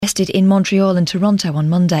Arrested in Montreal and Toronto on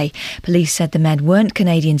Monday. Police said the men weren't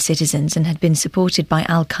Canadian citizens and had been supported by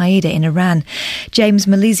Al-Qaeda in Iran. James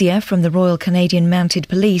Malaysia from the Royal Canadian Mounted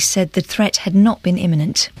Police said the threat had not been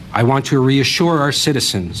imminent. I want to reassure our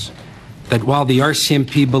citizens that while the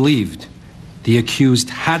RCMP believed the accused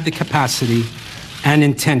had the capacity and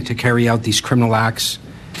intent to carry out these criminal acts,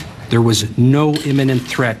 there was no imminent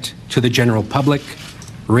threat to the general public,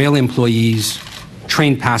 rail employees,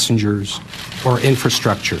 train passengers, or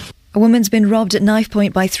infrastructure. A woman's been robbed at knife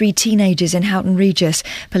point by 3 teenagers in Houghton Regis.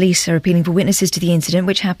 Police are appealing for witnesses to the incident,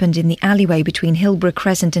 which happened in the alleyway between Hillborough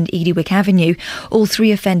Crescent and Edywick Avenue. All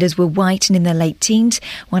 3 offenders were white and in their late teens.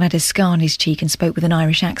 One had a scar on his cheek and spoke with an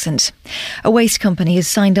Irish accent. A waste company has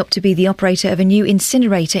signed up to be the operator of a new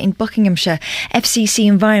incinerator in Buckinghamshire. FCC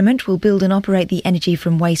Environment will build and operate the energy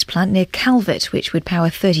from waste plant near Calvert, which would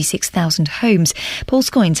power 36,000 homes. Paul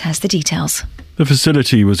Scoynes has the details. The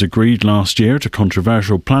facility was agreed last year at a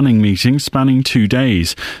controversial planning meeting spanning 2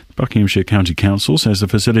 days. Buckinghamshire County Council says the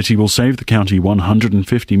facility will save the county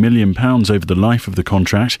 £150 million over the life of the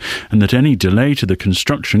contract, and that any delay to the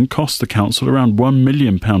construction costs the council around £1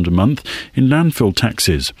 million a month in landfill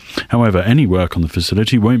taxes. However, any work on the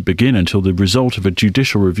facility won't begin until the result of a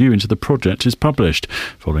judicial review into the project is published,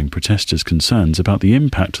 following protesters' concerns about the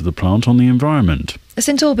impact of the plant on the environment. A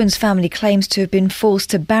St Albans family claims to have been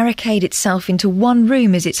forced to barricade itself into one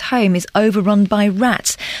room as its home is overrun by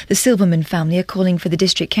rats. The Silverman family are calling for the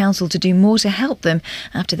District Council to do more to help them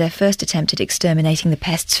after their first attempt at exterminating the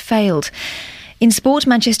pests failed. In sport,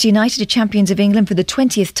 Manchester United are champions of England for the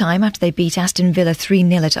 20th time after they beat Aston Villa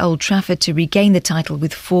 3-0 at Old Trafford to regain the title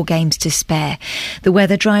with 4 games to spare. The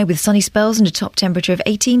weather dry with sunny spells and a top temperature of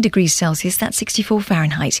 18 degrees Celsius, that's 64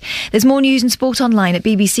 Fahrenheit. There's more news and sport online at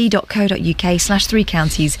bbc.co.uk/3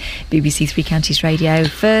 counties. BBC 3 Counties Radio,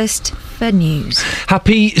 first for news.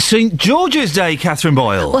 Happy St George's Day, Catherine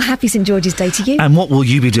Boyle. Well, happy St George's Day to you. And what will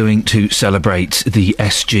you be doing to celebrate the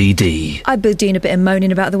SGD? I've been doing a bit of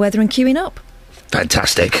moaning about the weather and queuing up.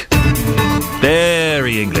 Fantastic.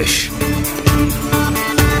 Very English.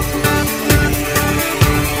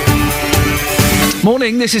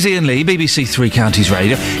 Morning, this is Iain Lee, BBC 3 Counties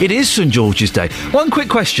Radio. It is St George's Day. One quick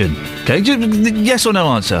question, okay? Yes or no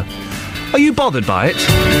answer. Are you bothered by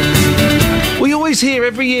it? We always hear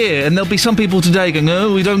every year, and there'll be some people today going,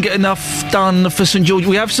 oh, we don't get enough done for St George.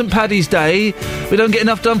 We have St Paddy's Day, we don't get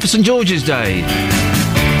enough done for St George's Day.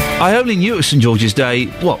 I only knew it was St George's Day,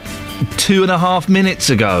 2.5 minutes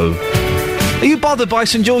ago. Are you bothered by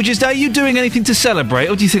St George's Day? Are you doing anything to celebrate?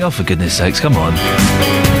 Or do you think, oh, for goodness sakes, come on.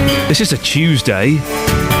 It's just a Tuesday.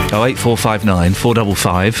 08459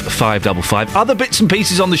 455 555. Other bits and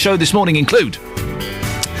pieces on the show this morning include...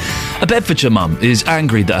 A Bedfordshire mum is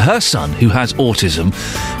angry that her son, who has autism,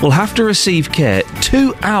 will have to receive care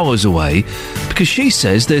 2 hours away because she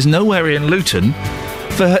says there's nowhere in Luton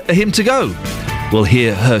for him to go. We'll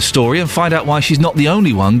hear her story and find out why she's not the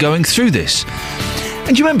only one going through this. And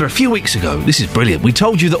do you remember a few weeks ago, this is brilliant, we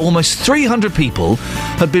told you that almost 300 people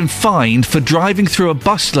had been fined for driving through a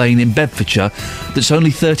bus lane in Bedfordshire that's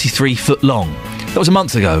only 33 foot long. That was a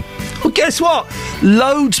month ago. Well, guess what?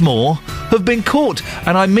 Loads more have been caught.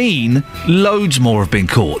 And I mean, loads more have been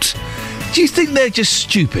caught. Do you think they're just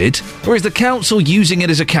stupid? Or is the council using it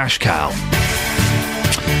as a cash cow?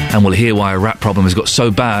 And we'll hear why a rat problem has got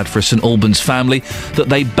so bad for a St Albans family that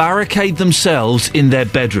they barricade themselves in their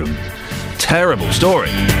bedroom. Terrible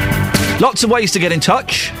story. Lots of ways to get in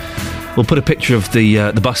touch. We'll put a picture of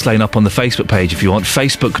the bus lane up on the Facebook page if you want.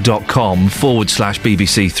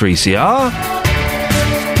 Facebook.com/BBC3CR.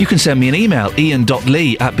 You can send me an email,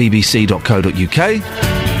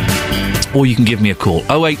 ian.lee@bbc.co.uk. Or you can give me a call,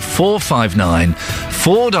 08459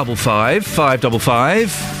 455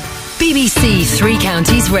 555. BBC 3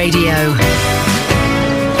 Counties Radio.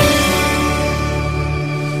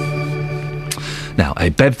 Now, a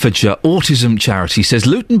Bedfordshire autism charity says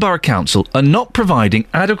Luton Borough Council are not providing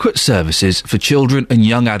adequate services for children and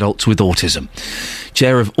young adults with autism.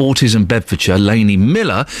 Chair of Autism Bedfordshire, Lainey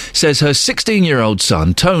Miller, says her 16-year-old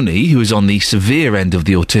son, Tony, who is on the severe end of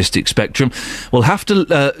the autistic spectrum, will have to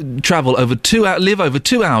live over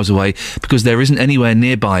 2 hours away because there isn't anywhere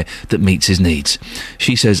nearby that meets his needs.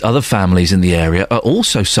 She says other families in the area are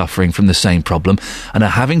also suffering from the same problem and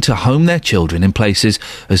are having to home their children in places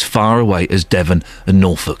as far away as Devon and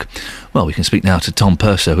Norfolk. Well, we can speak now to Tom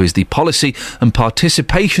Purser, who is the Policy and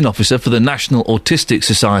Participation Officer for the National Autistic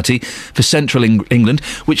Society for Central England,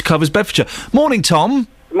 which covers Bedfordshire. Morning, Tom.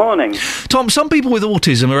 Morning. Tom, some people with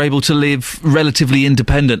autism are able to live relatively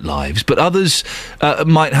independent lives, but others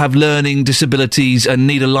might have learning disabilities and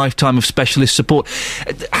need a lifetime of specialist support.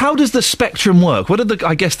 How does the spectrum work? What are the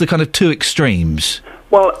kind of two extremes?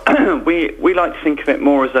 Well, we like to think of it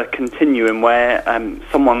more as a continuum where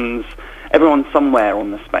everyone's somewhere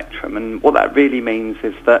on the spectrum, and what that really means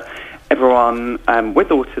is that everyone with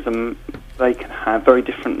autism, they can have very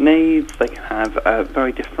different needs, they can have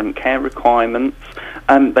very different care requirements,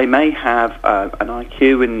 they may have an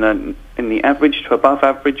IQ in the average to above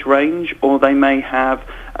average range, or they may have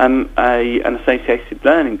an associated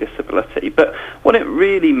learning disability. But what it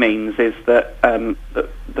really means is that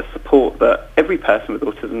the support that every person with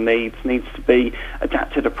autism needs to be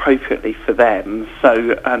adapted appropriately for them.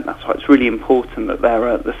 So that's why it's really important that there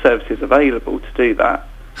are the services available to do that.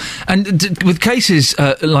 And with cases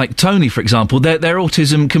like Tony, for example, their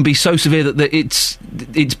autism can be so severe that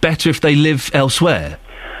it's better if they live elsewhere.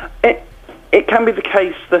 It can be the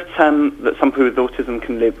case that that some people with autism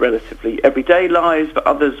can live relatively everyday lives, but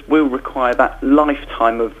others will require that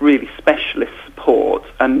lifetime of really specialist support,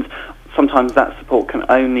 and sometimes that support can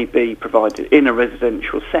only be provided in a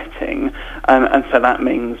residential setting, and so that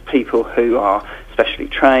means people who are specially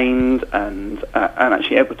trained and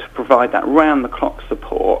actually able to provide that round-the-clock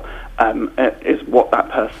support is what that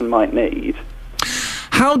person might need.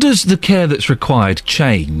 How does the care that's required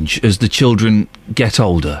change as the children get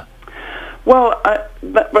older? Well,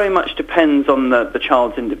 that very much depends on the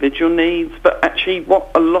child's individual needs, but actually what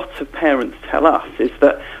a lot of parents tell us is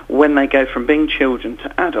that when they go from being children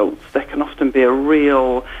to adults, there can often be a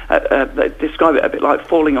real, they describe it a bit like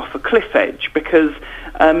falling off a cliff edge, because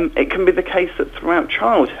it can be the case that throughout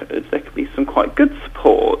childhood there could be some quite good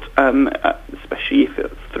support, especially if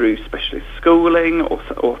it's through specialist schooling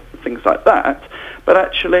or things like that, but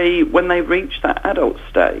actually when they reach that adult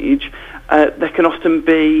stage, there can often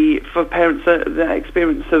be, for parents, the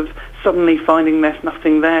experience of suddenly finding there's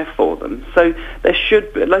nothing there for them. So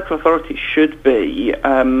local authorities should be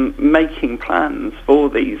making plans for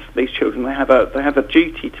these children. They have a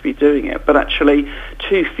duty to be doing it, but actually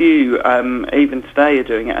too few, even today, are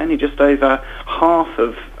doing it. Only just over half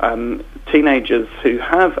of teenagers who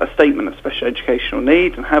have a statement of special educational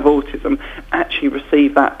need and have autism actually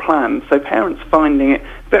receive that plan. So parents finding it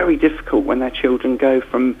very difficult when their children go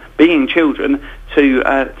from being children to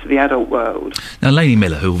the adult world. Now, Lainey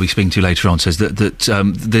Miller, who we'll be speaking to later on, says that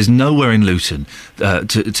there's nowhere in Luton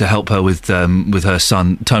to help her with her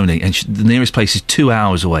son Tony, and the nearest place is 2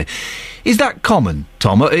 hours away. Is that common,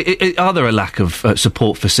 Tom? Are there a lack of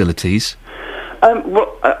support facilities?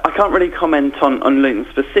 Well, I can't really comment on Luton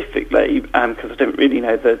specifically because I don't really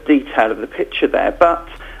know the detail of the picture there, but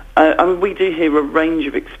we do hear a range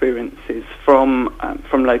of experiences from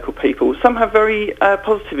local people. Some have very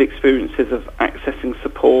positive experiences of accessing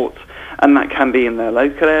support, and that can be in their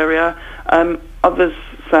local area. Others,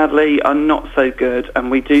 sadly, are not so good, and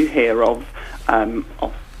we do hear of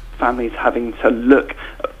families having to look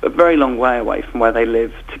a very long way away from where they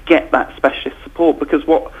live to get that specialist support, because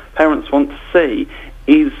what parents want to see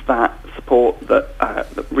is that support that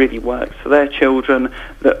really works for their children,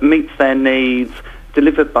 that meets their needs,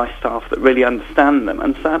 delivered by staff that really understand them,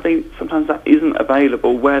 and sadly sometimes that isn't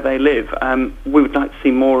available where they live. We would like to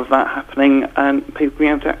see more of that happening and people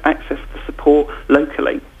being able to access the support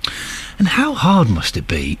locally. And how hard must it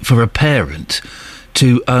be for a parent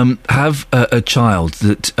to have a child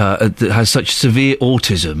that has such severe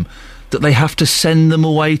autism that they have to send them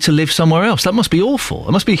away to live somewhere else? That must be awful.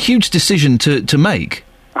 It must be a huge decision to make.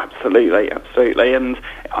 Absolutely, and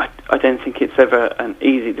I don't think it's ever an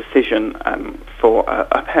easy decision for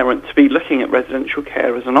a parent to be looking at residential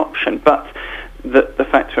care as an option, but the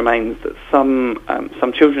fact remains that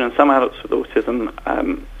some children and some adults with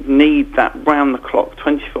autism need that round-the-clock,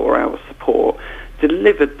 24-hour support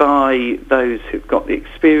delivered by those who've got the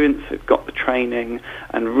experience, who've got the training,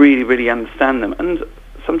 and really, really understand them. And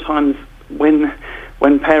sometimes when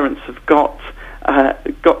parents have got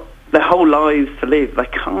their whole lives to live, they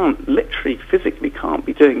literally physically can't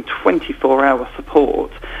be doing 24-hour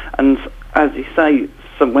support. And as you say,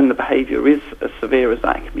 when the behaviour is as severe as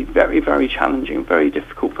that, it can be very, very challenging, very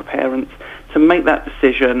difficult for parents to make that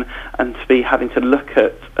decision and to be having to look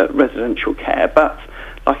at residential care. But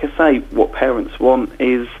like I say, what parents want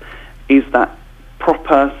is that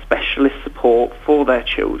proper specialist support for their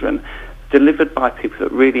children, delivered by people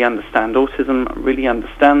that really understand autism, really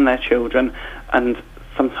understand their children, and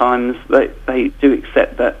sometimes they do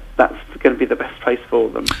accept that that's the going to be the best place for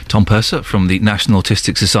them. Tom Purser from the National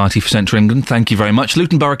Autistic Society for Central England, thank you very much.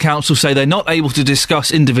 Luton Borough Council say they're not able to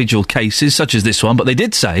discuss individual cases such as this one, but they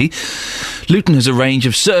did say Luton has a range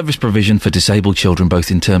of service provision for disabled children,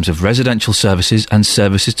 both in terms of residential services and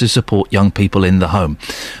services to support young people in the home.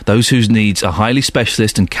 Those whose needs are highly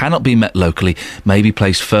specialist and cannot be met locally may be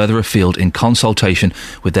placed further afield in consultation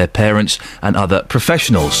with their parents and other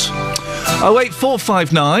professionals.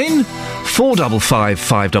 08459 455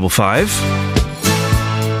 555.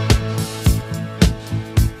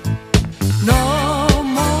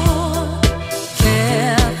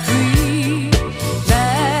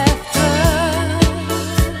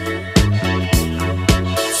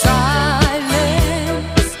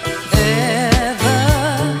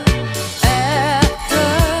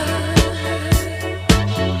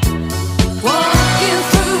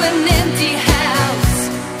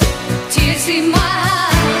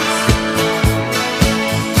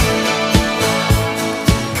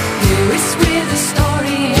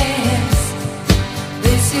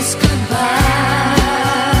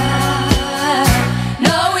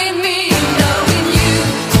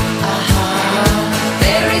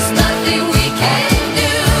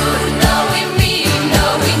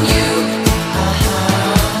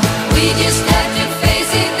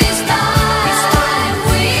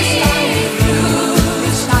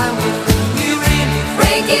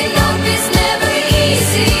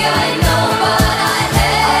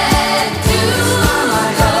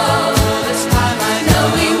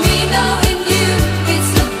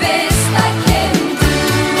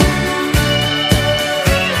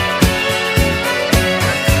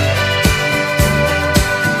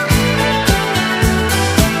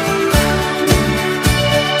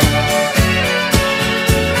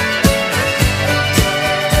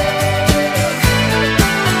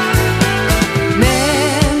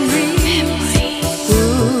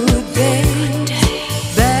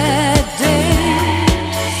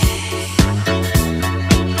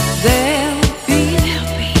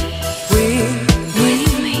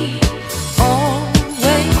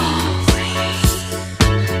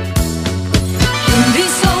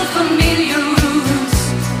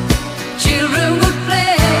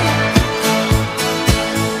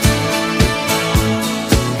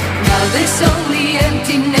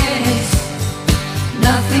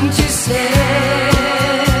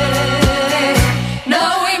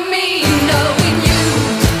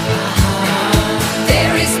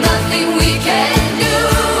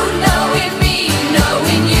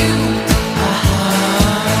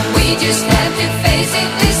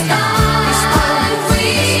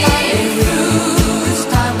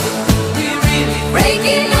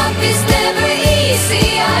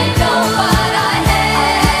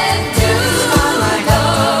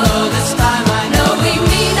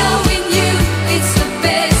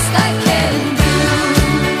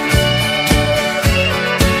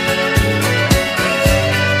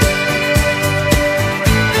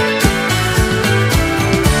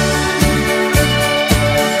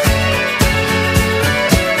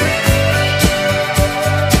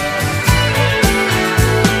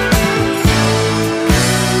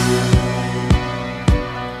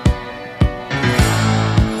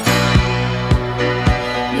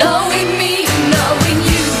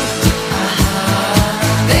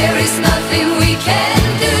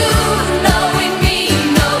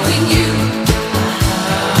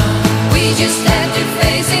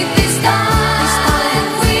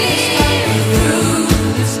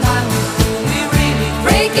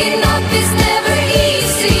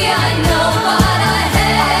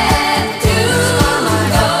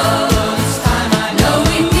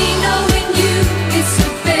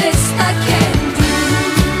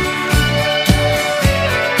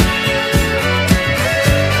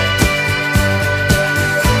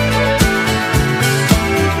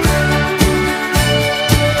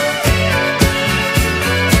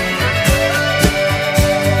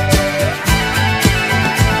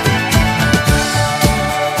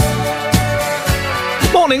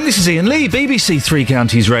 This is Iain Lee, BBC Three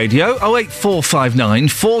Counties Radio, 08459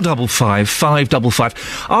 455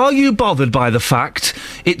 555. Are you bothered by the fact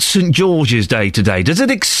it's St George's Day today? Does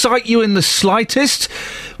it excite you in the slightest?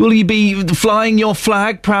 Will you be flying your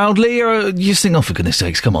flag proudly, or you just think, oh, for goodness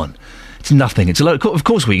sakes, come on. It's nothing. It's a load. Of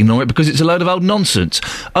course we ignore it because it's a load of old nonsense.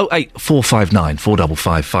 08459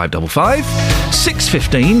 455 555.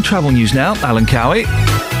 6:15. Travel news now. Alan Cowie.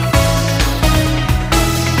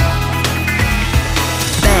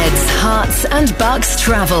 Beds, Herts and Bucks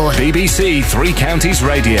travel. BBC Three Counties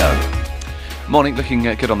Radio. Morning, looking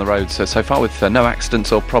good on the roads so far with no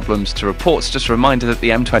accidents or problems to report. Just a reminder that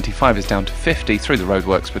the M25 is down to 50 through the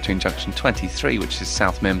roadworks between junction 23, which is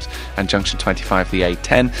South Mims, and junction 25, the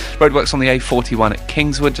A10. Roadworks on the A41 at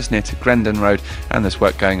Kingswood, just near to Grendon Road, and there's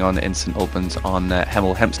work going on in St Albans on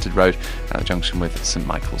Hemel Hempstead Road at the junction with St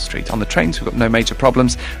Michael's Street. On the trains, we've got no major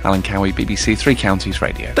problems. Alan Cowie, BBC Three Counties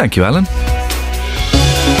Radio. Thank you, Alan.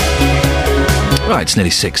 Right, it's nearly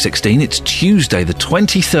 6:16. It's Tuesday, the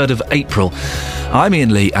 23rd of April. I'm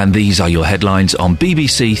Iain Lee, and these are your headlines on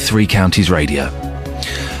BBC Three Counties Radio.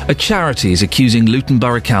 A charity is accusing Luton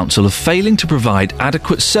Borough Council of failing to provide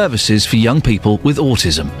adequate services for young people with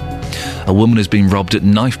autism. A woman has been robbed at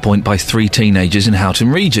knife point by 3 teenagers in Houghton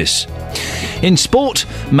Regis. In sport,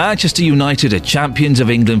 Manchester United are champions of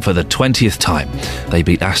England for the 20th time. They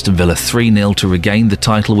beat Aston Villa 3-0 to regain the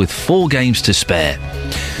title with 4 games to spare.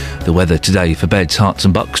 The weather today for Beds, Herts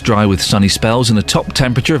and Bucks, dry with sunny spells and a top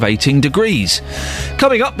temperature of 18 degrees.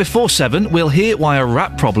 Coming up before 7, we'll hear why a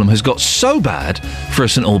rat problem has got so bad for a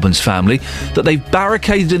St Albans family that they've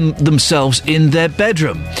barricaded themselves in their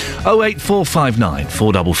bedroom. 08459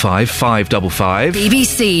 455 555.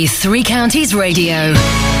 BBC Three Counties Radio.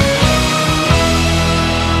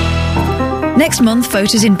 Next month,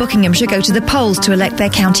 voters in Buckinghamshire go to the polls to elect their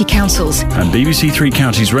county councils. And BBC Three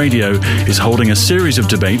Counties Radio is holding a series of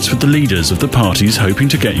debates with the leaders of the parties hoping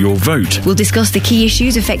to get your vote. We'll discuss the key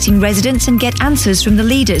issues affecting residents and get answers from the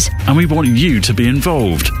leaders. And we want you to be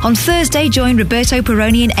involved. On Thursday, join Roberto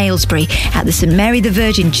Peroni in Aylesbury at the St Mary the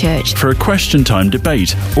Virgin Church for a question time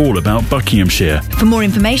debate all about Buckinghamshire. For more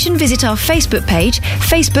information, visit our Facebook page,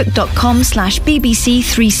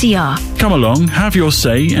 facebook.com/BBC3CR. Come along, have your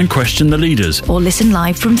say and question the leaders. Or listen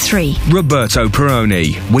live from 3. Roberto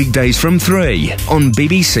Peroni, weekdays from 3 on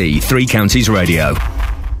BBC Three Counties Radio.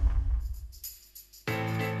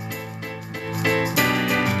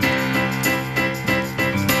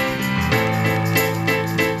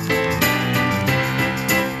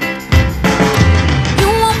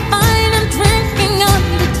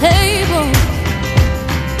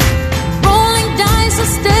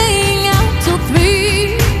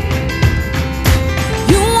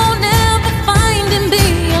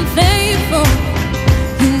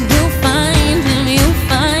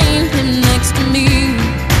 Me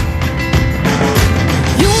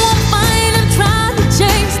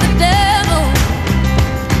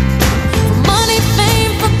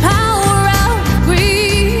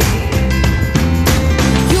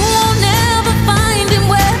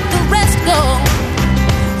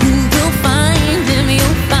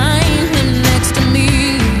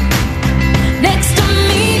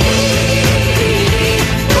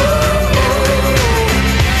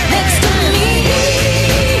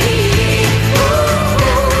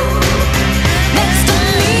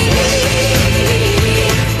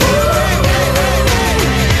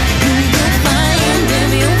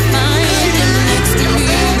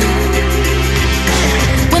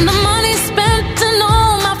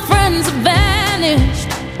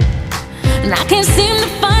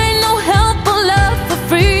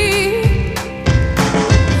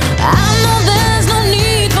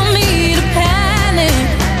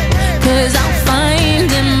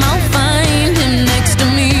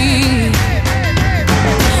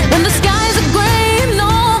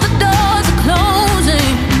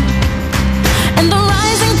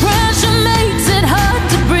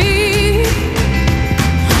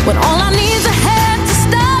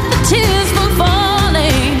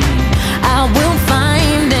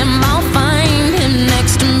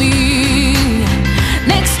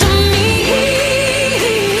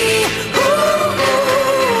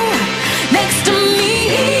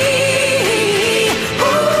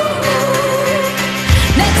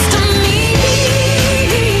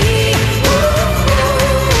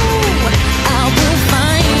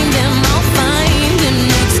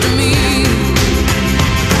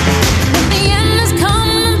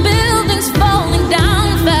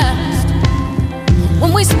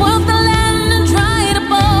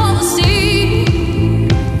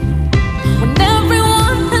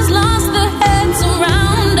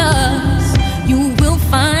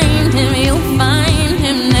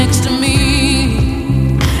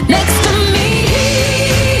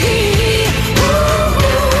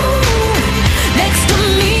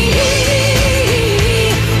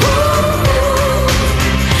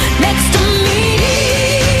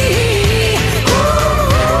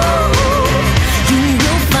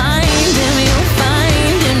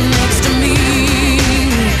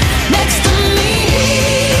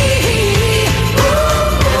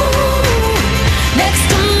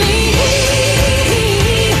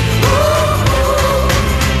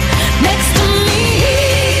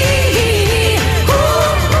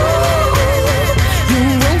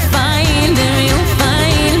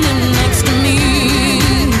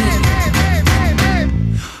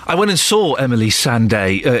I went and saw Emily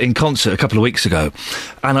Sandé in concert a couple of weeks ago,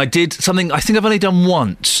 and I did something I think I've only done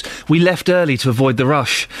once. We left early to avoid the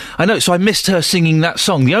rush. I know, so I missed her singing that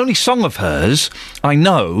song. The only song of hers I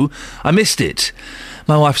know, I missed it.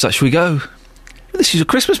 My wife's like, "Shall we go?" "This is a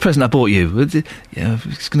Christmas present I bought you." "Yeah,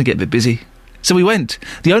 it's going to get a bit busy." So we went.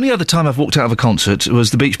 The only other time I've walked out of a concert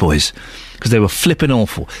was the Beach Boys, because they were flipping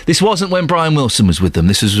awful. This wasn't when Brian Wilson was with them.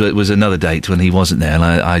 This was another date when he wasn't there,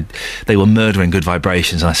 and they were murdering Good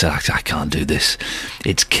Vibrations, and I said, I can't do this.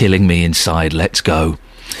 It's killing me inside. Let's go.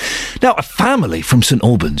 Now, a family from St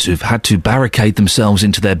Albans who've had to barricade themselves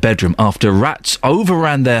into their bedroom after rats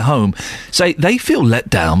overran their home say they feel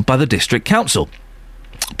let down by the district council.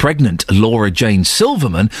 Pregnant Laura Jane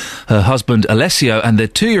Silverman, her husband Alessio and their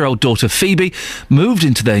 2-year-old daughter Phoebe moved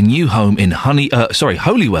into their new home in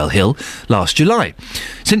Holywell Hill last July.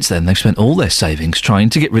 Since then, they've spent all their savings trying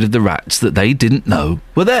to get rid of the rats that they didn't know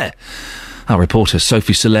were there. Our reporter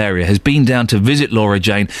Sophie Solaria has been down to visit Laura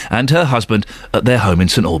Jane and her husband at their home in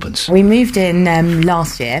St Albans. We moved in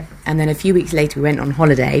last year, and then a few weeks later we went on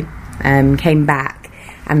holiday, came back,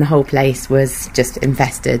 and the whole place was just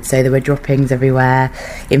infested. So there were droppings everywhere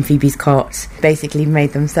in Phoebe's cot. Basically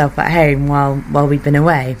made themselves at home while we'd been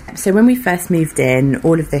away. So when we first moved in,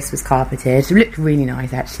 all of this was carpeted. It looked really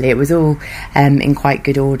nice, actually. It was all in quite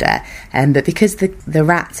good order. But because the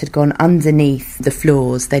rats had gone underneath the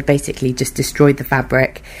floors, they'd basically just destroyed the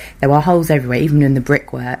fabric. There were holes everywhere, even in the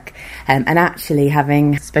brickwork. And actually,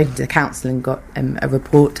 having spoken to the council and got a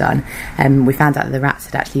report done, we found out that the rats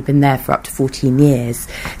had actually been there for up to 14 years.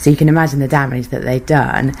 So you can imagine the damage that they'd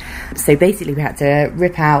done. So basically we had to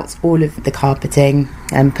rip out all of the carpeting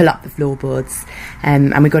and pull up the floorboards,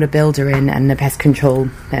 and we got a builder in and a pest control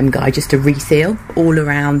guy just to reseal all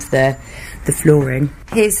around the flooring.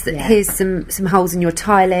 Here's some holes in your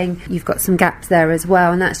tiling. You've got some gaps there as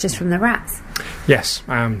well, and that's just from the rats. Yes,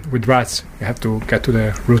 with rats you have to get to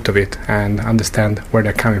the root of it and understand where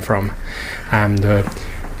they're coming from. And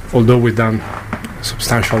although we've done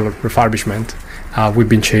substantial refurbishment, we've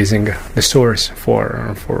been chasing the source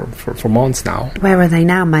for months now. Where are they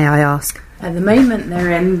now, may I ask? At the moment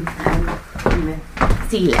they're in the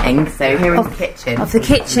ceiling, so here in the kitchen. Of the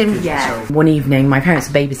kitchen? Yeah. One evening my parents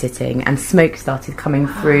were babysitting and smoke started coming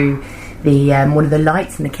through the one of the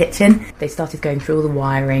lights in the kitchen. They started going through all the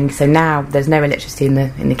wiring, so now there's no electricity in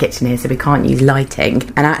the kitchen here, so we can't use lighting.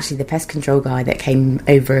 And actually the pest control guy that came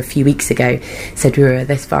over a few weeks ago said we were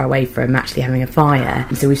this far away from actually having a fire,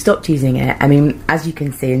 so we've stopped using it. I mean, as you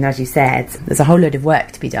can see and as you said, there's a whole load of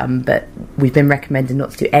work to be done, but we've been recommended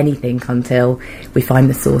not to do anything until we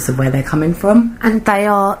find the source of where they're coming from. And they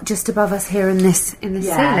are just above us here in the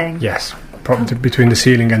ceiling? Yes. Probably between the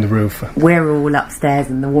ceiling and the roof. We're all upstairs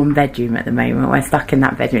in the one bedroom at the moment. We're stuck in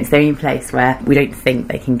that bedroom. It's the only place where we don't think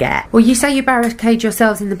they can get. Well, you say you barricade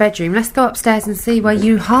yourselves in the bedroom. Let's go upstairs and see where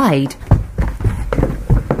you hide.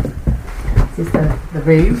 This is the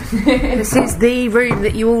room. This is the room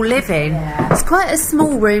that you all live in. Yeah. It's quite a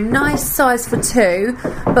small room, nice size for two,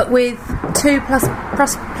 but with two plus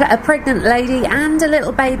a pregnant lady and a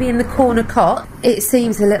little baby in the corner cot. It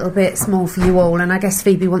seems a little bit small for you all, and I guess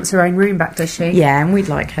Phoebe wants her own room back, does she? Yeah, and we'd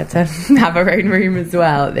like her to have her own room as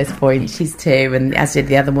well at this point. She's 2, and as did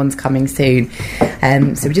the other one's coming soon.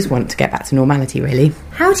 So we just want to get back to normality, really.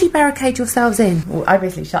 How do you barricade yourselves in? Well, I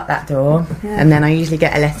basically shut that door, and then I usually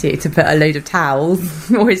get Alessio to put a load of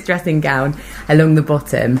towels or his dressing gown along the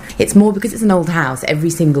bottom. It's more because it's an old house, every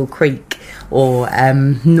single creak or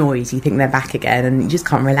noise, you think they're back again, and you just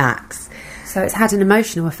can't relax. So it's had an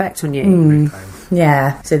emotional effect on you.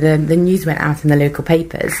 Yeah, so the news went out in the local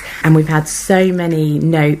papers, and we've had so many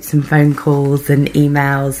notes and phone calls and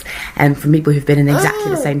emails from people who've been in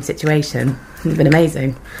exactly the same situation. It's been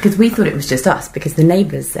amazing, because we thought it was just us, because the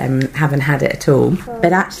neighbours haven't had it at all,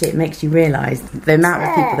 but actually it makes you realise the amount of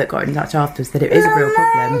people that got in touch afterwards that it is a real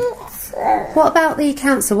problem. What about the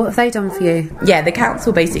council? What have they done for you? Yeah, the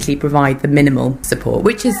council basically provide the minimal support,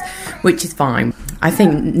 which is fine. I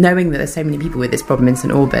think knowing that there's so many people with this problem in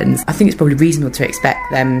St Albans, I think it's probably reasonable to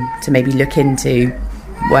expect them to maybe look into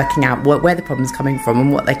working out where the problem's coming from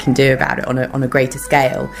and what they can do about it on a greater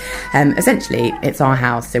scale. Essentially, it's our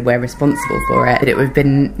house, so we're responsible for it. But it would have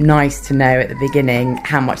been nice to know at the beginning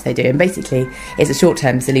how much they do. And basically, it's a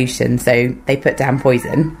short-term solution, so they put down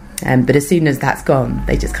poison. But as soon as that's gone,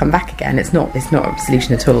 they just come back again. It's not a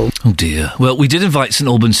solution at all. Oh dear. Well, we did invite St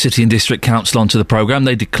Albans City and District Council onto the programme.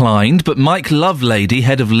 They declined, but Mike Lovelady,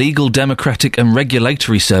 Head of Legal, Democratic and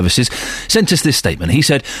Regulatory Services, sent us this statement. He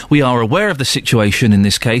said, "We are aware of the situation in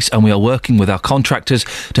this case and we are working with our contractors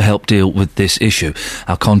to help deal with this issue.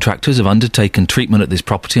 Our contractors have undertaken treatment at this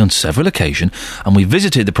property on several occasions and we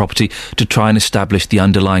visited the property to try and establish the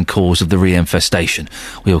underlying cause of the re-infestation.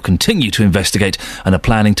 We will continue to investigate and are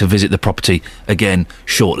planning to visit the property again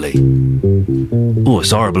shortly." Oh,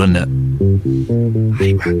 it's horrible, isn't it? I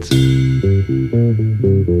hate rats.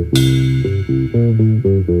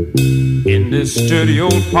 In this dirty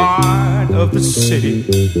old part of the city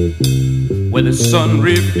where the sun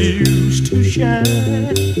refused to shine,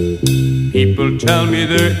 people tell me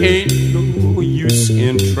there ain't no use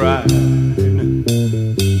in trying.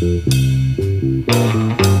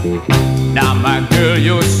 Now, my girl,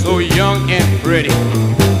 you're so young and pretty,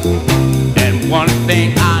 and one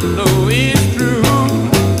thing I know is true: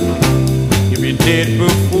 you'll be dead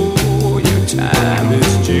before your time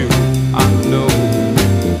is due. I know.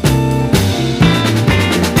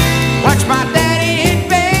 Watch my daddy in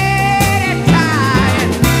bed at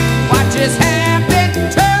night. Watch his hair been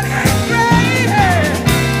turning gray.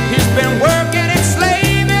 He's been working and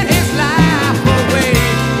slaving his life away.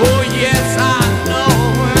 Oh yes, I know.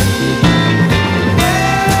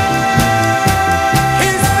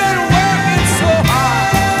 He's been working so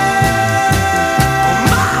hard.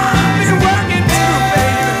 Mom been working too,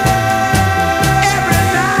 baby. Every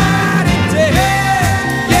night and day.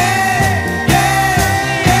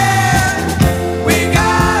 We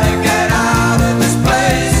gotta get out of this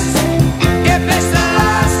place. If it's the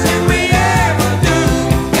last thing we ever do,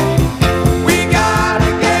 we gotta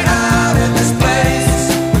get out of this place.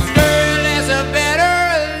 Girl, there's a better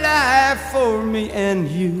life for me and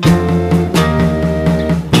you.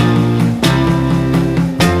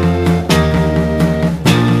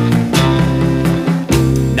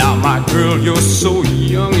 Now, my girl, you're so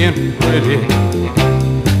young and pretty,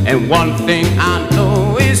 and one thing I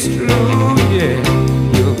know is true, yeah,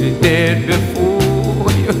 you'll be dead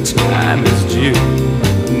before your time is due.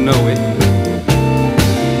 Know it.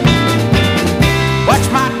 Watch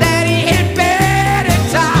my daddy in bed at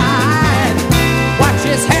time. Watch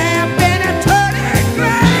his hair been a turning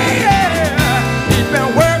gray. He's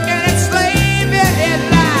been working and slaving his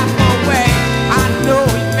life away. I know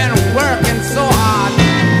he's been working so hard.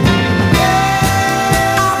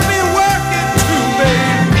 I've been working too,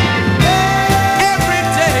 baby. Every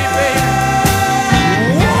day, baby.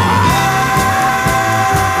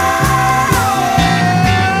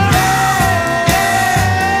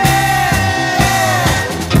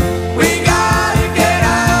 We gotta get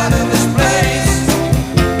out of this place.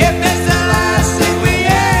 If it's the last thing we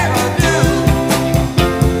ever do,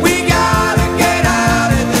 we gotta get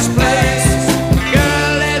out of this place.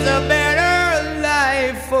 Girl, there's a better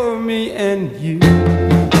life for me and you.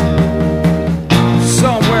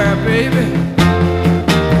 Somewhere, baby.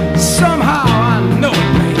 Somehow I know it,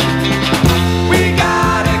 baby. We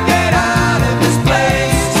gotta get out of this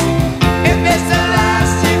place. If it's the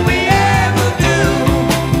last thing we ever do,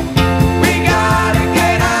 we gotta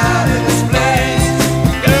get out of this place.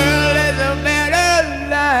 Girl, there's a better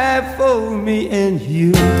life for me and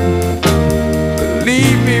you.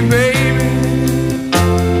 Believe me, baby.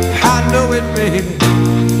 I know it, baby.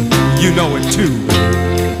 You know it too.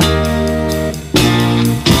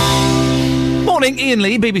 Morning, Iain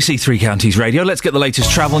Lee, BBC Three Counties Radio. Let's get the latest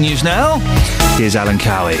travel news now. Here's Alan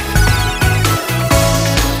Cowie.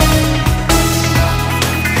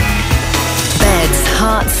 Beds,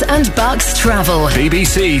 Herts and Bucks travel.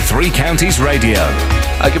 BBC Three Counties Radio.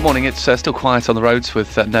 Good morning. It's still quiet on the roads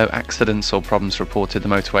with no accidents or problems reported. The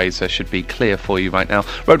motorways should be clear for you right now.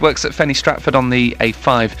 Roadworks at Fenny Stratford on the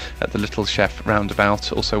A5 at the Little Chef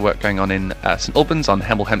roundabout. Also work going on in St Albans on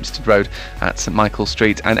Hemel Hempstead Road at St Michael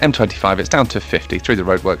Street. And M25, it's down to 50 through the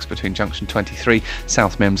roadworks between Junction 23,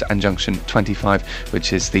 South Mims and Junction 25,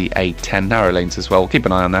 which is the A10. Narrow lanes as well. Keep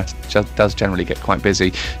an eye on that. It does generally get quite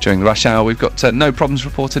busy during the rush hour. We've got no problems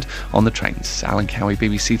reported on the trains. Alan Cowie,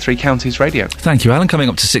 BBC Three Counties Radio. Thank you, Alan.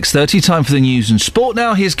 Coming up to 6:30, time for the news and sport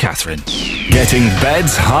now. Here's Catherine. Getting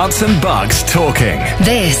beds, hearts and bugs talking.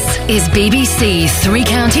 This is BBC Three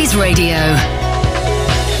Counties Radio.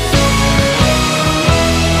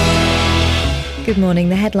 Good morning.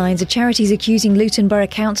 The headlines are charities accusing Luton Borough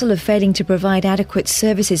Council of failing to provide adequate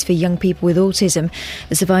services for young people with autism.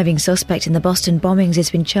 The surviving suspect in the Boston bombings has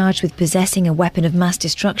been charged with possessing a weapon of mass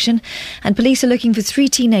destruction. And police are looking for 3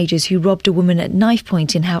 teenagers who robbed a woman at knife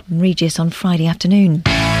point in Houghton Regis on Friday afternoon.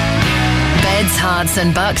 Beds, Hearts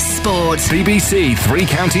and Bucks Sport. BBC Three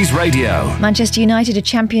Counties Radio. Manchester United are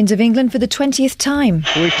champions of England for the 20th time.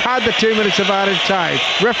 We've had the 2 minutes of added time.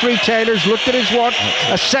 Referee Taylor's looked at his watch,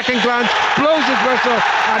 a second glance, blows his whistle,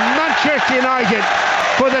 and Manchester United,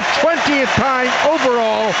 for the 20th time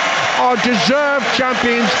overall, are deserved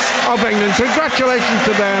champions of England. Congratulations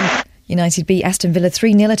to them. United beat Aston Villa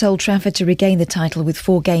 3-0 at Old Trafford to regain the title with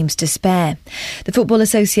 4 games to spare. The Football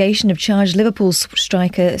Association have charged Liverpool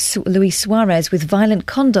striker Luis Suarez with violent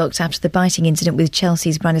conduct after the biting incident with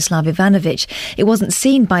Chelsea's Branislav Ivanovic. It wasn't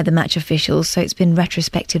seen by the match officials, so it's been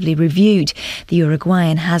retrospectively reviewed. The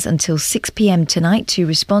Uruguayan has until 6 p.m. tonight to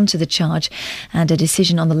respond to the charge, and a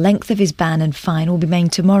decision on the length of his ban and fine will be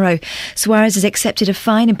made tomorrow. Suarez has accepted a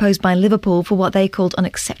fine imposed by Liverpool for what they called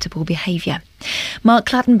unacceptable behaviour. Mark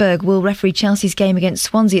Clattenburg will referee Chelsea's game against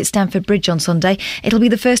Swansea at Stamford Bridge on Sunday. It'll be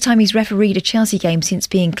the first time he's refereed a Chelsea game since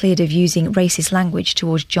being cleared of using racist language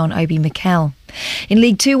towards John Obi Mikel. In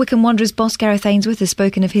League Two, Wycombe Wanderers boss Gareth Ainsworth has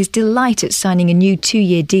spoken of his delight at signing a new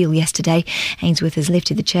 2-year deal yesterday. Ainsworth has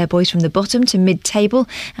lifted the Chairboys from the bottom to mid-table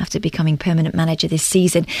after becoming permanent manager this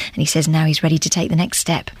season, and he says now he's ready to take the next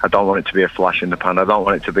step. I don't want it to be a flash in the pan. I don't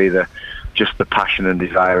want it to be just the passion and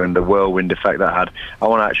desire and the whirlwind effect that I had. I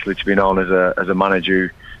want actually to be known as a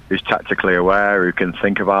manager who's tactically aware, who can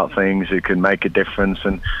think about things, who can make a difference,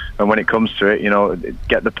 and when it comes to it,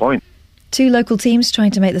 get the point. 2 local teams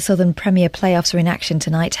trying to make the Southern Premier playoffs are in action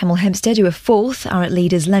tonight. Hemel Hempstead, who are 4th, are at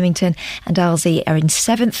leaders Leamington, and Arlesey are in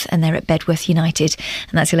 7th, and they're at Bedworth United.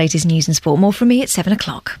 And that's your latest news and sport. More from me at 7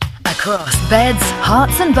 o'clock. Across Beds,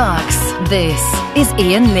 Hearts and Bucks, this is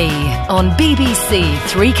Iain Lee on BBC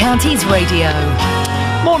Three Counties Radio.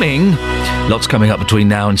 Morning. Lots coming up between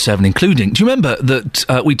now and 7, including... Do you remember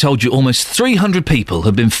that we told you almost 300 people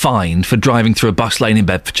have been fined for driving through a bus lane in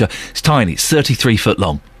Bedfordshire? It's tiny. It's 33 foot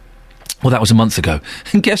long. Well, that was a month ago.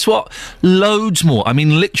 And guess what? Loads more. I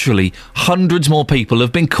mean, literally hundreds more people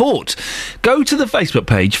have been caught. Go to the Facebook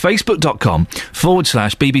page,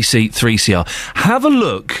 facebook.com/BBC3CR. Have a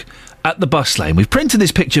look at the bus lane. We've printed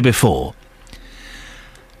this picture before.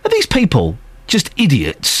 Are these people just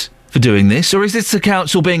idiots for doing this? Or is this the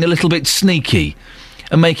council being a little bit sneaky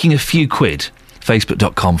and making a few quid?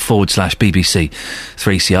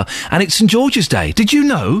 Facebook.com/BBC3CR. And it's St George's Day. Did you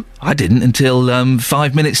know? I didn't until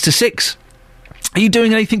 5 minutes to 6. Are you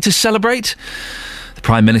doing anything to celebrate? The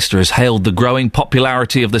Prime Minister has hailed the growing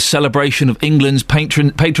popularity of the celebration of England's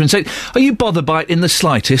patron saint. Are you bothered by it in the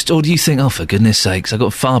slightest, or do you think, oh, for goodness sakes, I've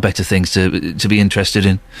got far better things to be interested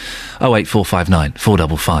in? 08459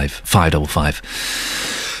 455 555.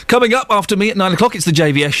 Coming up after me at 9 o'clock, it's the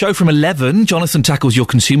JVS show from 11. Jonathan tackles your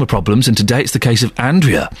consumer problems, and today it's the case of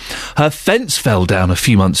Andrea. Her fence fell down a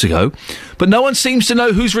few months ago, but no one seems to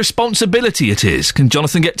know whose responsibility it is. Can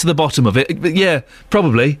Jonathan get to the bottom of it? Yeah,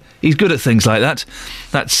 probably. He's good at things like that.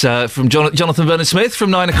 That's from Jonathan Vernon-Smith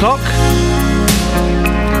from 9 o'clock.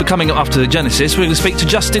 But coming up after the Genesis, we're going to speak to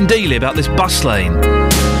Justin Dealey about this bus lane.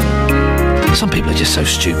 Some people are just so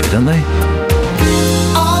stupid, aren't they?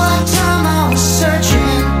 All that time I was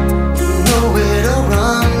searching, nowhere to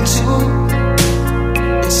run to.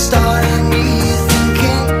 It started me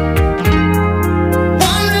thinking,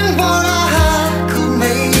 wondering what I could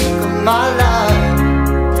make of my life,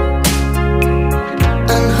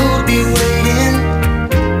 and who'd be waiting,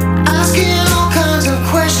 asking all kinds of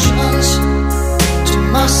questions to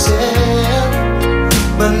myself,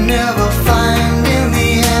 but never finding the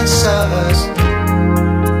answers.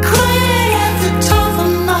 Crying at the top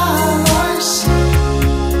of my voice,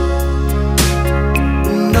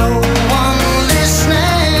 no one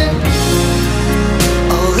listening.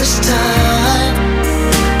 All this time,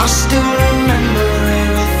 I still remember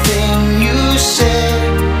everything you said.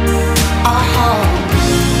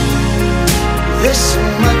 There's so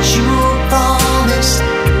much you promised.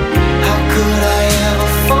 How could I ever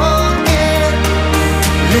forget?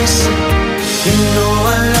 Listen, you know I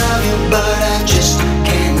love you, but I just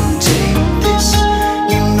can't take this.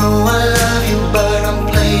 You know I love you, but I'm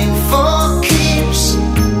playing for keeps.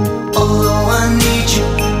 Although I need you,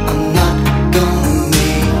 I'm not gonna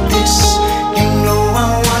make this. You know I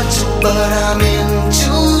want to, but I'm in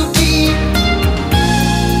too deep.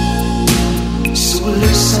 So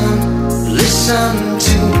listen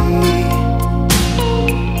to me.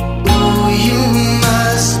 Oh, you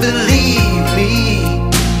must believe me.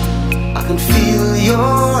 I can feel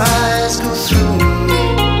your eyes go through me,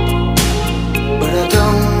 but I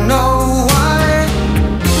don't know why.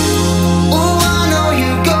 Oh, I know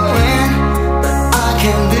you're going, but I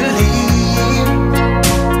can't believe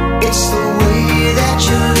it's the way that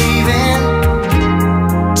you're leaving.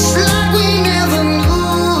 It's like we never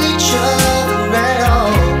knew each other at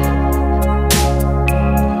all.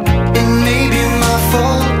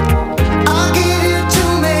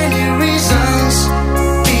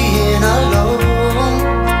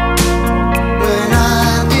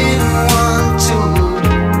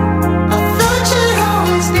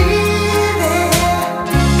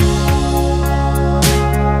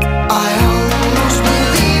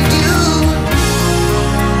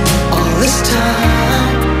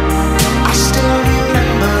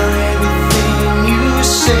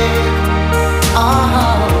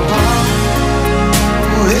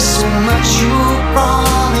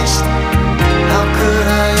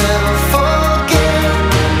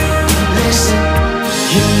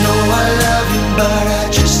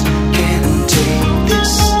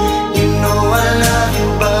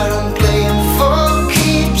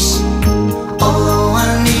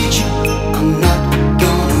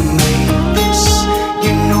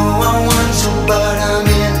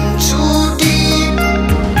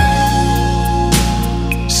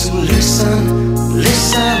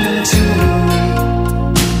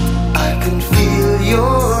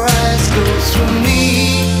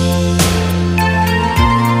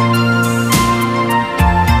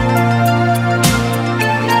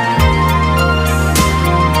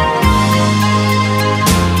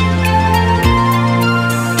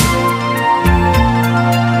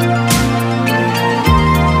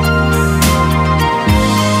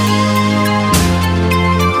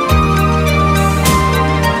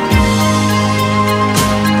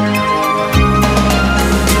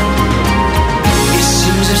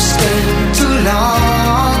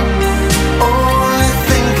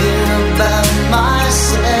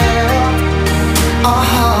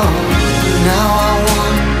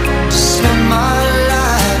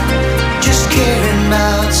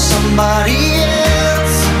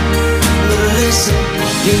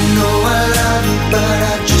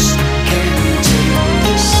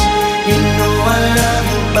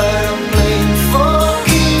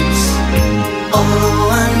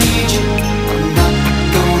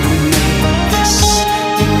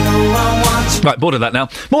 Right, bored of that now.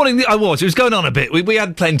 Morning, it was going on a bit. We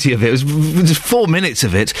had plenty of it. It was just 4 minutes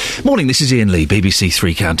of it. Morning, this is Iain Lee, BBC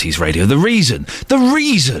Three Counties Radio. The reason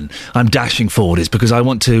I'm dashing forward is because I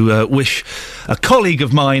want to wish a colleague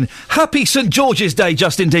of mine happy St George's Day,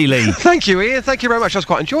 Justin D. Lee. Thank you, Ian. Thank you very much. I was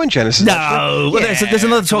quite enjoying Genesis. No, well, there's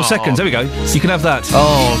another 12 seconds. There we go. You can have that.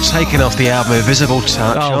 Oh, taking off the album Invisible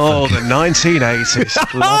Touch. Oh, the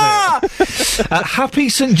 1980s. Love it. Happy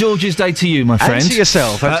St George's Day to you, my friend. And to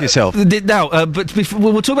yourself. Now, but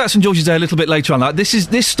we'll talk about St George's Day a little bit later on.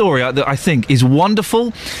 This story that I think is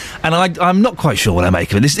wonderful, and I'm not quite sure what I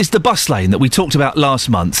make of it. This is the bus lane that we talked about last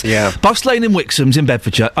month. Yeah. Bus lane in Wixham's in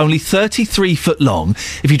Bedfordshire, only 33 foot long.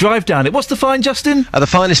 If you drive down it, what's the fine, Justin? The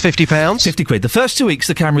fine is £50. £50. The first 2 weeks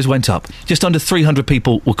the cameras went up. Just under 300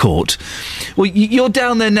 people were caught. Well, you're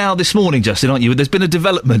down there now this morning, Justin, aren't you? There's been a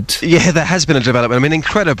development. Yeah, there has been a development. I mean,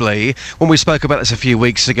 incredibly, when we spoke about this a few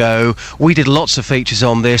weeks ago, we did lots of features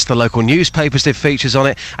on this. The local newspapers did features on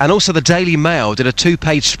it, and also the Daily Mail did a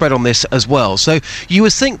 2-page spread on this as well. So you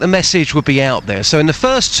would think the message would be out there. So in the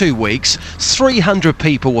first 2 weeks, 300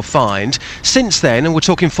 people were fined. Since then, and we're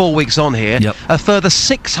talking 4 weeks on here, a further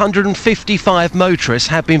 655 motorists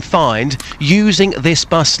have been fined using this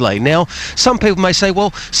bus lane. Now, some people may say,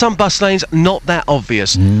 well, some bus lanes not that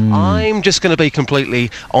obvious. I'm just going to be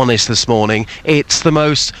completely honest this morning. It's the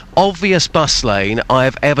most obvious bus lane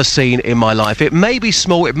I've ever seen in my life. It may be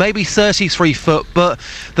small, it may be 33 foot, but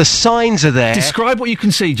the signs are there. Describe what you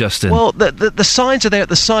can see, Justin. Well, the signs are there at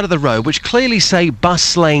the side of the road, which clearly say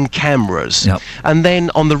bus lane cameras. And then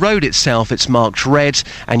on the road itself, it's marked red,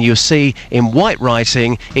 and you'll see in white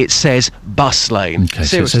writing, it says bus lane. Okay,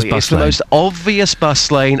 seriously, so it says bus it's lane. the most obvious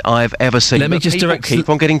bus lane I've ever seen. Let me But just people direct keep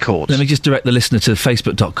on getting caught. Let me just direct the listener to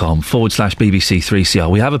facebook.com/BBC3CR.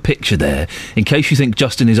 We have a picture there. In case you think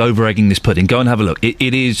Justin is over-egging this pudding, go and have a look.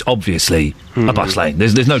 It is obviously a bus lane.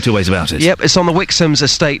 There's no two ways about it. Yep, it's on the Wixham's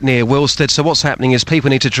estate near Wilstead. So what's happening is people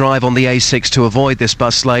need to drive on the A6 to avoid this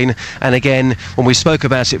bus lane. And again, when we spoke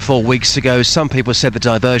about it 4 weeks ago, some people said the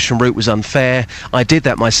diversion route was unfair. I did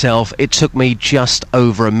that myself. It took me just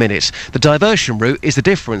over a minute. The diversion route is the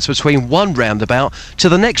difference between one roundabout to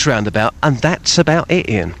the next roundabout, and that's about it,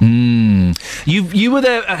 Ian. You were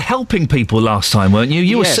there helping people last time, weren't you?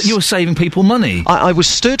 You were saving people money. I was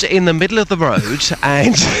stood in the middle of the road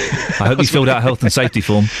and... I hope you filled out a health and safety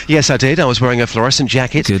form. Yes, I did. I was wearing a fluorescent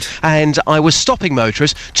jacket. Good. And I was stopping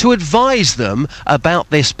motorists to advise them about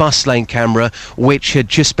this bus lane camera which had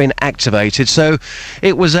just been activated. So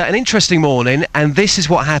it was an interesting morning, and this is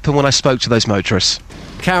what happened when I spoke to those motorists.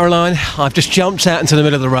 Caroline, I've just jumped out into the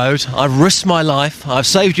middle of the road. I've risked my life. I've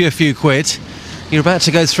saved you a few quid. You're about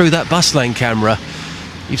to go through that bus lane camera.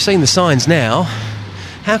 You've seen the signs now.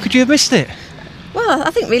 How could you have missed it? Well,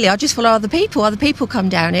 I think really I just follow other people. Other people come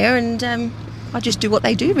down here and I just do what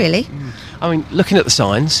they do, really. I mean, looking at the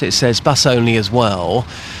signs, it says bus only as well.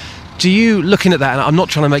 Do you, looking at that, and I'm not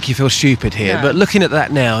trying to make you feel stupid here, but looking at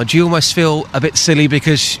that now, do you almost feel a bit silly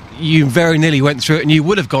because you very nearly went through it and you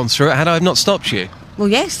would have gone through it had I not stopped you? Well,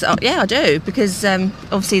 yes, I do, because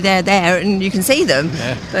obviously they're there and you can see them.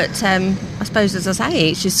 Yeah. But I suppose, as I say,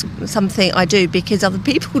 it's just something I do because other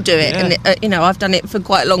people do it. Yeah. And, I've done it for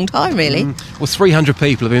quite a long time, really. Well, 300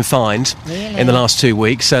 people have been fined in the last 2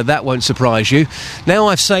 weeks, so that won't surprise you. Now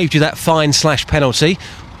I've saved you that fine/penalty.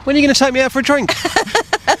 When are you going to take me out for a drink?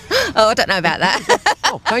 Oh, I don't know about that.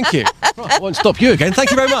 Oh, thank you. Right, I won't stop you again. Thank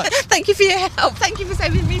you very much. Thank you for your help. Thank you for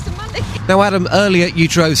saving me some money. Now, Adam, earlier you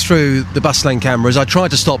drove through the bus lane cameras. I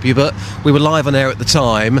tried to stop you, but we were live on air at the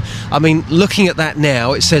time. I mean, looking at that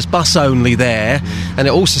now, it says bus only there, and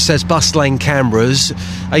it also says bus lane cameras.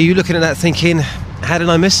 Are you looking at that thinking, how did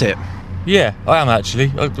I miss it? Yeah, I am actually.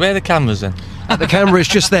 Where are the cameras then? The camera is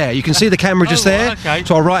just there. You can see the camera just there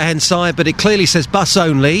to our right-hand side, but it clearly says bus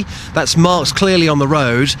only. That's marked clearly on the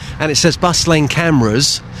road, and it says bus lane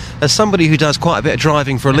cameras. As somebody who does quite a bit of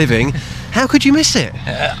driving for a living, how could you miss it?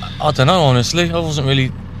 I don't know, honestly. I wasn't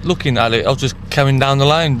really looking at it. I was just coming down the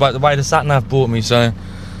lane by the way the sat-nav brought me, so...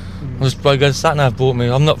 I was by the sat-nav brought me.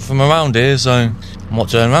 I'm not from around here, so... I'm not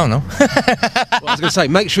turning around now. Well, I was going to say,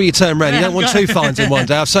 make sure you turn round. You don't want two fines in one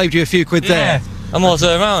day. I've saved you a few quid there. I'm not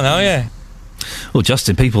turning around now, yeah. Well,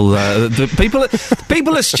 Justin, people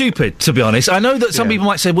are stupid, to be honest. I know that some people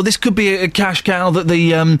might say, well, this could be a cash cow that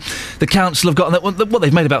the council have got. Well,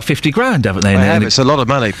 they've made about 50 grand, haven't they? They have. It's a lot of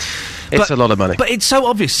money. It's a lot of money. But it's so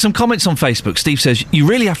obvious. Some comments on Facebook. Steve says, you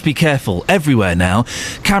really have to be careful everywhere now.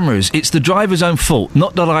 Cameras, it's the driver's own fault.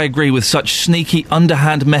 Not that I agree with such sneaky,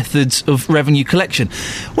 underhand methods of revenue collection.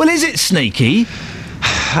 Well, is it sneaky?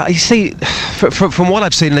 you see, from what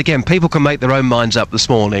I've seen, and again, people can make their own minds up this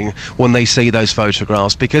morning when they see those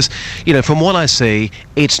photographs, because, you know, from what I see,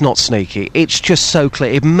 it's not sneaky. It's just so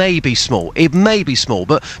clear. It may be small,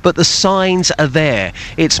 but the signs are there.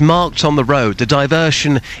 It's marked on the road. The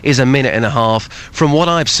diversion is a minute and a half. From what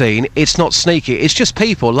I've seen, it's not sneaky. It's just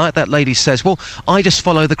people, like that lady says, well, I just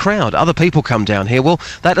follow the crowd. Other people come down here. Well,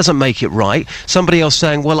 that doesn't make it right. Somebody else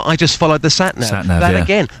saying, well, I just followed the sat-nav.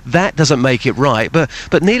 Again, that doesn't make it right. But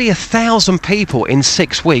nearly 1,000 people in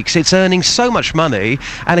 6 weeks. It's earning so much money.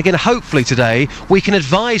 And again, hopefully today we can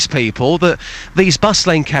advise people that these bus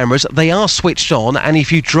lane cameras, they are switched on, and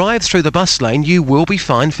if you drive through the bus lane, you will be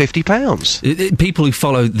fined £50. People who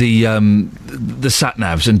follow the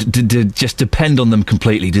sat-navs and just depend on them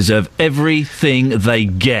completely deserve everything they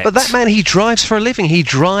get. But that man, he drives for a living. He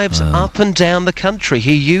drives up and down the country.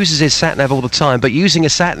 He uses his sat-nav all the time, but using a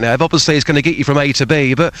sat-nav obviously is going to get you from A to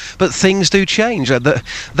B, but things do change.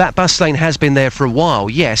 That bus lane has been there for a while,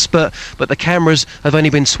 yes, but the cameras have only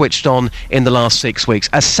been switched on in the last 6 weeks.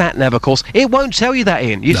 A sat-nav, of course, it won't tell you that,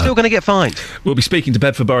 Ian. You're still going to get fined. We'll be speaking to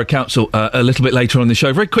Bedford Borough Council a little bit later on the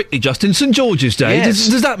show. Very quickly, Justin, St George's Day, yes.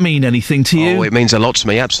 Does that mean anything to you? Oh, it means a lot to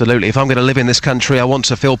me, absolutely. If I'm going to live in this country, I want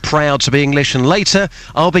to feel proud to be English, and later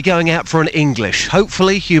I'll be going out for an English.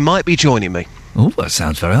 Hopefully, you might be joining me. Oh, that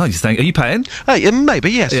sounds very nice. Are you paying?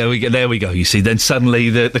 Maybe, yes. Yeah, there we go. You see, then suddenly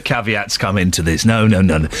the caveats come into this. No.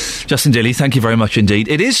 Justin Dilley, thank you very much indeed.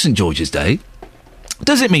 It is St George's Day.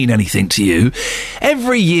 Does it mean anything to you?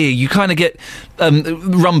 Every year you kind of get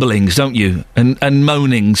rumblings, don't you? And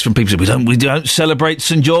moanings from people. We don't celebrate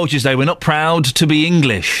St George's Day. We're not proud to be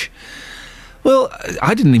English. Well,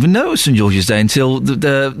 I didn't even know it was St George's Day until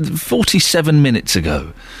 47 minutes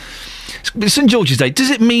ago. St George's Day,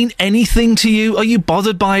 does it mean anything to you? Are you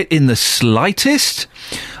bothered by it in the slightest?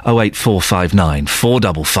 08459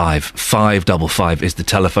 455 555 is the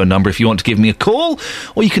telephone number if you want to give me a call,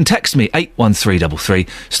 or you can text me 81333,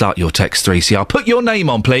 start your text 3CR. I'll put your name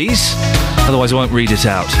on, please, otherwise I won't read it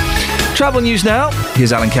out. Travel news now,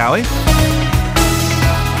 here's Alan Cowie.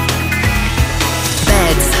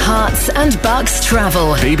 Beds, Hearts and Bucks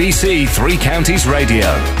travel. BBC Three Counties Radio.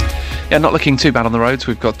 Yeah, not looking too bad on the roads.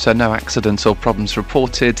 We've got no accidents or problems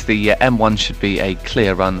reported. The M1 should be a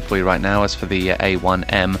clear run for you right now. As for the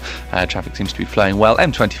A1M, traffic seems to be flowing well.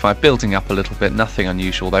 M25 building up a little bit, nothing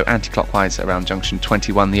unusual though. Anti-clockwise around junction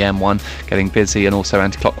 21, the M1 getting busy, and also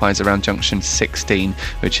anti-clockwise around junction 16,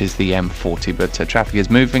 which is the M40. But traffic is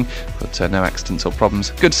moving, but no accidents or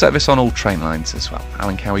problems. Good service on all train lines as well.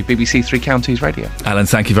 Alan Cowie, BBC Three Counties Radio. Alan,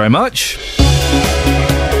 thank you very much.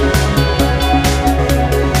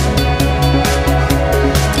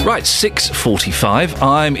 Right, 6:45.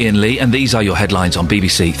 I'm Iain Lee, and these are your headlines on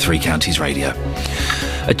BBC Three Counties Radio.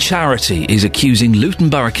 A charity is accusing Luton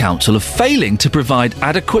Borough Council of failing to provide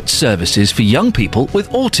adequate services for young people with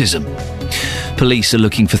autism. Police are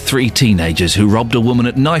looking for 3 teenagers who robbed a woman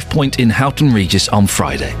at knife point in Houghton Regis on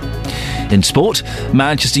Friday. In sport,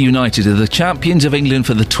 Manchester United are the champions of England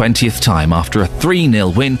for the 20th time after a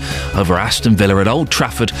 3-0 win over Aston Villa at Old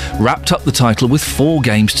Trafford wrapped up the title with 4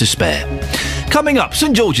 games to spare. Coming up,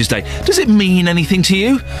 St George's Day. Does it mean anything to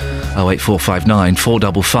you? 08459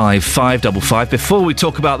 455 555. Before we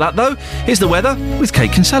talk about that, though, here's the weather with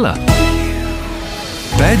Kate Kinsella.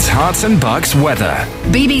 Beds, Hearts and Bucks weather.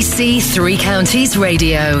 BBC Three Counties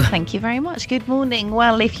Radio. Thank you very much. Good morning.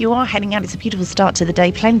 Well, if you are heading out, it's a beautiful start to the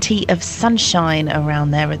day. Plenty of sunshine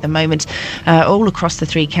around there at the moment, all across the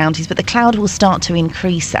 3 counties, but the cloud will start to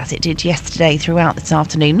increase as it did yesterday throughout this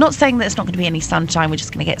afternoon. Not saying that it's not going to be any sunshine, we're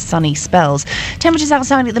just going to get sunny spells. Temperatures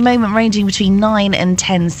outside at the moment ranging between 9 and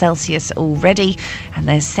 10 Celsius already, and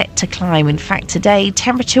they're set to climb. In fact, today,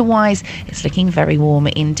 temperature-wise, it's looking very warm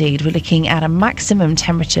indeed. We're looking at a maximum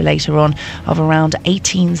temperature later on of around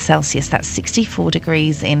 18 Celsius. That's 64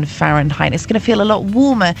 degrees in Fahrenheit. It's going to feel a lot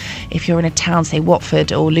warmer if you're in a town, say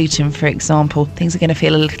Watford or Luton, for example. Things are going to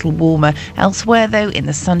feel a little warmer. Elsewhere, though, in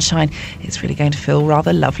the sunshine, it's really going to feel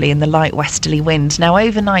rather lovely in the light westerly wind. Now,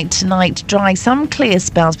 overnight tonight, dry, some clear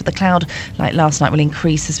spells, but the cloud, like last night, will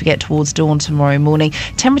increase as we get towards dawn tomorrow morning.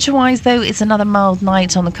 Temperature-wise, though, it's another mild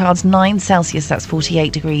night on the cards. 9 Celsius, that's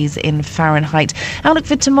 48 degrees in Fahrenheit. Outlook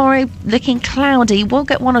for tomorrow, looking cloudy. We'll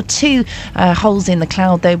get 1 or 2 holes in the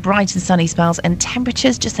cloud, though, bright and sunny spells, and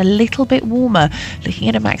temperatures just a little bit warmer, looking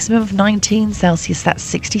at a maximum of 19 Celsius, that's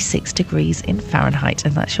 66 degrees in Fahrenheit,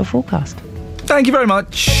 and that's your forecast. Thank you very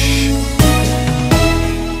much.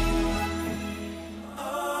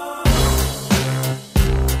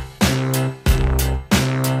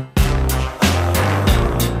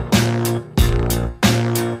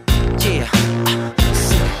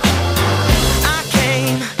 I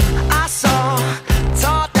came, I saw,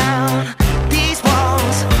 taught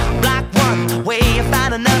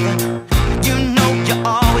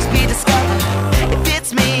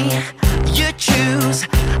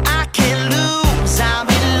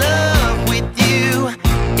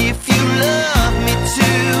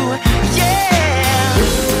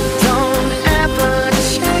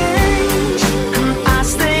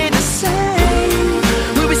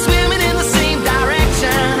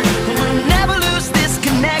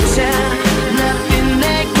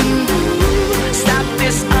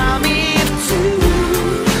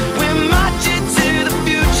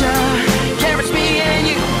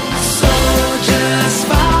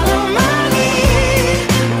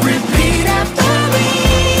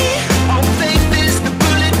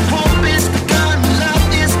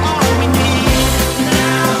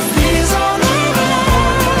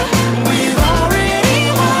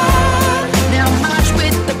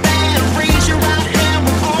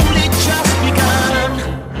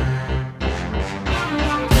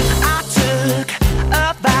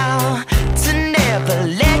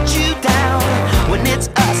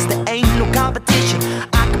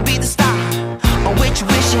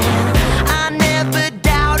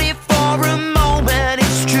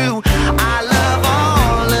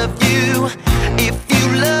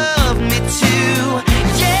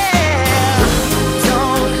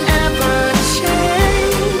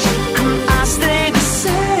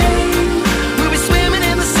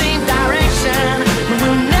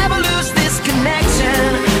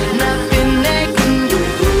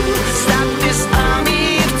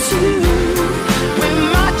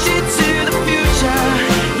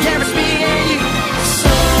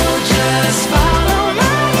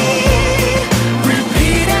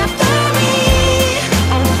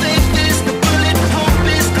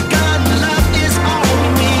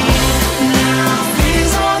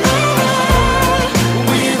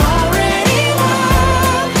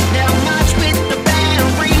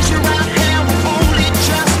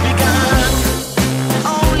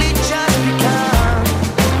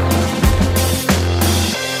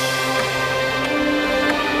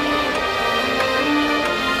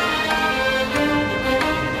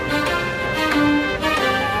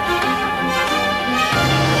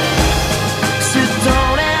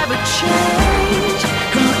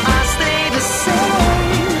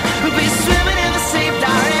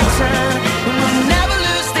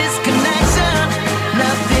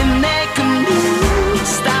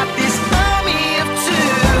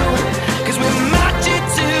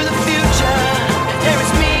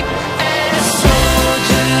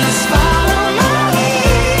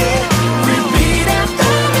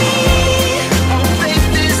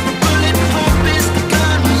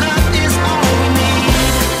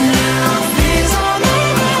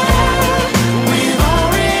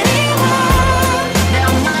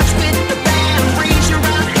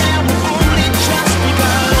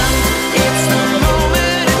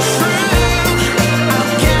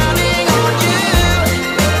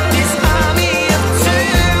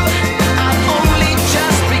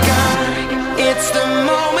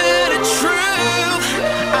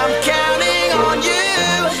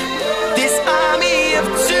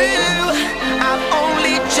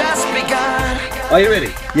Are you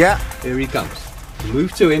ready? Yeah. Here he comes.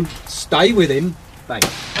 Move to him. Stay with him. Bang.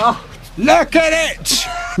 Oh, look at it!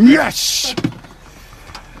 Yes!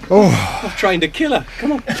 Oh. I've trained a killer.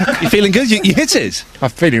 Come on. You feeling good? You hit it? I'm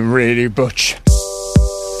feeling really butch.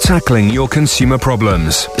 Tackling your consumer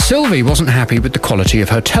problems. Sylvie wasn't happy with the quality of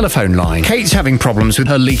her telephone line. Kate's having problems with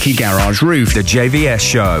her leaky garage roof. The JVS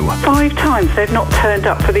Show. 5 times they've not turned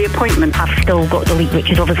up for the appointment. I've still got the leak,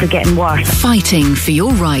 which is obviously getting worse. Fighting for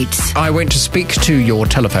your rights. I went to speak to your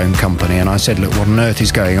telephone company and I said, look, what on earth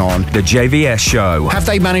is going on? The JVS Show. Have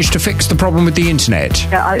they managed to fix the problem with the internet?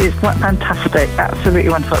 Yeah, it's fantastic. Absolutely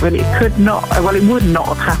wonderful. But it could not, well, it would not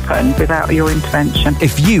have happened without your intervention.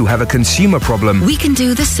 If you have a consumer problem, We can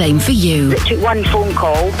do the same for you. It took one phone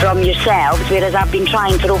call from yourselves, whereas I've been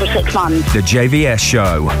trying for over 6 months. The JVS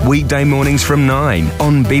Show. Weekday mornings from 9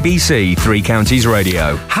 on BBC Three Counties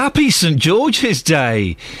Radio. Happy St George's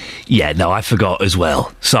Day! Yeah, no, I forgot as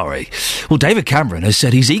well. Sorry. Well, David Cameron has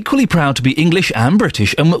said he's equally proud to be English and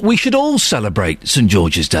British, and we should all celebrate St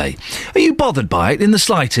George's Day. Are you bothered by it in the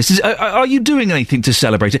slightest? Are you doing anything to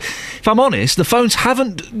celebrate it? If I'm honest, the phones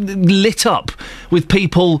haven't lit up with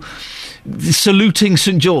people saluting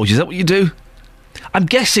St George. Is that what you do? I'm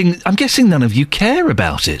guessing none of you care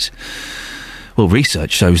about it. Well,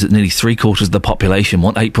 research shows that nearly 3/4 of the population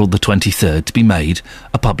want April the 23rd to be made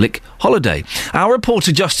a public holiday. Our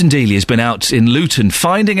reporter Justin Dealey has been out in Luton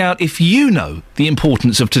finding out if you know the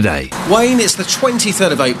importance of today. Wayne, it's the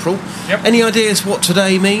 23rd of April. Yep. Any ideas what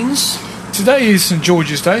today means? Today is St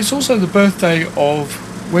George's Day. It's also the birthday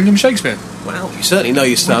of William Shakespeare. Wow, you certainly know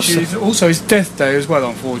your stuff. Which is also his death day as well,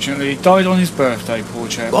 unfortunately. He died on his birthday, poor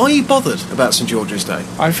chap. Are you bothered about St George's Day?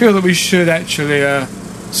 I feel that we should actually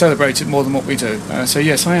celebrate it more than what we do. So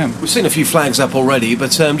yes, I am. We've seen a few flags up already,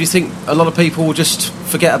 but do you think a lot of people will just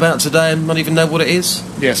forget about today and not even know what it is?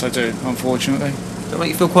 Yes, I do, unfortunately. Does that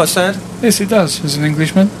make you feel quite sad? Yes, it does, as an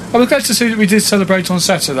Englishman. I was glad to see that we did celebrate on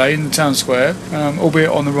Saturday in the town square, albeit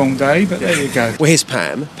on the wrong day, but there you go. Well, here's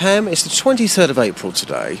Pam. Pam, it's the 23rd of April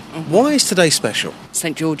today. Why is today special?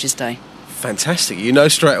 St George's Day. Fantastic. You know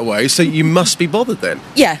straight away, so you must be bothered then.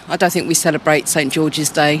 Yeah, I don't think we celebrate St George's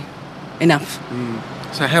Day enough.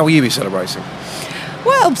 So how will you be celebrating?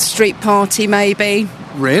 Well, street party maybe.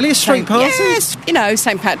 Really? A street party? Yes. You know,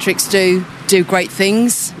 St Patrick's do great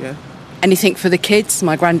things. Yeah. Anything for the kids.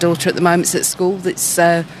 My granddaughter at the moment's at school. It's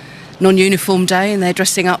non-uniform day and they're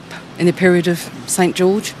dressing up in the period of St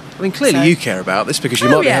George. I mean, clearly you care about this because you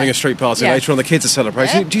might be having a street party later on, the kids are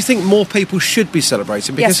celebrating. Yeah. Do you think more people should be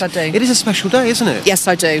celebrating? Because Yes, I do. It is a special day, isn't it? Yes,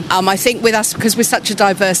 I do. I think with us, because we're such a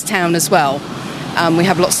diverse town as well, we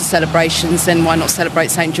have lots of celebrations, then why not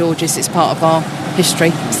celebrate St George's? It's part of our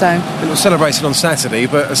history, so... It was celebrated on Saturday,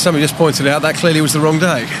 but as somebody just pointed out, that clearly was the wrong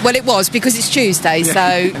day. Well, it was, because it's Tuesday, so...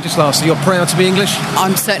 And just lastly, you're proud to be English?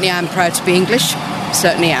 I certainly am proud to be English.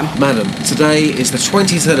 Certainly am. Madam, today is the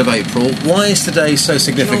 23rd of April. Why is today so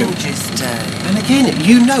significant? George's Day. And again,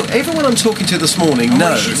 you know, everyone I'm talking to this morning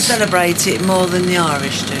knows... We should celebrate it more than the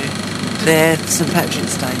Irish do. Their St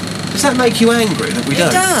Patrick's Day. Does that make you angry that we don't?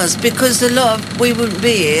 It does, because we wouldn't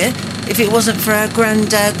be here if it wasn't for our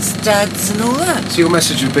granddads, dads and all that. So your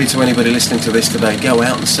message would be to anybody listening to this today, go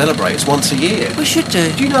out and celebrate. It's once a year. We should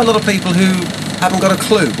do. Do you know a lot of people who haven't got a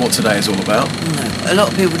clue what today is all about? No. A lot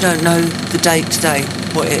of people don't know the date today,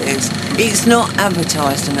 what it is. It's not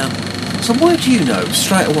advertised enough. So why do you know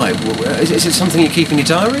straight away? Is it something you keep in your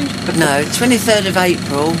diary? No, 23rd of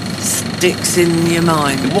April sticks in your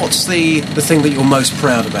mind. What's the thing that you're most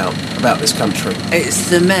proud about this country?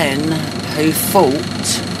 It's the men who fought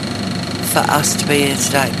for us to be here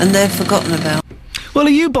today, and they're forgotten about. Well,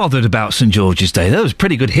 are you bothered about St George's Day? That was a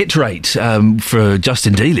pretty good hit rate for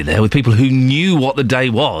Justin Dealey there, with people who knew what the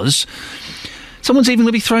day was. Someone's even going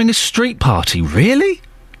to be throwing a street party. Really?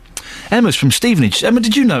 Emma's from Stevenage. Emma,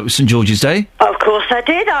 did you know it was St George's Day? Of course I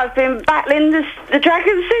did. I've been battling the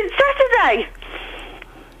dragon since Saturday.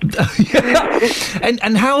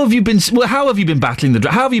 And how have you been? Well, how have you been battling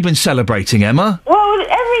the? How have you been celebrating, Emma? Well,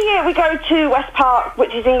 every year we go to West Park,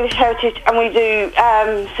 which is English Heritage, and we do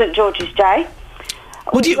St George's Day.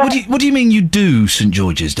 What do you mean you do St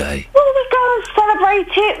George's Day? Well, we go and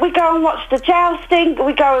celebrate it. We go and watch the jousting.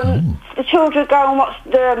 We go and the children go and watch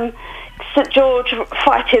the St George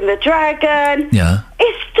fighting the dragon. Yeah.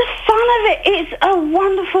 It's the fun of it. It's a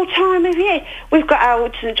wonderful time of year. We've got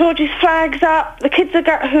our St George's flags up. The kids who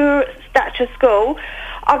are at Thatcher School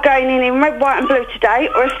are going in red, white and blue today,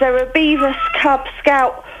 or if they're a Beaver, Cub,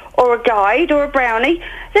 Scout or a Guide or a Brownie,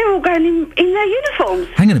 they're all going in their uniforms.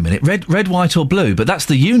 Hang on a minute. Red, white or blue, but that's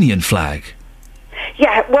the Union flag.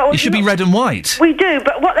 Yeah, well... It should be red and white. We do,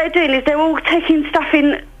 but what they're doing is they're all taking stuff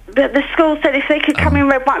in the school said if they could come in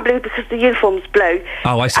red, white and blue because the uniform's blue.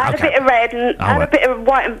 Oh, I see. Add Okay. a bit of red and add right. a bit of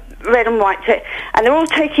red and white to it. And they're all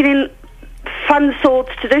taking in fun swords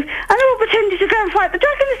to do. And they're all pretending to go and fight the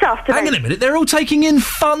dragon this afternoon. Hang on a minute, they're all taking in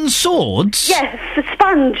fun swords? Yes,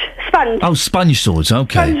 sponge. Oh, sponge swords,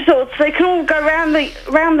 okay. Sponge swords. They can all go round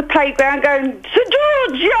the playground going, St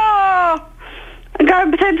George, yeah! And go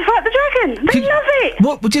and pretend to fight the dragon. They love it.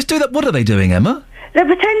 What? Well, just do that. What are they doing, Emma? They're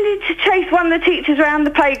pretending to chase one of the teachers around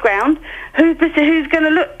the playground who's going to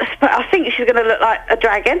look, I think she's going to look like a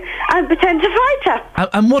dragon, and pretend to fight her.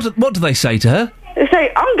 And what do they say to her? They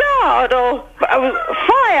say, on guard, or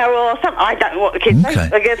fire, or something. I don't know what the kids say.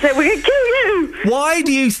 They're going to say, we're going to kill you. Why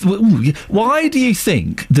do you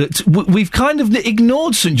think that we've kind of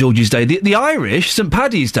ignored St George's Day? The Irish, St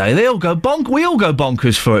Paddy's Day, they all go we all go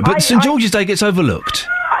bonkers for it, but St George's Day gets overlooked.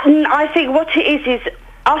 I think what it is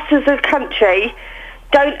us as a country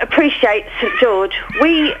don't appreciate St George.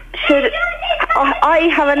 We should. I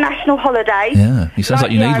have a national holiday. Yeah, it sounds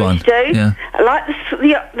like you the need one. Irish do, Yeah. like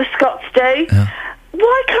the Scots do. Yeah.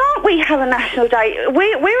 Why can't we have a national day?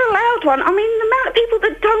 We're allowed one. I mean, the amount of people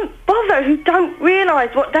that don't bother, who don't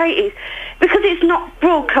realise what day it is, because it's not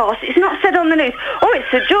broadcast, it's not said on the news. Oh, it's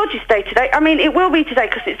St George's Day today. I mean, it will be today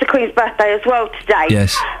because it's the Queen's birthday as well today.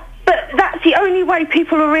 Yes. But that's the only way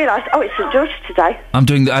people will realise, oh, it's St George today. I'm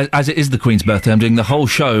doing, as it is the Queen's birthday, I'm doing the whole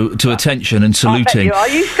show to attention and saluting. I bet you are. Are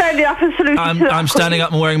you standing up and saluting to the I'm standing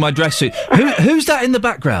up and wearing my dress suit. Who's that in the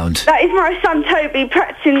background? That is my son Toby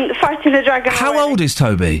practicing fighting the dragon. How old is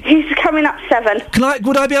Toby? He's coming up 7.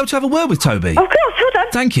 Would I be able to have a word with Toby? Of course, hold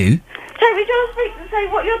on. Thank you. Toby, do you want to speak and say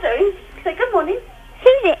what you're doing? Say good morning.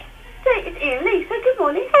 Who's it? Say it's Iain Lee. Say good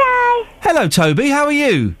morning. Hello. Hello, Toby. How are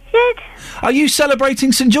you? Good. Are you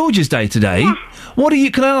celebrating St George's Day today? Yeah.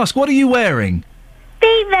 Can I ask, what are you wearing?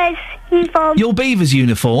 Beaver's uniform. Your Beaver's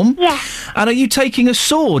uniform? Yeah. And are you taking a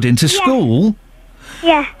sword into school?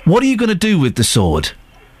 Yeah. What are you going to do with the sword?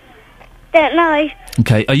 Don't know.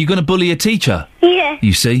 Okay, are you going to bully a teacher? Yeah.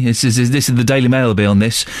 You see, this is the Daily Mail will be on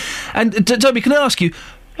this. And, Toby, can I ask you,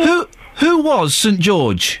 who was St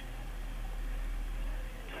George?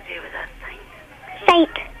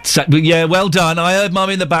 Saint. Yeah, well done. I heard Mum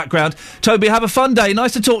in the background. Toby, have a fun day.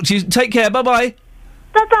 Nice to talk to you. Take care. Bye-bye.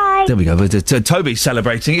 Bye-bye. There we go. Toby's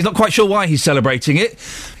celebrating. He's not quite sure why he's celebrating it,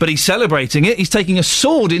 but he's celebrating it. He's taking a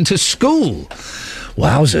sword into school.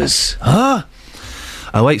 Wowzers. Huh?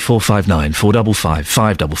 08459 455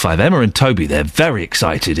 555. Emma and Toby, they're very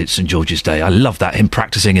excited. It's St George's Day. I love that, him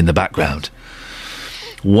practising in the background.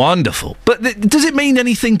 Wonderful. But does it mean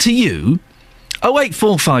anything to you?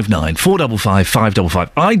 08459 455 555.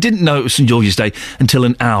 I didn't know it was St George's Day until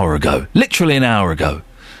an hour ago. Literally an hour ago.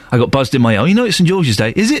 I got buzzed in my ear. Oh, you know it's St George's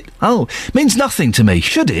Day. Is it? Oh, means nothing to me.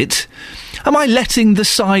 Should it? Am I letting the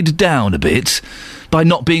side down a bit by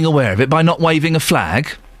not being aware of it, by not waving a flag,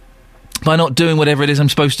 by not doing whatever it is I'm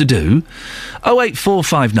supposed to do?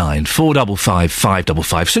 08459 455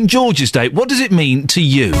 555. St George's Day, what does it mean to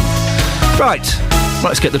you? Right,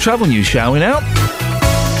 let's get the travel news, shall we now?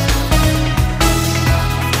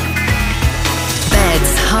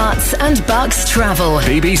 Herts and Bucks travel.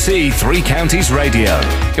 BBC Three Counties Radio.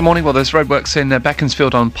 Good morning. Well, there's roadworks in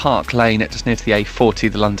Beaconsfield on Park Lane, just near to the A40,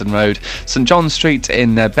 the London Road. St John Street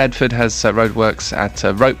in Bedford has roadworks at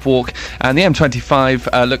Rope Walk. And the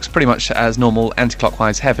M25 looks pretty much as normal,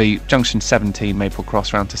 anti-clockwise heavy. Junction 17, Maple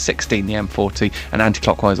Cross, round to 16, the M40. And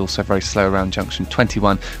anti-clockwise also very slow around Junction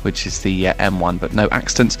 21, which is the M1. But no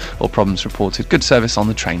accidents or problems reported. Good service on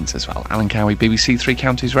the trains as well. Alan Cowie, BBC Three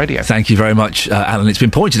Counties Radio. Thank you very much, Alan. It's been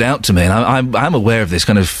pointed out to me, and I'm aware of this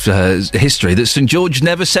kind of history, that St George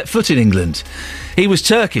never set foot in England. He was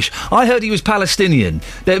Turkish. I heard he was Palestinian,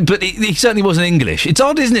 but he certainly wasn't English. It's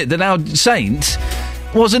odd, isn't it, that our saint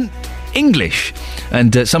wasn't English.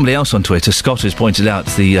 And somebody else on Twitter, Scott, has pointed out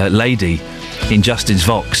the lady in Justin's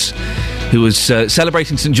Vox who was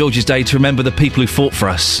celebrating St George's Day to remember the people who fought for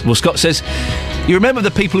us. Well, Scott says, you remember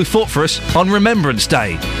the people who fought for us on Remembrance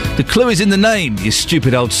Day. The clue is in the name, you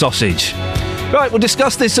stupid old sausage. Right, we'll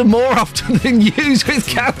discuss this some more after the news with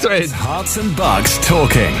Catherine. It's Herts and Bucks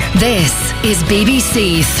talking. This is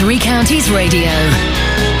BBC Three Counties Radio.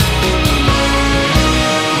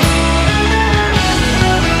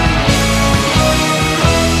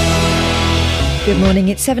 Good morning,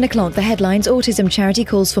 it's 7 o'clock. The headlines: autism charity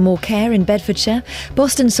calls for more care in Bedfordshire,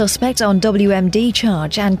 Boston suspect on WMD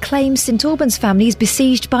charge, and claims St Albans family is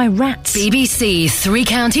besieged by rats. BBC Three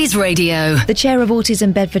Counties Radio. The chair of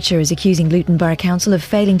Autism Bedfordshire is accusing Luton Borough Council of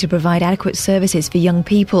failing to provide adequate services for young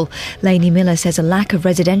people. Lainey Miller says a lack of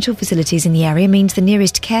residential facilities in the area means the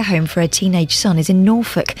nearest care home for her teenage son is in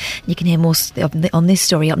Norfolk. You can hear more on this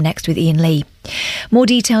story up next with Iain Lee. More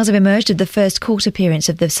details have emerged of the first court appearance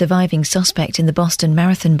of the surviving suspect in the Boston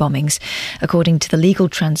Marathon bombings. According to the legal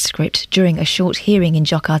transcript, during a short hearing in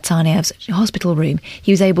Dzhokhar Tsarnaev's hospital room,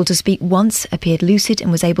 he was able to speak once, appeared lucid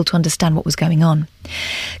and was able to understand what was going on.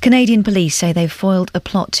 Canadian police say they've foiled a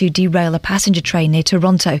plot to derail a passenger train near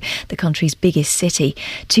Toronto, the country's biggest city.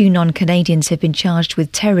 2 non-Canadians have been charged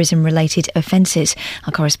with terrorism-related offences.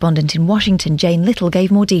 Our correspondent in Washington, Jane Little,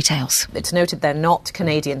 gave more details. It's noted they're not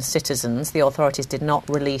Canadian citizens. The authorities did not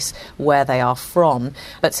release where they are from,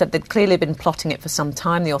 but said they'd clearly been plotting it for some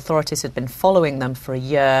time. The authorities had been following them for a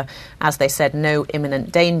year. As they said, no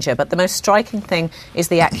imminent danger. But the most striking thing is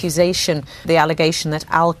the accusation, the allegation that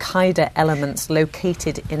Al-Qaeda elements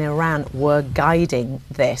located in Iran were guiding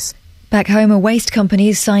this. Back home, a waste company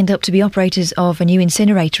has signed up to be operators of a new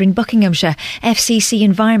incinerator in Buckinghamshire. FCC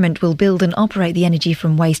Environment will build and operate the energy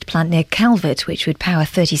from waste plant near Calvert, which would power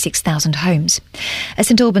 36,000 homes. A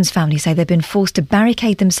St Albans family say they've been forced to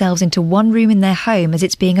barricade themselves into one room in their home as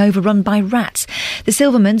it's being overrun by rats. The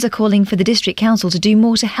Silvermans are calling for the District Council to do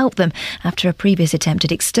more to help them after a previous attempt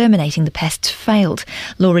at exterminating the pests failed.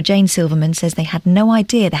 Laura Jane Silverman says they had no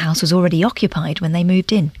idea the house was already occupied when they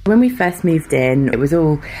moved in. When we first moved in, it was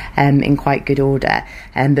all in quite good order,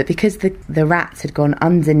 but because the rats had gone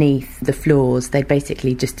underneath the floors, they'd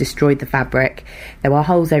basically just destroyed the fabric. There were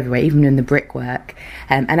holes everywhere, even in the brickwork,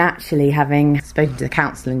 and actually having spoken to the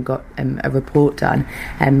council and got a report done,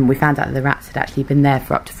 we found out that the rats had actually been there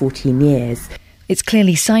for up to 14 years. It's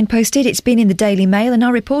clearly signposted, it's been in the Daily Mail and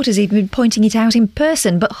our reporters even been pointing it out in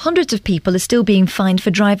person, but hundreds of people are still being fined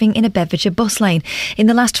for driving in a Bedfordshire bus lane. In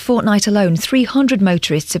the last fortnight alone, 300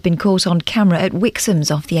 motorists have been caught on camera at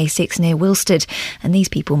Wixham's off the A6 near Wilstead, and these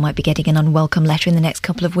people might be getting an unwelcome letter in the next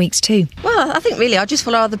couple of weeks too. Well, I think really I just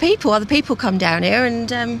follow other people. Other people come down here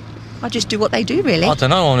and I just do what they do, really. I don't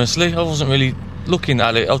know, honestly. I wasn't really looking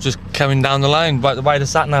at it. I was just carrying down the lane by the way the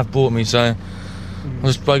sat-nav brought me, so I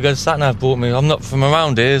just by the sat-nav brought me. I'm not from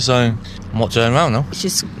around here, so I'm not turning around now. It's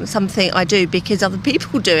just something I do because other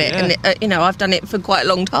people do it, and I've done it for quite a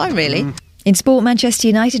long time, really. In sport, Manchester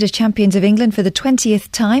United are champions of England for the 20th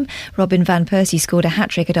time. Robin van Persie scored a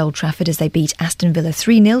hat-trick at Old Trafford as they beat Aston Villa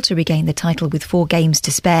 3-0 to regain the title with 4 games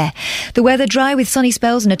to spare. The weather dry with sunny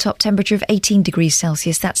spells and a top temperature of 18 degrees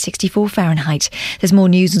Celsius, that's 64 Fahrenheit. There's more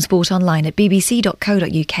news and sport online at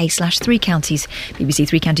bbc.co.uk/3 counties. BBC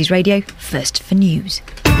 3 Counties Radio, first for news.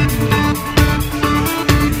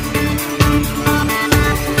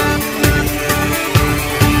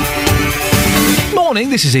 Morning,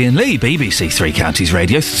 this is Iain Lee, BBC 3 Counties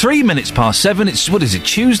Radio. 3 minutes past 7. It's,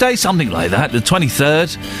 Tuesday? Something like that, the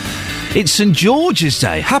 23rd. It's St George's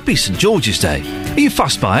Day. Happy St George's Day. Are you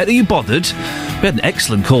fussed by it? Are you bothered? We had an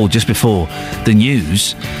excellent call just before the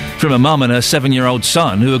news from a mum and her 7-year-old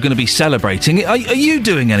son who are going to be celebrating. Are you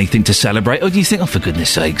doing anything to celebrate? Or do you think, oh, for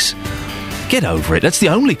goodness sakes, get over it? That's the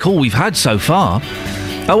only call we've had so far.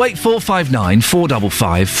 08459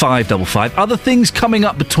 455 555. Other things coming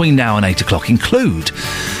up between now and 8 o'clock include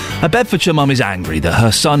a Bedfordshire mum is angry that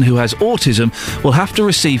her son who has autism will have to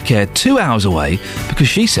receive care 2 hours away because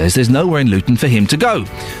she says there's nowhere in Luton for him to go.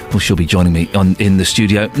 Well, she'll be joining me in the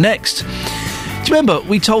studio next. Do you remember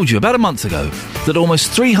we told you about a month ago that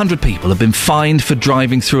almost 300 people have been fined for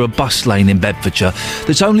driving through a bus lane in Bedfordshire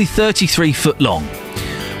that's only 33 foot long?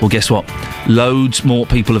 Well, guess what? Loads more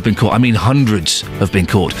people have been caught. I mean, hundreds have been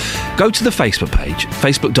caught. Go to the Facebook page,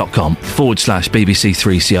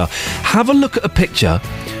 facebook.com/BBC3CR. Have a look at a picture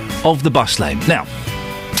of the bus lane. Now,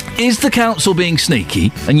 is the council being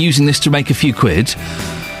sneaky and using this to make a few quid?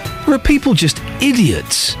 Or are people just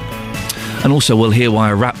idiots? And also we'll hear why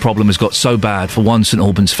a rat problem has got so bad for one St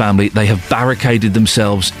Albans family they have barricaded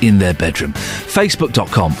themselves in their bedroom.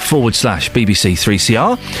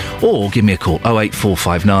 Facebook.com/BBC3CR or give me a call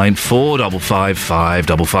 08459 455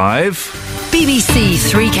 555. BBC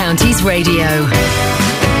 3 Counties Radio.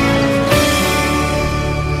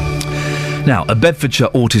 Now, a Bedfordshire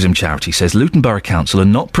autism charity says Luton Borough Council are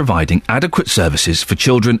not providing adequate services for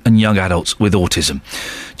children and young adults with autism.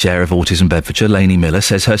 Chair of Autism Bedfordshire, Lainey Miller,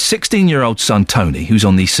 says her 16-year-old son, Tony, who's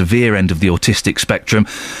on the severe end of the autistic spectrum,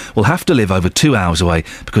 will have to live over 2 hours away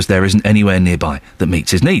because there isn't anywhere nearby that meets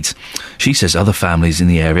his needs. She says other families in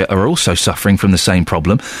the area are also suffering from the same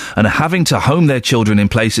problem and are having to home their children in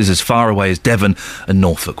places as far away as Devon and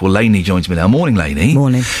Norfolk. Well, Lainey joins me now. Morning, Lainey.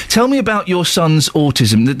 Morning. Tell me about your son's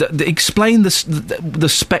autism. Explain the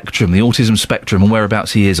spectrum, the autism spectrum, and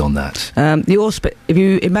whereabouts he is on that. If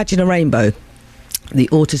you imagine a rainbow, the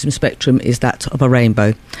autism spectrum is that of a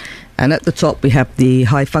rainbow. And at the top we have the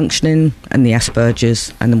high functioning and the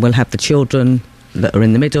Asperger's, and then we'll have the children that are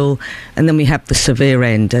in the middle, and then we have the severe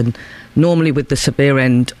end. And normally with the severe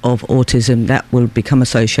end of autism, that will become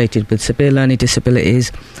associated with severe learning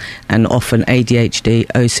disabilities and often ADHD,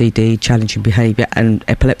 OCD, challenging behaviour and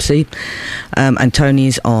epilepsy. And Tony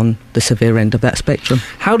is on the severe end of that spectrum.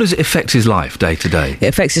 How does it affect his life day to day? It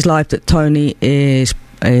affects his life that Tony is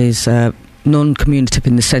non-communicative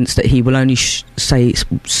in the sense that he will only say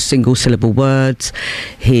single syllable words.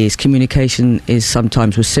 His communication is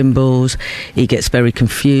sometimes with symbols. He gets very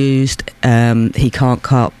confused. He can't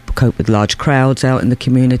cope with large crowds out in the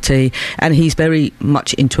community, and he's very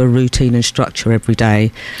much into a routine and structure every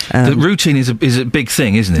day. The routine is a big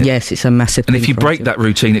thing, isn't it? Yes, it's a massive thing. And if you break that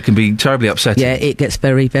routine, it can be terribly upsetting. Yeah, it gets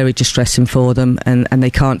very, very distressing for them, and they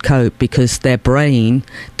can't cope because their brain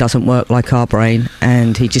doesn't work like our brain,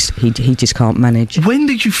 and he just can't manage. When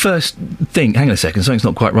did you first think, hang on a second, something's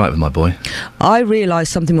not quite right with my boy? I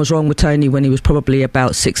realised something was wrong with Tony when he was probably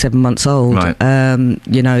about 6-7 months old. Right.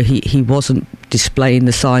 He wasn't displaying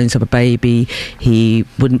the signs of a baby. He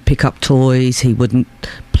wouldn't pick up toys. He wouldn't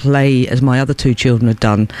play as my other two children had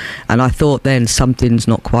done. And I thought then something's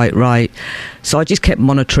not quite right. So I just kept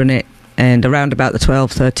monitoring it. And around about the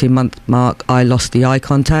 12, 13 month mark, I lost the eye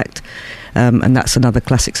contact. And that's another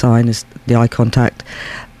classic sign, is the eye contact.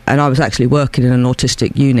 And I was actually working in an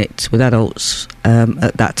autistic unit with adults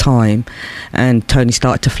at that time. And Tony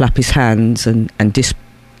started to flap his hands and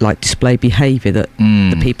display behaviour that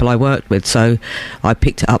the people I worked with. So I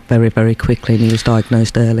picked it up very, very quickly, and he was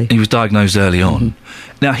diagnosed early. He was diagnosed early on.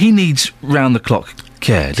 Now, he needs round-the-clock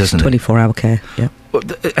care, doesn't he? 24-hour care, yeah.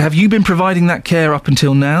 Have you been providing that care up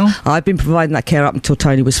until now? I've been providing that care up until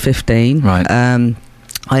Tony was 15. Right.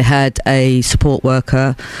 I had a support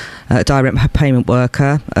worker, a direct payment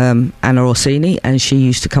worker, Anna Orsini, and she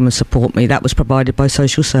used to come and support me. That was provided by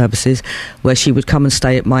social services, where she would come and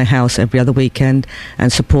stay at my house every other weekend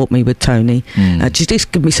and support me with Tony.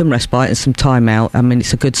 Just give me some respite and some time out. I mean,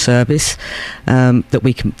 it's a good service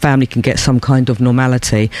that family can get some kind of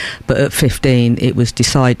normality. But at 15, it was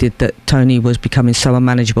decided that Tony was becoming so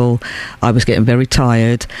unmanageable, I was getting very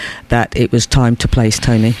tired, that it was time to place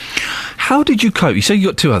Tony. How did you cope? You say you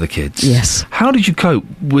got 2 other kids. Yes. How did you cope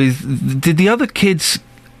with... Did the other kids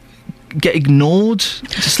get ignored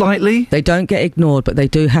slightly? They don't get ignored, but they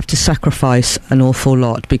do have to sacrifice an awful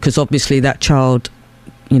lot, because obviously that child,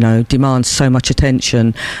 demands so much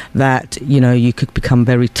attention that, you could become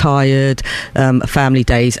very tired. Family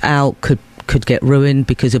days out could get ruined,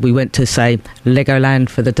 because if we went to, say, Legoland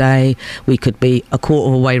for the day, we could be a quarter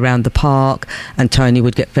of a way around the park, and Tony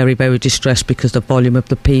would get very, very distressed because the volume of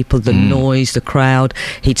the people, the noise, the crowd.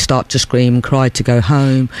 He'd start to scream and cry to go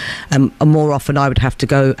home. And more often I would have to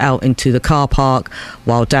go out into the car park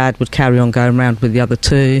while Dad would carry on going around with the other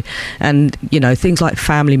 2. And, things like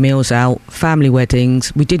family meals out, family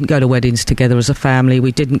weddings. We didn't go to weddings together as a family.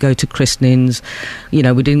 We didn't go to christenings. We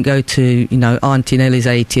didn't go to, Auntie Nellie's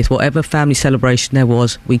 80th, whatever family celebration there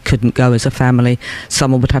was, we couldn't go as a family.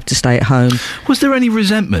 Someone would have to stay at home. Was there any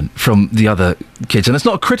resentment from the other kids? And it's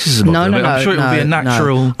not a criticism of them. I'm sure it would be a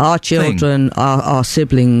natural Our children, our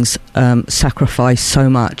siblings sacrifice so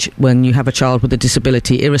much when you have a child with a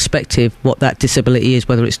disability, irrespective what that disability is,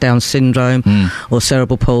 whether it's Down syndrome or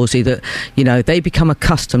cerebral palsy, that, they become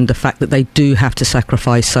accustomed to the fact that they do have to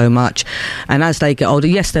sacrifice so much. And as they get older,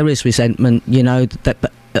 yes, there is resentment,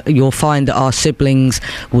 but you'll find that our siblings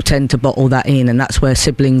will tend to bottle that in, and that's where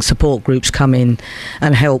sibling support groups come in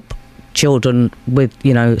and help children with,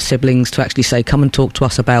 siblings to actually say, come and talk to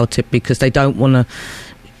us about it, because they don't want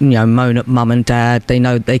to, moan at mum and dad. They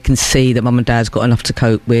know they can see that mum and dad's got enough to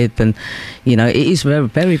cope with, and, it is very,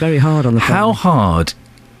 very, very hard on the family. How hard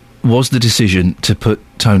was the decision to put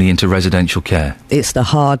Tony into residential care? It's the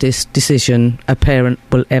hardest decision a parent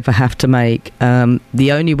will ever have to make.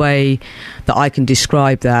 The only way that I can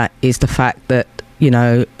describe that is the fact that,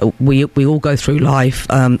 we all go through life.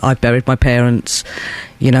 I've buried my parents,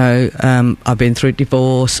 I've been through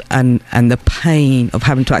divorce, and the pain of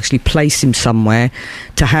having to actually place him somewhere,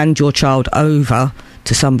 to hand your child over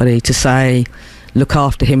to somebody to say, look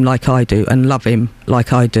after him like I do and love him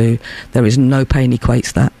like I do. There is no pain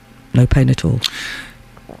equates that. No pain at all.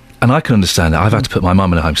 And I can understand that. I've had to put my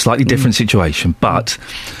mum in a home. Slightly different situation, but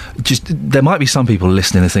just there might be some people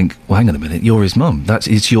listening and think, well, hang on a minute, you're his mum.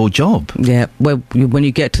 It's your job. Yeah, well, when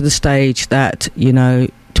you get to the stage that,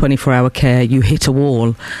 24-hour care, you hit a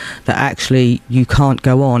wall that actually you can't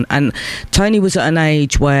go on. And Tony was at an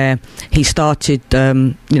age where he started,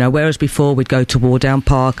 whereas before we'd go to Wardown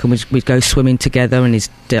Park and we'd go swimming together, and his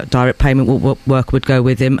direct payment worker would go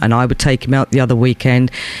with him, and I would take him out the other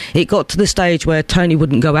weekend. It got to the stage where Tony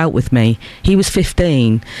wouldn't go out with me. He was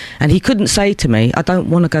 15, and he couldn't say to me, I don't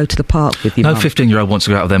want to go to the park with you, No Mum. 15-year-old wants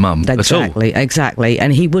to go out with their mum at all. Exactly.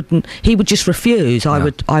 And he would just refuse.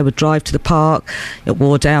 I would drive to the park at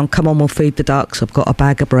Wardown, come on, we'll feed the ducks, I've got a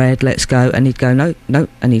bag of bread, let's go. And he'd go, no,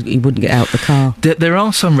 and he wouldn't get out the car. There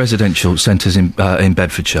are some residential centres in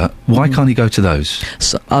Bedfordshire. Why can't he go to those?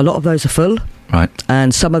 So, a lot of those are full. Right.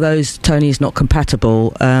 And some of those, Tony, is not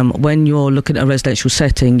compatible. When you're looking at a residential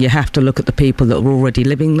setting, you have to look at the people that are already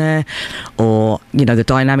living there, or, the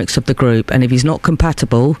dynamics of the group. And if he's not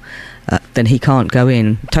compatible, then he can't go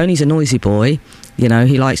in. Tony's a noisy boy.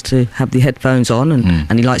 He likes to have the headphones on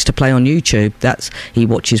and he likes to play on YouTube. He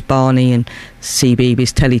watches Barney and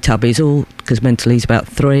CBeebies, Teletubbies, all because mentally he's about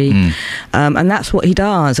 3. And that's what he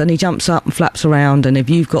does. And he jumps up and flaps around. And if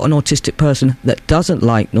you've got an autistic person that doesn't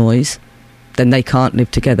like noise, then they can't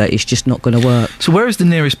live together. It's just not going to work. So where is the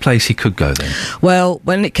nearest place he could go then? Well,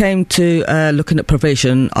 when it came to looking at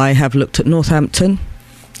provision, I have looked at Northampton,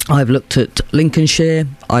 I've looked at Lincolnshire,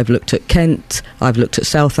 I've looked at Kent, I've looked at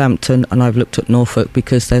Southampton, and I've looked at Norfolk,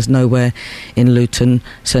 because there's nowhere in Luton,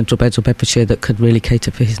 Central Beds or Bedfordshire that could really cater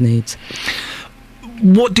for his needs.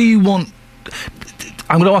 What do you want?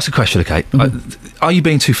 I'm going to ask a question, okay? Are you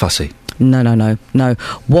being too fussy? No.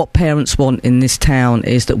 What parents want in this town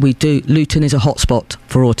is that Luton is a hotspot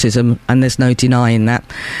for autism, and there's no denying that.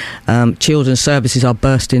 Children's services are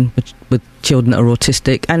bursting with children that are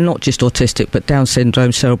autistic, and not just autistic, but Down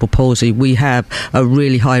syndrome, cerebral palsy. We have a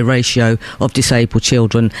really high ratio of disabled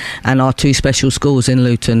children, and our 2 special schools in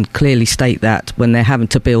Luton clearly state that when they're having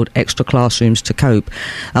to build extra classrooms to cope.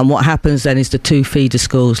 And what happens then is the 2 feeder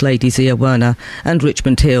schools, Ladies Ear Werner and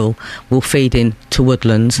Richmond Hill, will feed in to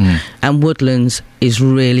Woodlands, and Woodlands is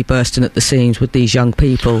really bursting at the seams with these young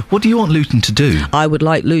people. What do you want Luton to do? I would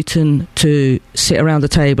like Luton to sit around the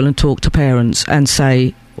table and talk to parents and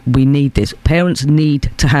say, we need this. Parents need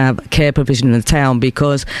to have care provision in the town,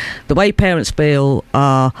 because the way parents feel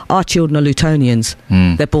are, our children are Lutonians.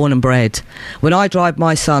 They're born and bred. When I drive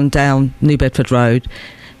my son down New Bedford Road,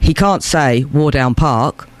 he can't say Wardown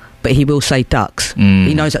Park, but he will say ducks.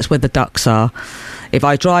 He knows that's where the ducks are. If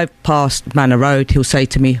I drive past Manor Road, he'll say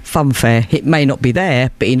to me, fun fair. It may not be there,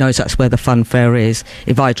 but he knows that's where the fun fair is.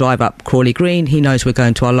 If I drive up Crawley Green, he knows we're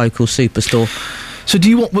going to our local superstore. So do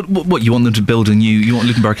you want what you want them to build you want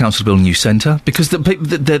Luton Borough Council to build a new centre? Because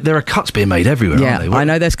there are cuts being made everywhere, aren't they? I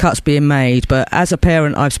know there's cuts being made, but as a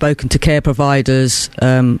parent, I've spoken to care providers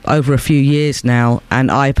over a few years now,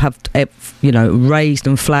 and I've raised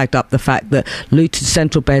and flagged up the fact that Luton,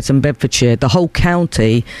 Central Beds and Bedfordshire, the whole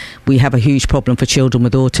county, we have a huge problem for children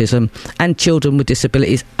with autism and children with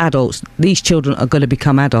disabilities, adults. These children are going to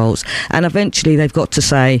become adults, and eventually they've got to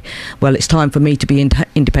say, well, it's time for me to be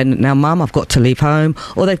independent now, Mum, I've got to leave home.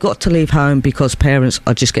 Or they've got to leave home because parents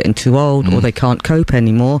are just getting too old, or they can't cope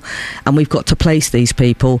anymore, and we've got to place these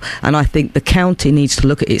people. And I think the county needs to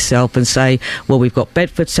look at itself and say, well, we've got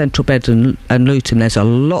Bedford, Central Bed and Luton, there's a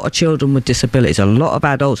lot of children with disabilities, a lot of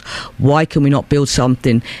adults, why can we not build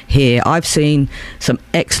something here? I've seen some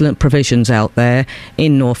excellent provisions out there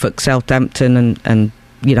in Norfolk, Southampton and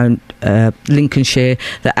Lincolnshire,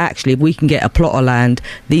 that actually if we can get a plot of land,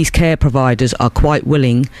 these care providers are quite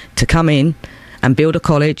willing to come in and build a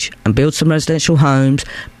college and build some residential homes,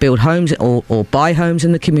 build homes or buy homes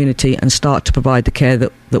in the community and start to provide the care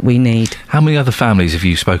that we need. How many other families have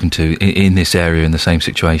you spoken to in this area in the same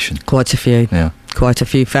situation? Quite a few. Yeah. Quite a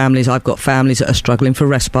few families. I've got families that are struggling for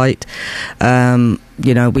respite.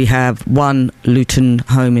 We have one Luton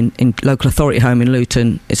home in local authority home in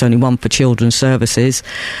Luton. It's only one for children's services,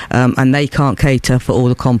 and they can't cater for all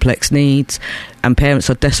the complex needs. And parents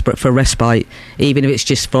are desperate for respite, even if it's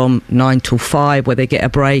just from 9 till 5, where they get a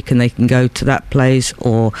break and they can go to that place,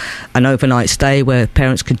 or an overnight stay where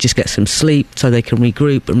parents can just get some sleep so they can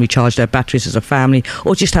regroup and recharge their batteries as a family,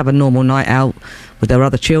 or just have a normal night out with their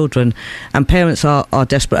other children. And parents are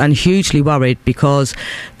desperate and hugely worried, because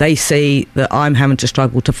they see that I'm having to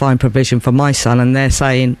struggle to find provision for my son, and they're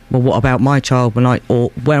saying, well, what about my child or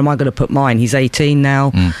where am I going to put mine? He's 18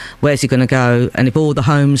 now. where's he going to go? And if all the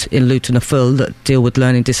homes in Luton are full that deal with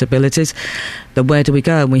learning disabilities, then where do we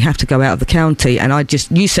go? And we have to go out of the county. And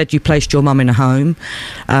you said you placed your mum in a home.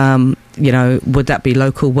 Would that be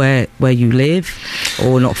local where you live,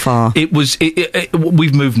 or not far? It was.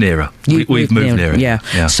 We've moved nearer. We've moved nearer.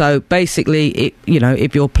 Yeah. So basically,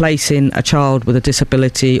 if you're placing a child with a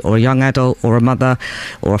disability, or a young adult, or a mother,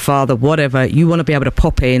 or a father, whatever, you want to be able to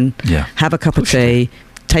pop in, have a cup of tea,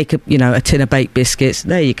 take a tin of baked biscuits.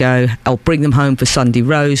 There you go. I'll bring them home for Sunday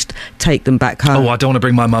roast. Take them back home. Oh, I don't want to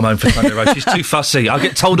bring my mum home for Sunday roast. She's too fussy. I'll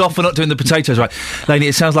get told off for not doing the potatoes right. Lainey,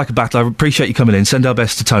 it sounds like a battle. I appreciate you coming in. Send our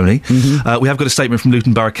best to Tony. We have got a statement from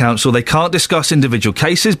Luton Borough Council. They can't discuss individual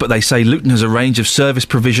cases, but they say Luton has a range of service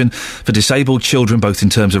provision for disabled children, both in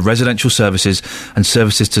terms of residential services and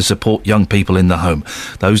services to support young people in the home.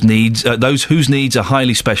 Those whose needs are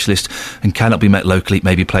highly specialist and cannot be met locally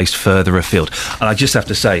may be placed further afield. And I just have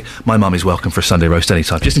to say, my mum is welcome for a Sunday roast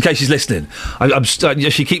anytime, just in case she's listening.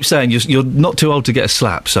 She keeps saying you're not too old to get a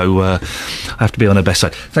slap, so I have to be on her best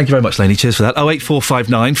side. Thank you very much, Lainey. Cheers for that.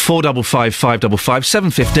 08459 455 555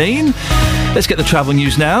 7:15. Let's get the travel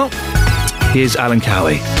news now. Here's Alan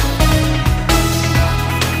Cowie.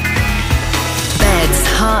 Beds,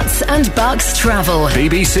 Herts and Bucks travel.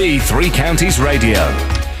 BBC Three Counties Radio.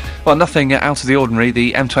 Well, nothing out of the ordinary.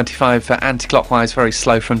 The M25 anti-clockwise very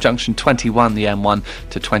slow from junction 21, the M1,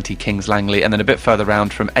 to 20 Kings Langley, and then a bit further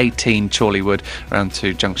round from 18 Chorleywood around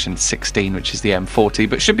to junction 16, which is the M40.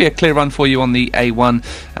 But should be a clear run for you on the A1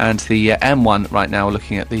 and the M1 right now,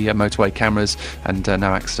 looking at the motorway cameras, and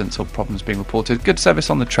no accidents or problems being reported. Good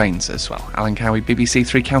service on the trains as well. Alan Cowie, BBC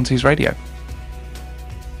Three Counties Radio.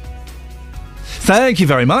 Thank you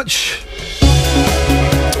very much.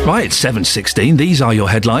 Right, it's 7:16. These are your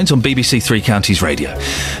headlines on BBC Three Counties Radio.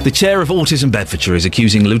 The chair of Autism Bedfordshire is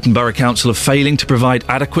accusing Luton Borough Council of failing to provide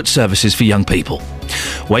adequate services for young people.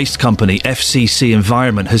 Waste company FCC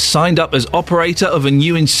Environment has signed up as operator of a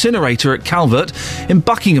new incinerator at Calvert in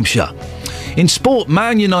Buckinghamshire. In sport,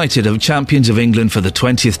 Man United are champions of England for the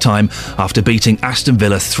 20th time after beating Aston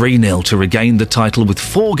Villa 3-0 to regain the title with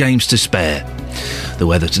 4 games to spare. The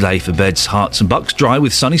weather today for Beds, Herts and Bucks, dry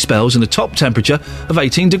with sunny spells and a top temperature of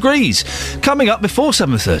 18 degrees. Coming up before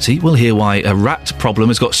 7:30, we'll hear why a rat problem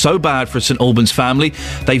has got so bad for St Albans family,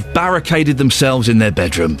 they've barricaded themselves in their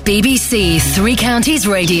bedroom. BBC Three Counties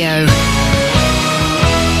Radio.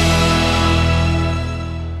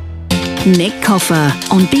 Nick Coffer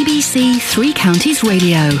on BBC Three Counties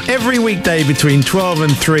Radio. Every weekday between 12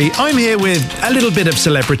 and 3, I'm here with a little bit of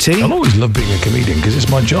celebrity. I'll always love being a comedian because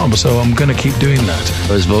it's my job, so I'm going to keep doing that.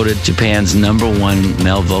 I was voted Japan's #1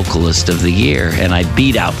 male vocalist of the year, and I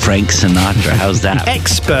beat out Frank Sinatra. How's that?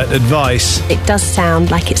 Expert advice. It does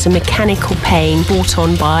sound like it's a mechanical pain brought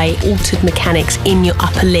on by altered mechanics in your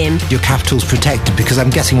upper limb. Your capital's protected because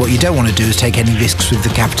I'm guessing what you don't want to do is take any risks with the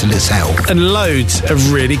capital itself. And loads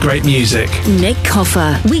of really great music. Nick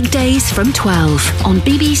Coffer, weekdays from 12 on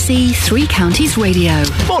BBC Three Counties Radio.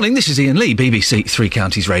 Morning, this is Iain Lee, BBC Three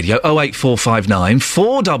Counties Radio, 08459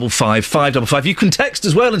 455 555. You can text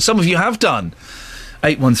as well, and some of you have done.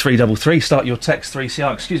 81333, start your text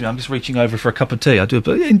 3CR. Excuse me, I'm just reaching over for a cup of tea. I do,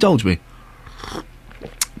 but indulge me.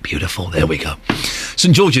 Beautiful, there we go.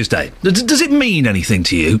 St George's Day. Does it mean anything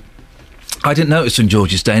to you? I didn't notice St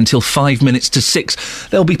George's Day until 5 minutes to 6.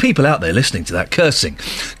 There'll be people out there listening to that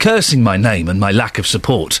cursing my name and my lack of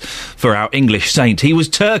support for our English saint. He was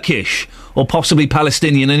Turkish or possibly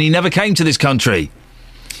Palestinian and he never came to this country.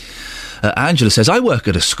 Angela says, I work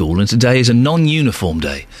at a school and today is a non-uniform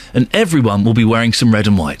day and everyone will be wearing some red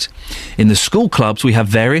and white. In the school clubs we have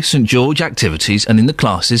various St George activities and in the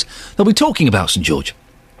classes they'll be talking about St George.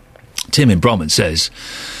 Tim in Bromont says,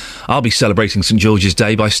 I'll be celebrating St George's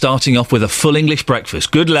Day by starting off with a full English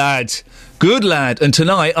breakfast. Good lad. Good lad. And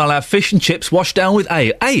tonight I'll have fish and chips washed down with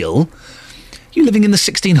ale. Ale? You living in the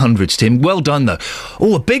 1600s, Tim. Well done, though.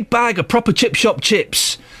 Oh, a big bag of proper chip shop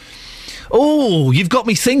chips. Oh, you've got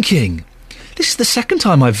me thinking. This is the second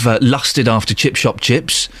time I've lusted after chip shop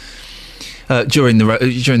chips during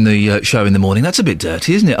the show in the morning. That's a bit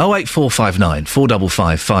dirty, isn't it? 08459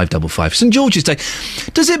 455 555. St George's Day.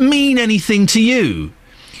 Does it mean anything to you?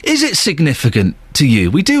 Is it significant to you?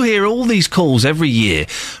 We do hear all these calls every year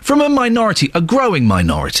from a minority, a growing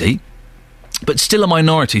minority, but still a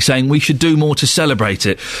minority, saying we should do more to celebrate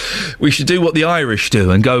it. We should do what the Irish do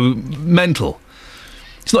and go mental.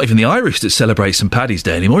 It's not even the Irish that celebrate St Paddy's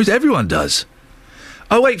Day anymore, everyone does.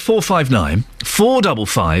 08459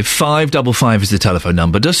 455 555 is the telephone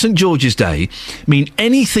number. Does St George's Day mean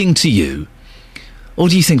anything to you? Or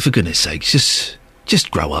do you think, for goodness sake,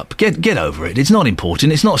 just grow up. Get over it. It's not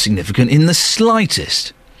important. It's not significant in the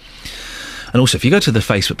slightest. And also, if you go to the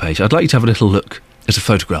Facebook page, I'd like you to have a little look at a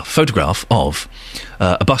photograph of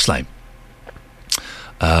a bus lane.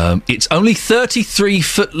 It's only 33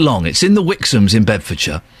 foot long. It's in the Wixhams in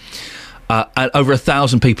Bedfordshire. And over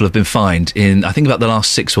 1,000 people have been fined in, I think, about the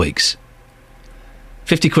last 6 weeks.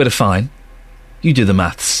 50 quid a fine. You do the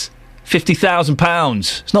maths.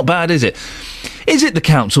 £50,000. It's not bad, is it? Is it the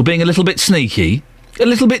council being a little bit sneaky? A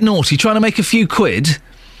little bit naughty, trying to make a few quid?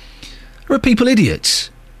 Or are people idiots?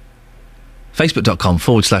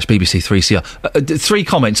 Facebook.com/BBC3CR. 3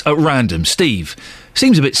 comments at random. Steve,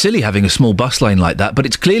 seems a bit silly having a small bus lane like that, but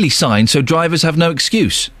it's clearly signed so drivers have no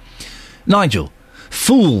excuse. Nigel,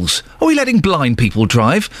 fools. Are we letting blind people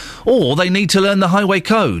drive? Or they need to learn the highway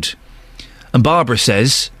code? And Barbara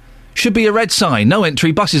says, should be a red sign, no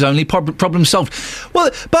entry, buses only, problem solved.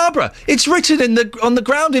 Well, Barbara, it's written on the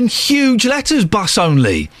ground in huge letters, bus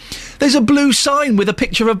only. There's a blue sign with a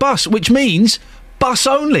picture of a bus, which means bus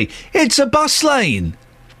only. It's a bus lane.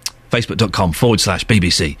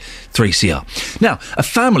 Facebook.com/BBC3CR. Now, a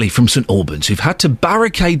family from St Albans who've had to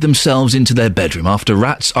barricade themselves into their bedroom after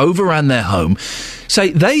rats overran their home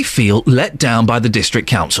say they feel let down by the district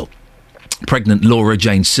council. Pregnant Laura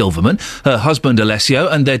Jane Silverman, her husband Alessio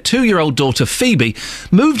and their 2-year-old daughter Phoebe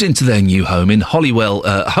moved into their new home in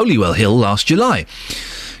Holywell Hill last July.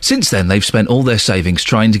 Since then, they've spent all their savings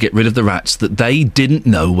trying to get rid of the rats that they didn't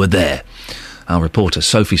know were there. Our reporter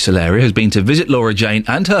Sophie Solaria has been to visit Laura Jane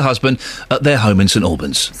and her husband at their home in St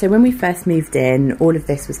Albans. So when we first moved in, all of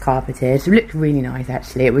this was carpeted. It looked really nice,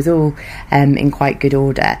 actually. It was all in quite good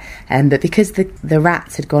order. But because the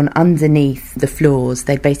rats had gone underneath the floors,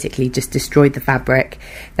 they'd basically just destroyed the fabric.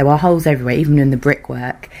 There were holes everywhere, even in the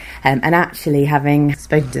brickwork. And actually, having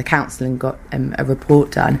spoken to the council and got a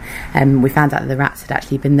report done, we found out that the rats had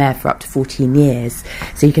actually been there for up to 14 years.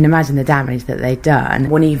 So you can imagine the damage that they'd done.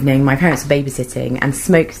 One evening, my parents were babysitting and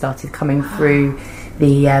smoke started coming through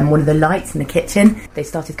the one of the lights in the kitchen. They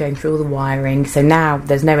started going through all the wiring, so now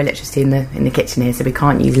there's no electricity in the kitchen here, so we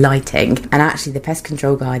can't use lighting. And actually the pest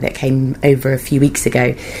control guy that came over a few weeks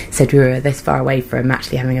ago said we were this far away from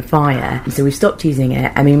actually having a fire, and so we've stopped using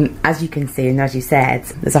it. I mean, as you can see and as you said,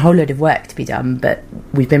 there's a whole load of work to be done, but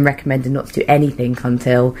we've been recommended not to do anything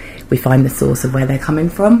until we find the source of where they're coming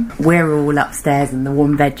from. We're all upstairs in the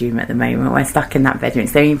one bedroom at the moment. We're stuck in that bedroom.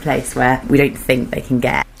 It's the only place where we don't think they can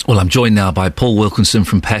get. Well, I'm joined now by Paul Wilkinson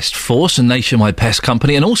from Pest Force, a nationwide pest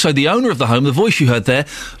company, and also the owner of the home, the voice you heard there,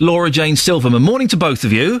 Laura Jane Silverman. Morning to both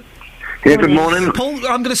of you. Yeah, good morning. Paul,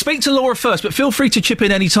 I'm going to speak to Laura first, but feel free to chip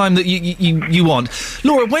in any time that you want.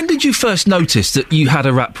 Laura, when did you first notice that you had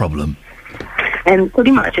a rat problem?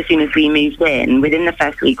 Pretty much as soon as we moved in. Within the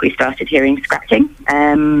first week we started hearing scratching,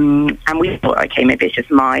 and we thought, okay, maybe it's just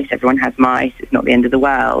mice, everyone has mice, it's not the end of the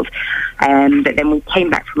world. But then we came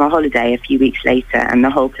back from our holiday a few weeks later and the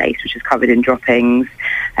whole place was just covered in droppings.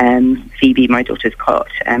 Phoebe, my daughter's cot,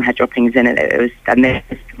 had droppings in it, and they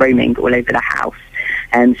were roaming all over the house.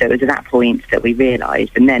 So it was at that point that we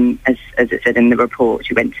realised, and then, as it said in the report,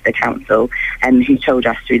 we went to the council, who told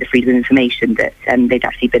us through the Freedom of Information that they'd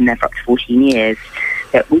actually been there for up to 14 years.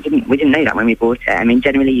 But we didn't know that when we bought it. I mean,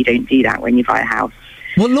 generally you don't do that when you buy a house.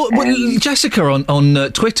 Well, look, Jessica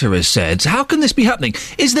on Twitter has said, how can this be happening?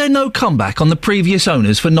 Is there no comeback on the previous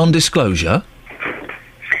owners for non-disclosure?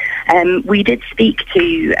 We did speak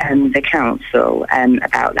to the council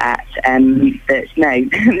about that, but no,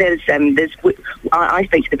 I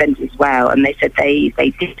spoke to the vendors as well, and they said they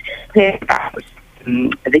did hear about.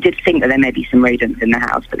 They did think that there may be some rodents in the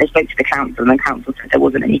house, but they spoke to the council, and the council said there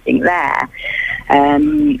wasn't anything there.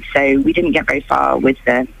 So we didn't get very far with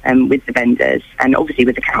the vendors, and obviously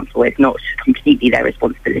with the council, it's not completely their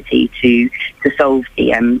responsibility to solve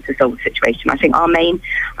the situation. I think our main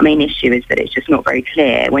issue is that it's just not very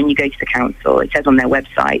clear. When you go to the council, it says on their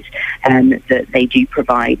website that they do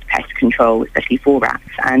provide pest control, especially for rats,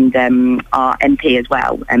 and our MP as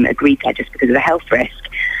well agreed there just because of the health risk.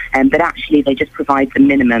 But actually, they just provide the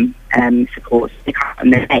minimum support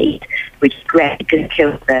and the aid, which is great because it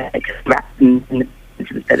kills the rats and the.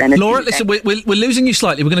 Laura, listen, we're losing you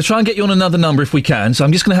slightly. We're going to try and get you on another number if we can, so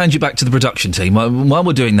I'm just going to hand you back to the production team. While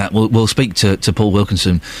we're doing that, we'll speak to Paul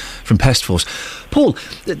Wilkinson from Pest Force. Paul,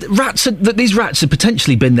 these rats have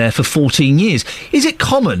potentially been there for 14 years. Is it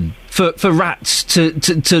common for rats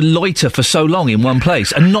to loiter for so long in one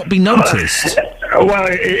place and not be noticed? Well,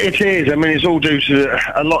 it is. I mean, it's all due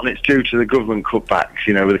to a lot, and it's due to the government cutbacks.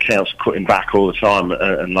 You know, with the council cutting back all the time,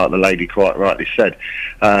 and like the lady quite rightly said,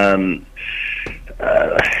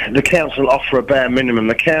 the council offer a bare minimum.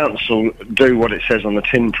 The council do what it says on the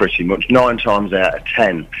tin pretty much 9 times out of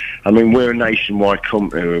 10. I mean, we're a nationwide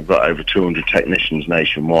company. We've got over 200 technicians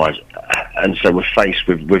nationwide. and so we're faced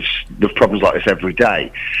with problems like this every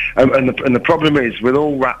day. And the problem is, with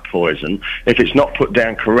all rat poison, if it's not put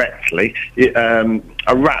down correctly,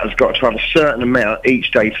 a rat has got to have a certain amount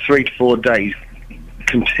each day, 3 to 4 days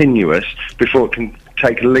continuous, before it can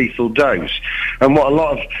take a lethal dose. And what a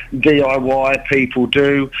lot of DIY people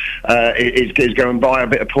do is go and buy a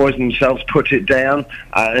bit of poison themselves, put it down,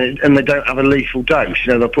 and they don't have a lethal dose.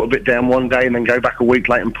 They'll put a bit down one day and then go back a week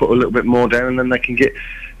later and put a little bit more down, and then they can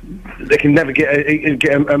never get they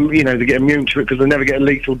get immune to it because they never get a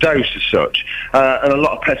lethal dose as such. And a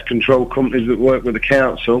lot of pest control companies that work with the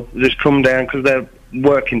council just come down because they're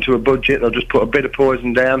working to a budget. They'll just put a bit of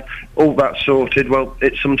poison down, all that's sorted. Well,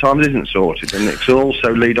 it sometimes isn't sorted, and it can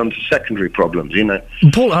also lead on to secondary problems,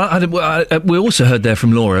 Paul, we also heard there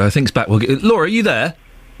from Laura, I think it's back. Laura, are you there?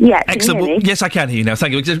 Yeah, excellent. Well, yes, I can hear you now.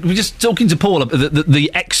 Thank you. We're just talking to Paul, the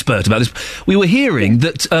expert, about this. We were hearing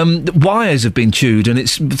that wires have been chewed and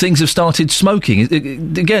things have started smoking.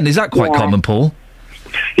 Again, is that quite common, Paul?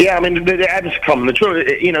 Yeah, I mean, it is common. The truth,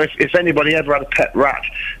 if anybody ever had a pet rat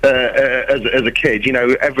as a kid,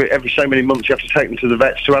 every so many months you have to take them to the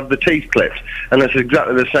vets to have the teeth clipped, and that's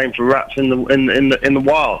exactly the same for rats in the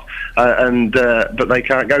wild. But they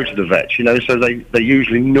can't go to the vets, so they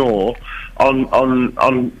usually gnaw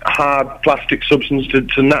on hard plastic substance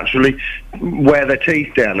to naturally wear their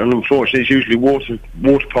teeth down, and unfortunately it's usually water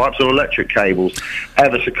pipes or electric cables.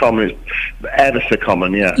 Ever so common,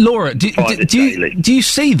 yeah. Laura, do you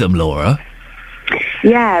see them, Laura?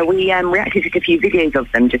 Yeah, we actually took a few videos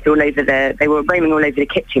of them just all over they were roaming all over the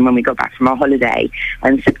kitchen when we got back from our holiday,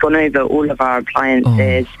 and so they've gone over all of our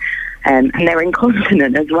appliances. And they're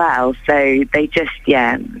incontinent as well, so they just,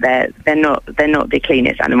 they're not the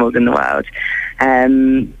cleanest animals in the world.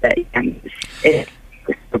 But it's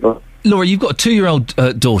horrible. Laura, you've got a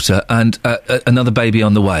 2-year-old daughter and another baby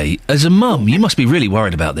on the way. As a mum, you must be really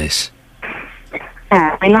worried about this.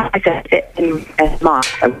 Yeah, I mean, like I said, in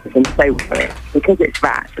March, I was so worried because it's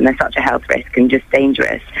rats and they're such a health risk and just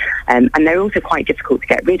dangerous. And they're also quite difficult to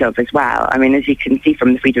get rid of as well. I mean, as you can see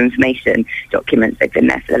from the Freedom of Information documents, they've been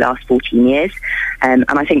there for the last 14 years. And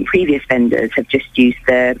I think previous vendors have just used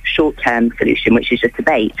the short-term solution, which is just a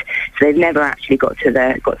bait. So they've never actually got to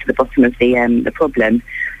the bottom of the problem.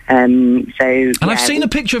 I've seen a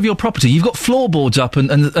picture of your property. You've got floorboards up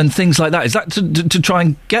and things like that. Is that to try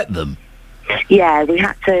and get them? Yeah, we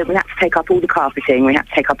had to take up all the carpeting, we had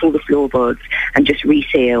to take up all the floorboards and just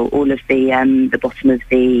reseal all of the bottom of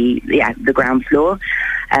the ground floor.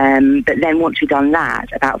 But then once we'd done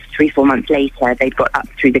that, about 3-4 months later, they'd got up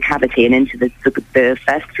through the cavity and into the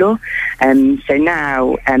first floor. So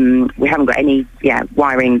now we haven't got any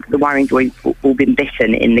wiring. The wiring's all been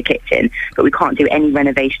bitten in the kitchen, but we can't do any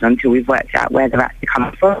renovation until we've worked out where the rats are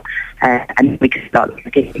coming from. And we can start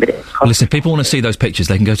looking. Listen, if people want to see those pictures,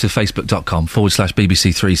 they can go to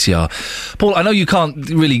facebook.com/BBC3CR. Paul, I know you can't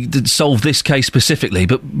really solve this case specifically,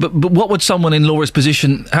 but what would someone in Laura's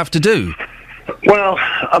position have to do? Well,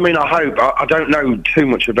 I mean, I don't know too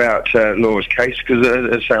much about Laura's case because,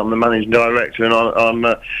 as I say, I'm the managing director, and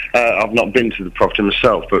I've not been to the property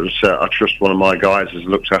myself, but I trust one of my guys has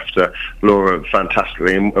looked after Laura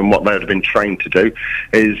fantastically, and what they would have been trained to do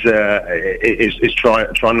is try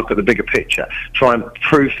and look at the bigger picture, try and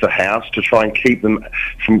proof the house to try and keep them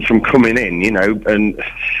from coming in, and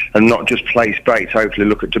not just place bait. Hopefully,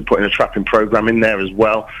 look at putting a trapping program in there as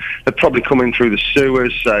well. They're probably coming through the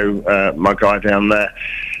sewers, so my guy down there,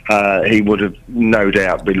 he would have no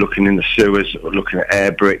doubt been looking in the sewers, looking at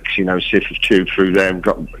air bricks, see if it's tubed through there and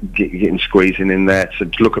getting squeezing in there to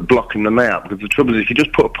look at blocking them out. Because the trouble is, if you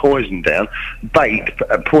just put a poison down,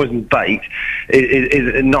 poison bait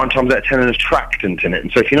is 9 times out of 10 an attractant in it.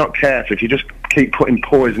 And so if you're not careful, if you just keep putting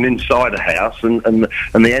poison inside a house and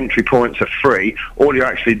the entry points are free, all you're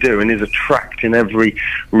actually doing is attracting every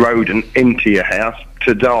rodent into your house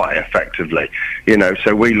to die, effectively.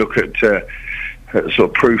 So we look at sort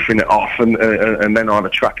of proofing it off and then either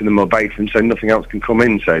trapping them or baiting them so nothing else can come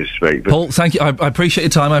in, so to speak. Paul, thank you. I appreciate your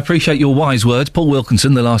time. I appreciate your wise words. Paul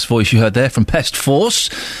Wilkinson, the last voice you heard there from Pest Force,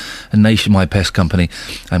 a nationwide pest company.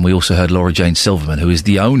 And we also heard Laura Jane Silverman, who is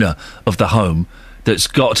the owner of the home that's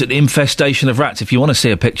got an infestation of rats. If you want to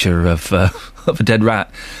see a picture of a dead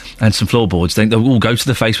rat and some floorboards, then we'll go to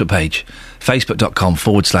the Facebook page,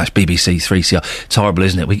 facebook.com/BBC3CR. It's horrible,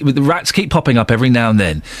 isn't it? The rats keep popping up every now and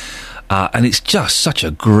then, and it's just such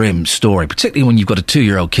a grim story, particularly when you've got a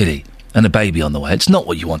 2-year-old kiddie and a baby on the way. It's not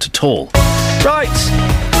what you want at all. Right.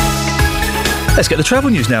 Let's get the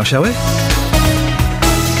travel news now, shall we?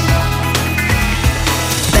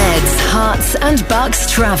 Beds, Hearts and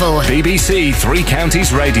Bucks travel. BBC Three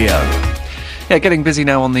Counties Radio. Yeah, getting busy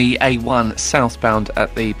now on the A1 southbound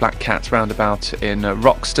at the Black Cat roundabout in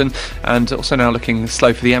Roxton, and also now looking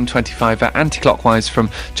slow for the M25 anti-clockwise from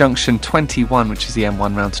junction 21, which is the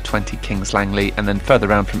M1 round to 20 Kings Langley, and then further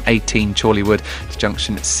round from 18 Chorleywood to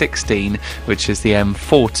junction 16, which is the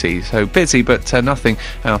M40. So busy, but nothing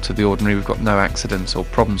out of the ordinary. We've got no accidents or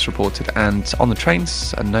problems reported, and on the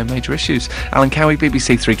trains, no major issues. Alan Cowie,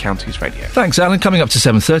 BBC Three Counties Radio. Thanks, Alan. Coming up to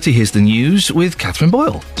 7:30, here's the news with Catherine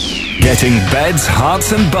Boyle. Getting beds,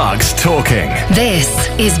 hearts and bugs talking. This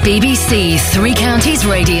is BBC Three Counties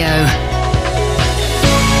Radio.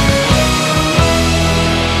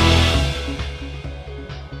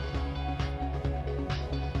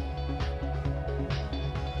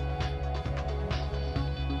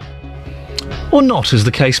 Or not, as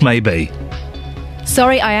the case may be.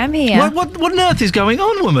 Sorry, I am here. What on earth is going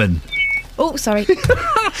on, woman? Oh, sorry.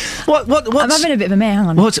 What's... I'm having a bit of a mare, hang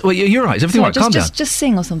on. Well, you're right. Is everything right? Calm down. Just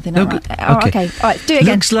sing or something. No, all right. Okay. All right, do it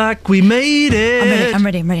again. Looks like we made it. I'm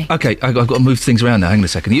ready. Okay, I've got to move things around now. Hang on a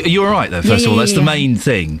second. You're all right, though, first of all? That's the main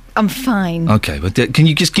thing. I'm fine. Okay, but can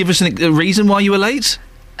you just give us a reason why you were late?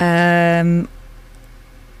 What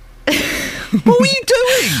were you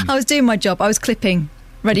doing? I was doing my job. I was clipping.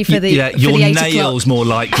 Ready for the your for the 8 nails o'clock. more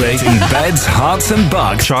likely. Beds, hearts and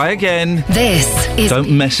bugs. Try again. This is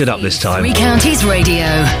Don't mess it up this time. Three Counties Radio.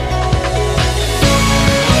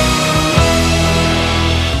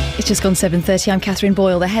 It's just gone 7:30. I'm Catherine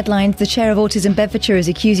Boyle. The headlines: the chair of Autism Bedfordshire is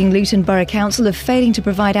accusing Luton Borough Council of failing to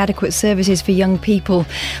provide adequate services for young people.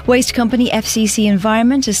 Waste company FCC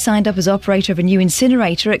Environment has signed up as operator of a new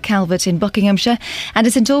incinerator at Calvert in Buckinghamshire. And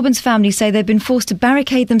a St Albans family say they've been forced to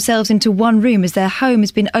barricade themselves into one room as their home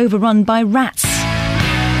has been overrun by rats.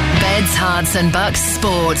 Beds, Hearts and Bucks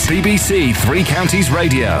Sport. BBC Three Counties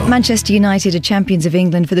Radio. Manchester United are champions of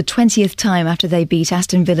England for the 20th time after they beat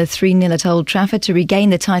Aston Villa 3-0 at Old Trafford to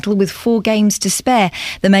regain the title with 4 games to spare.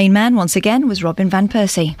 The main man, once again, was Robin van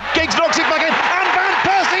Persie. Giggs knocks it back in, and Van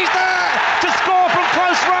Persie's there to score from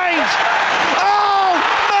close range. Oh,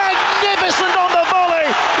 magnificent on the volley.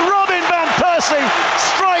 Robin van Persie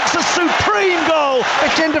strikes a supreme goal.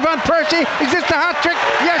 It's into Van Persie. Is this the hat-trick?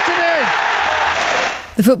 Yes, it is.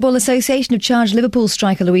 The Football Association have charged Liverpool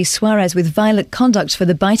striker Luis Suarez with violent conduct for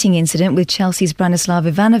the biting incident with Chelsea's Branislav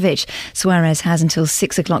Ivanovic. Suarez has until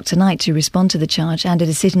 6 o'clock tonight to respond to the charge, and a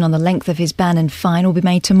decision on the length of his ban and fine will be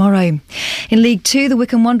made tomorrow. In League Two, the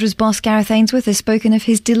Wycombe Wanderers boss Gareth Ainsworth has spoken of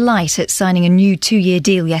his delight at signing a new 2-year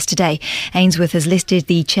deal yesterday. Ainsworth has listed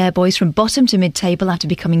the Chairboys from bottom to mid-table after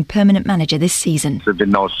becoming permanent manager this season. It's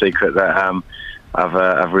been no secret that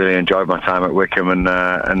I've really enjoyed my time at Wycombe,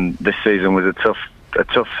 and this season was a tough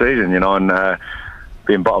season, and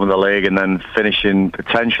being bottom of the league and then finishing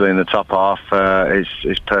potentially in the top half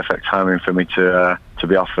is perfect timing for me to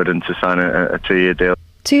be offered and to sign a 2-year deal.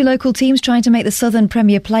 2 local teams trying to make the Southern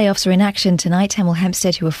Premier playoffs are in action tonight. Hemel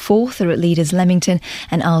Hempstead, who are 4th, are at leaders Leamington,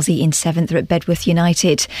 and Arlesey in 7th are at Bedworth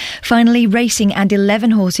United. Finally, racing and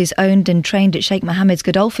 11 horses owned and trained at Sheikh Mohammed's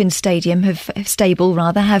Godolphin Stable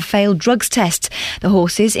have failed drugs tests. The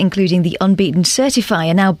horses, including the unbeaten Certify,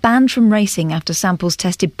 are now banned from racing after samples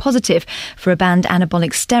tested positive for a banned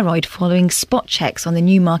anabolic steroid following spot checks on the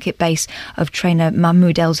Newmarket base of trainer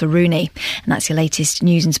Mahmoud El Zarouni. And that's your latest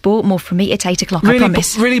news and sport. More from me at 8 o'clock, I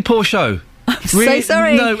promise. Really poor show. I'm so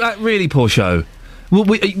sorry. No, really poor show.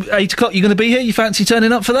 8 o'clock, you going to be here? You fancy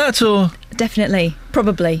turning up for that, or...? Definitely.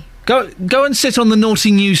 Probably. Go and sit on the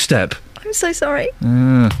naughty news step. I'm so sorry.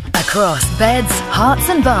 Across beds, hearts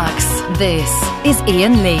and bucks, this is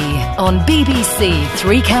Iain Lee on BBC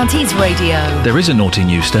Three Counties Radio. There is a naughty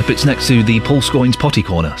news step. It's next to the Paul Scoynes potty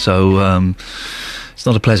corner, so... It's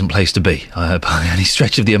not a pleasant place to be, by any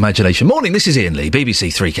stretch of the imagination. Morning, this is Iain Lee,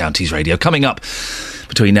 BBC Three Counties Radio. Coming up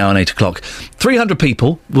between now and 8 o'clock, 300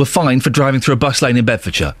 people were fined for driving through a bus lane in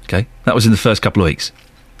Bedfordshire, OK? That was in the first couple of weeks.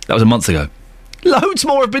 That was a month ago. Loads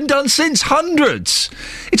more have been done since, hundreds.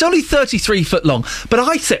 It's only 33 foot long, but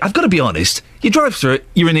I think, I've got to be honest, you drive through it,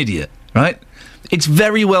 you're an idiot, right? It's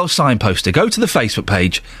very well signposted. Go to the Facebook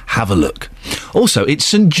page, have a look. Also, it's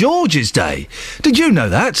St George's Day. Did you know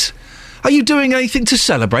that? Are you doing anything to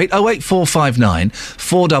celebrate? 08459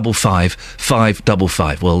 455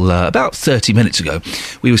 555. Well, about 30 minutes ago,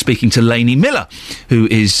 we were speaking to Lainey Miller, who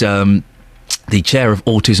is the chair of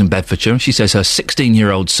Autism Bedfordshire. She says her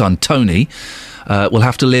 16-year-old son, Tony, will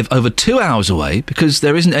have to live over 2 hours away because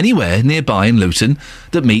there isn't anywhere nearby in Luton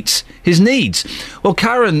that meets his needs. Well,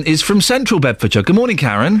 Karen is from Central Bedfordshire. Good morning,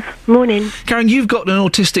 Karen. Morning. Karen, you've got an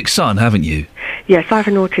autistic son, haven't you? Yes, I have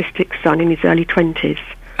an autistic son in his early 20s.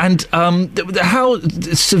 And how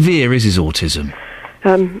severe is his autism?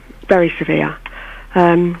 Very severe.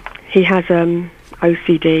 He has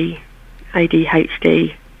OCD,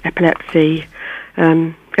 ADHD, epilepsy,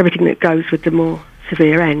 everything that goes with the more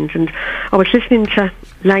severe end. And I was listening to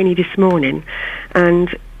Lainey this morning,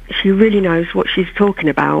 and she really knows what she's talking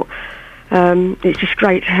about. It's just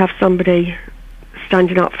great to have somebody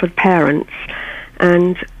standing up for parents,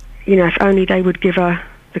 and if only they would give her,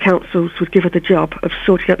 the councils would give her the job of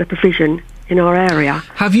sorting out the provision in our area.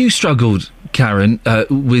 Have you struggled, Karen,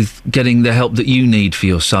 with getting the help that you need for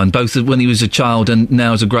your son, both when he was a child and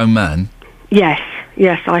now as a grown man? Yes,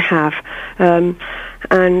 I have.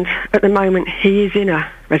 And at the moment he is in a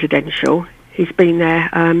residential. He's been there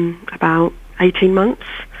about 18 months,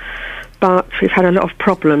 but we've had a lot of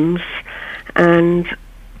problems, and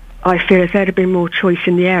I feel if there had been more choice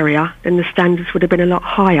in the area, then the standards would have been a lot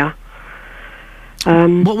higher.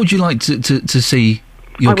 What would you like to see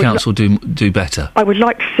your council do better? I would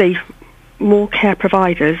like to see more care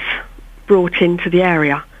providers brought into the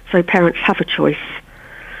area, so parents have a choice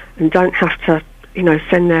and don't have to,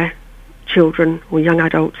 send their children or young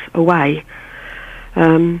adults away.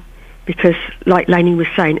 Because, like Lainey was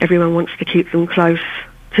saying, everyone wants to keep them close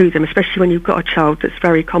to them, especially when you've got a child that's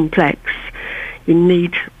very complex. You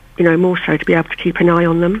need, more so to be able to keep an eye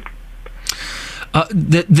on them.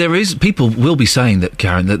 People will be saying that,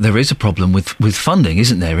 Karen, that there is a problem with funding,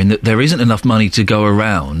 isn't there? In that there isn't enough money to go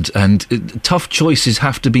around, and tough choices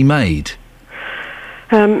have to be made.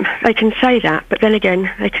 They can say that, but then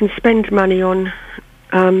again, they can spend money on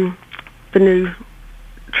the new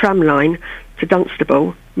tram line to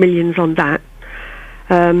Dunstable, millions on that.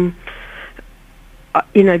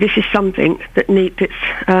 This is something that's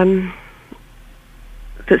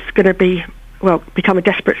going to become a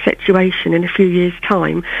desperate situation in a few years'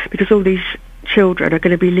 time, because all these children are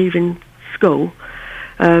going to be leaving school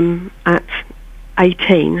at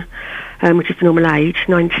 18, which is the normal age,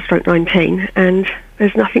 19, and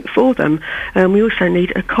there's nothing for them. We also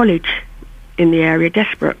need a college in the area,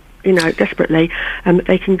 desperately, that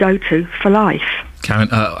they can go to for life. Karen,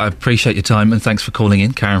 I appreciate your time and thanks for calling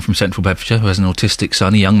in. Karen from Central Bedfordshire, who has an autistic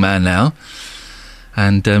son, a young man now,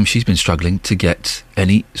 and she's been struggling to get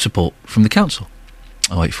any support from the council.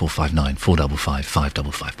 08459 455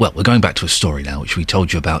 555. Well, we're going back to a story now, which we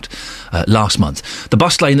told you about last month. The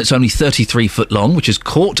bus lane that's only 33 foot long, which has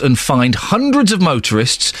caught and fined hundreds of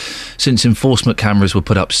motorists since enforcement cameras were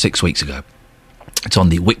put up 6 weeks ago. It's on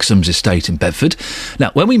the Wixham's estate in Bedford.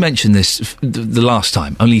 Now, when we mentioned this the last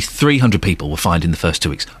time, only 300 people were fined in the first 2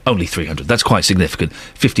 weeks. Only 300. That's quite significant.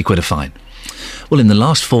 50 quid a fine. Well, in the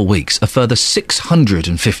last 4 weeks, a further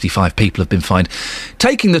 655 people have been fined,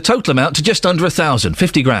 taking the total amount to just under 1,000,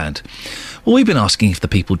 50 grand. Well, we've been asking if the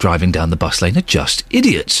people driving down the bus lane are just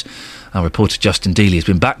idiots. Our reporter Justin Dealey has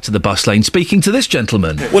been back to the bus lane speaking to this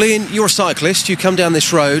gentleman. Well, Ian, you're a cyclist. You come down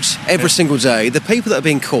this road every single day. The people that have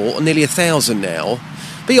been caught are nearly 1,000 now.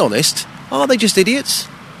 Be honest, are they just idiots?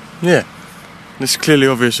 Yeah. It's clearly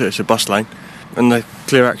obvious that it's a bus lane, and they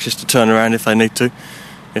clear access to turn around if they need to,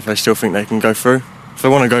 if they still think they can go through. If they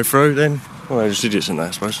want to go through, then, well, they're just idiots in there,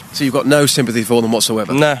 I suppose. So you've got no sympathy for them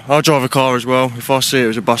whatsoever? No, I drive a car as well. If I see it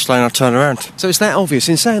was a bus lane, I turn around. So it's that obvious.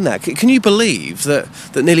 In saying that, can you believe that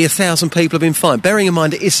nearly 1,000 people have been fined? Bearing in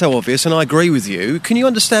mind it is so obvious, and I agree with you, can you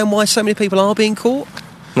understand why so many people are being caught?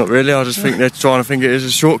 Not really. I just think they're trying to think it is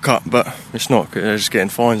a shortcut, but it's not. They're just getting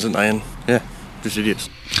fines, aren't they? And, yeah, just idiots.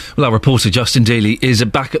 Well, our reporter Justin Dealey is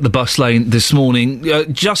back at the bus lane this morning.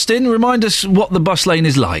 Justin, remind us what the bus lane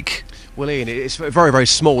is like. Well, Ian, it's very, very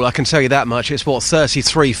small, I can tell you that much. It's,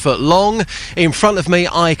 33 foot long. In front of me,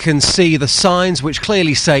 I can see the signs, which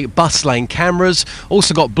clearly say bus lane cameras.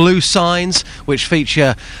 Also got blue signs, which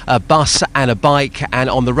feature a bus and a bike. And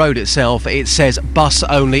on the road itself, it says bus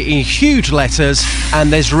only in huge letters.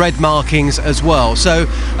 And there's red markings as well. So,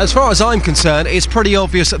 as far as I'm concerned, it's pretty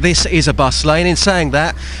obvious that this is a bus lane. In saying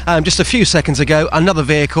that, just a few seconds ago, another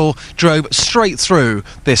vehicle drove straight through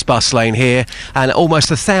this bus lane here. And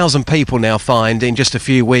almost 1,000 people now fined in just a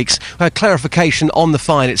few weeks. Clarification on the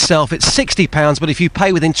fine itself, it's £60, but if you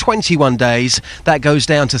pay within 21 days, that goes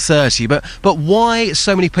down to 30. But why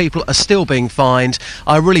so many people are still being fined,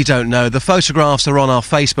 I really don't know. The photographs are on our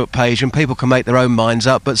Facebook page and people can make their own minds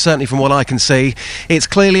up, but certainly from what I can see, it's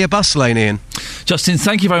clearly a bus lane, Ian. Justin,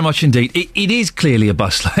 thank you very much indeed. It is clearly a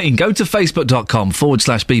bus lane. Go to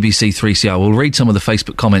facebook.com/BBC3CR. We'll read some of the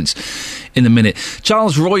Facebook comments in a minute.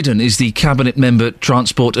 Charles Royden is the Cabinet Member,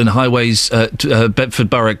 Transport and Highway Highways Bedford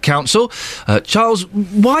Borough Council. Charles,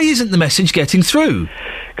 why isn't the message getting through?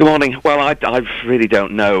 Good morning. Well, I really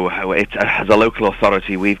don't know. As a local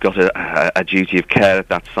authority, we've got a duty of care at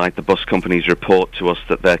that site. The bus companies report to us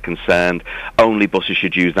that they're concerned only buses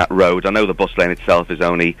should use that road. I know the bus lane itself is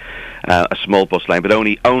only a small bus lane, but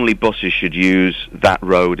only buses should use that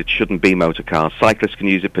road. It shouldn't be motor cars. Cyclists can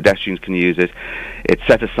use it, pedestrians can use it. It's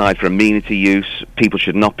set aside for amenity use. People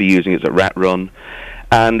should not be using it as a rat run.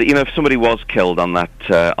 And, if somebody was killed on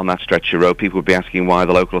that stretch of road, people would be asking why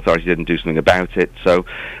the local authority didn't do something about it. So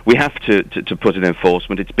we have to put in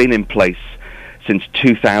enforcement. It's been in place since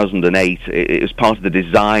 2008. It was part of the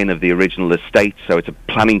design of the original estate, so it's a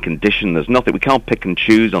planning condition. There's nothing, we can't pick and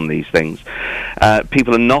choose on these things.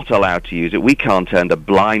 People are not allowed to use it. We can't turn a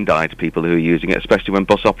blind eye to people who are using it, especially when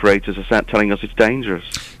bus operators are telling us it's dangerous.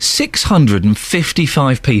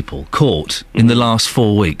 655 people caught in the last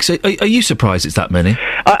 4 weeks. Are you surprised it's that many?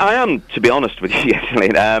 I am, to be honest with you, yes,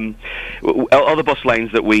 Iain. Other bus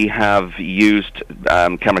lanes that we have used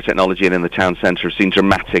camera technology in the town centre have seen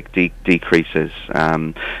dramatic decreases.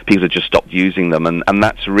 People have just stopped using them, and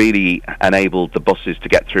that's really enabled the buses to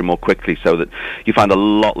get through more quickly, so that you find a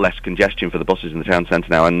lot less congestion for the buses in the town centre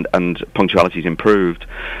now, and punctuality's improved.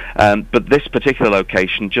 But this particular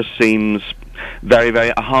location just seems very,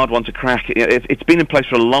 very a hard one to crack. It's been in place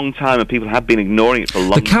for a long time, and people have been ignoring it for a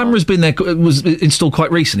long time. The camera's been there, was installed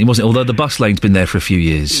quite recently, wasn't it? Although the bus lane's been there for a few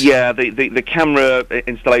years. Yeah, the camera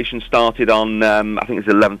installation started on, I think it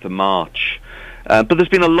was the 11th of March. But there's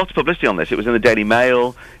been a lot of publicity on this. It was in the Daily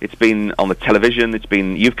Mail, it's been on the television,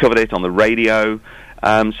 you've covered it on the radio.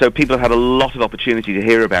 So people have had a lot of opportunity to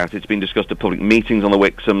hear about it. It's been discussed at public meetings on the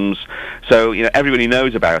Wixoms. So, everybody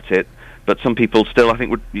knows about it. But some people still, I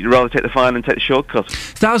think, would rather take the fine and take the shortcut.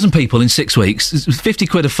 1,000 people in 6 weeks, 50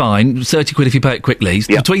 quid a fine, 30 quid if you pay it quickly,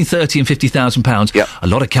 between 30 and 50,000 pounds, a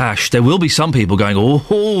lot of cash. There will be some people going,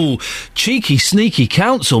 oh, cheeky, sneaky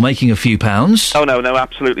council making a few pounds. Oh, no,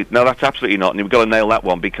 absolutely. No, that's absolutely not. And you've got to nail that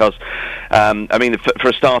one because, for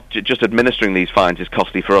a start, just administering these fines is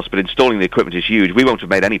costly for us, but installing the equipment is huge. We won't have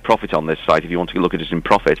made any profit on this site if you want to look at it in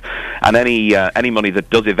profit. And any money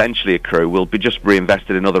that does eventually accrue will be just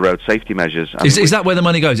reinvested in other road safety measures. Is that where the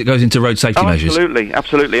money goes? It goes into road safety measures?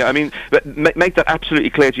 Absolutely. But make that absolutely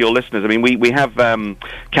clear to your listeners. We have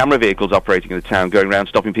camera vehicles operating in the town, going around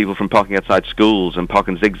stopping people from parking outside schools and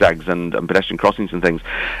parking zigzags and pedestrian crossings and things.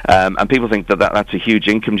 And people think that's a huge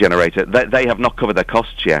income generator. They have not covered their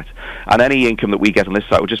costs yet. And any income that we get on this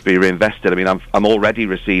site will just be reinvested. I'm already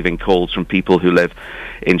receiving calls from people who live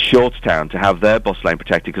in Shortstown to have their bus lane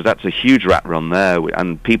protected, because that's a huge rat run there,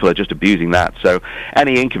 and people are just abusing that. So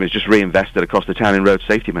any income is just reinvested across the town in road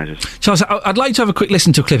safety measures. Charles, I'd like to have a quick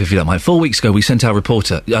listen to a clip, if you don't mind. 4 weeks ago, we sent our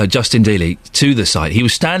reporter, Justin Dealey, to the site. He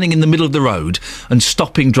was standing in the middle of the road and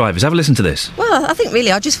stopping drivers. Have a listen to this. Well, I think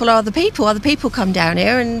really I just follow other people. Other people come down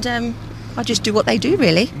here and I just do what they do,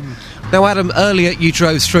 really. Now, Adam, earlier you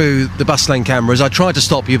drove through the bus lane cameras. I tried to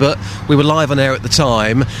stop you, but we were live on air at the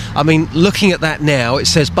time. Looking at that now, it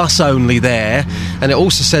says bus only there, and it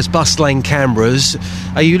also says bus lane cameras.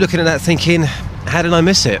 Are you looking at that thinking, how did I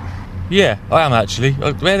miss it? Yeah, I am actually.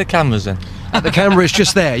 Where are the cameras then? The camera is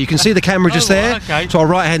just there. You can see the camera just there to our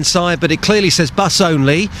right-hand side, but it clearly says bus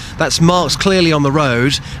only. That's marked clearly on the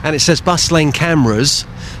road, and it says bus lane cameras.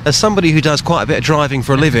 As somebody who does quite a bit of driving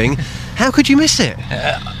for a living, how could you miss it?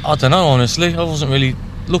 I don't know, honestly. I wasn't really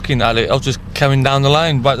looking at it. I was just carrying down the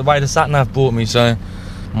lane, but the way the sat-nav brought me, so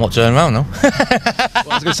I'm not turning around now. Well, I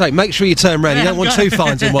was going to say, make sure you turn round. You don't want 2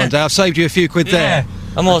 fines in one day. I've saved you a few quid there.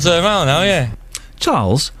 I'm not turning around now, yeah.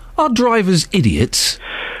 Charles, are drivers idiots?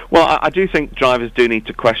 Well, I do think drivers do need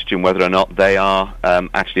to question whether or not they are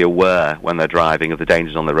actually aware when they're driving of the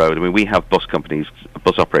dangers on the road. We have bus companies,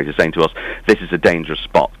 bus operators saying to us, this is a dangerous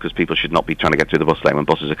spot because people should not be trying to get through the bus lane when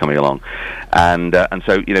buses are coming along. And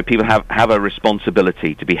so, people have a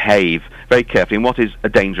responsibility to behave very carefully in what is a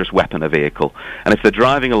dangerous weapon, a vehicle. And if they're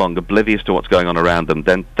driving along oblivious to what's going on around them,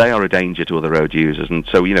 then they are a danger to other road users. And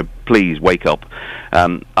so, please wake up.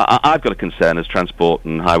 I've got a concern as Transport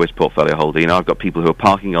and Highways portfolio holder. I've got people who are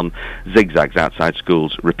parking on zigzags outside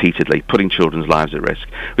schools repeatedly, putting children's lives at risk.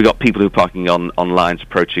 We've got people who are parking on lines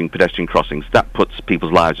approaching pedestrian crossings. That puts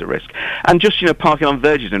people's lives at risk. And just, parking on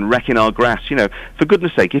verges and wrecking our grass. For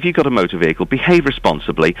goodness sake, if you've got a motor vehicle, behave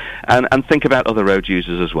responsibly and think about other road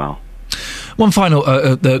users as well. One final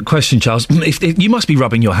question, Charles. If you must be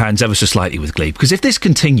rubbing your hands ever so slightly with glee, because if this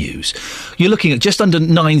continues, you're looking at just under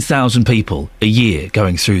 9,000 people a year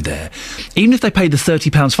going through there. Even if they paid the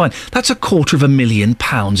 £30 fine, that's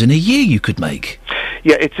 £250,000 in a year you could make.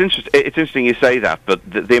 Yeah, it's interesting you say that, but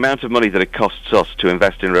the amount of money that it costs us to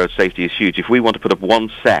invest in road safety is huge. If we want to put up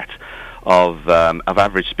one set of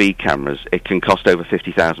average speed cameras, it can cost over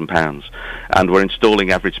 £50,000, and we're installing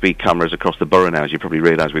average speed cameras across the borough now. As you probably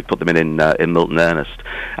realise, we've put them in Milton Ernest,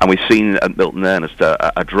 and we've seen at Milton Ernest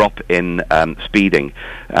a drop in speeding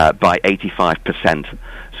by 85%.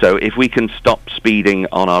 So if we can stop speeding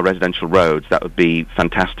on our residential roads, that would be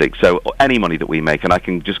fantastic. So any money that we make, and I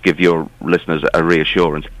can just give your listeners a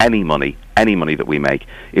reassurance, any money that we make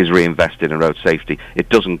is reinvested in road safety. It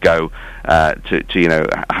doesn't go to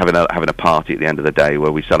having a party at the end of the day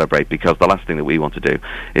where we celebrate, because the last thing that we want to do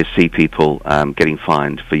is see people getting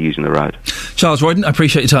fined for using the road. Charles Royden, I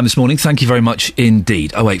appreciate your time this morning. Thank you very much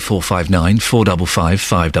indeed. 08459 455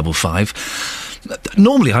 555.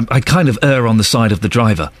 Normally, I kind of err on the side of the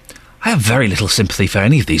driver. I have very little sympathy for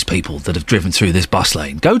any of these people that have driven through this bus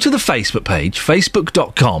lane. Go to the Facebook page,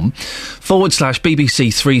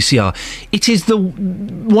 facebook.com/BBC3CR. It is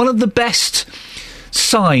one of the best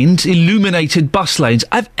signed, illuminated bus lanes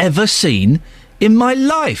I've ever seen in my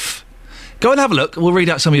life. Go and have a look. We'll read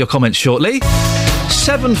out some of your comments shortly.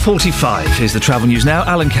 7:45 is the travel news now.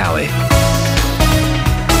 Alan Cowie.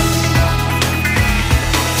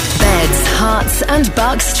 Herts and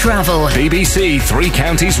Bucks travel. BBC Three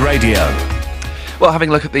Counties Radio. Well, having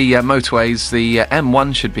a look at the motorways, the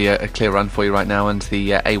M1 should be a clear run for you right now, and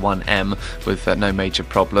the A1M with no major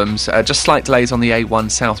problems. Just slight delays on the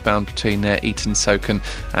A1 southbound between Eton Soken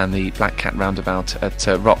and the Black Cat roundabout at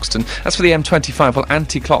Roxton. As for the M25, well,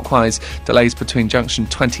 anti-clockwise delays between junction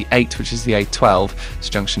 28, which is the A12,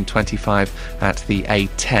 to junction 25 at the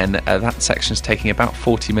A10. That section is taking about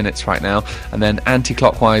 40 minutes right now. And then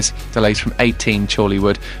anti-clockwise delays from 18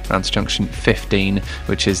 Chorleywood round to junction 15,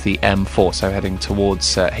 which is the M4, so heading towards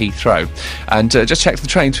Heathrow. And just check the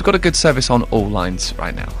trains. We've got a good service on all lines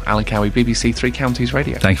right now. Alan Cowie, BBC Three Counties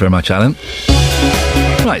Radio. Thank you very much, Alan.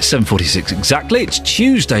 Right, 7:46 exactly. It's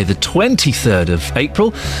Tuesday, the 23rd of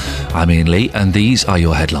April. I'm Iain Lee, and these are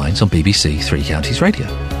your headlines on BBC Three Counties Radio.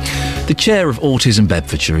 The chair of Autism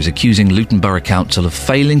Bedfordshire is accusing Luton Borough Council of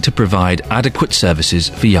failing to provide adequate services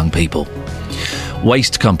for young people.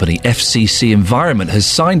 Waste company FCC Environment has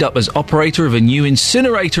signed up as operator of a new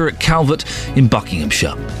incinerator at Calvert in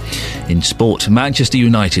Buckinghamshire. In sport, Manchester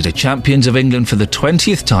United are champions of England for the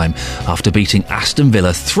 20th time after beating Aston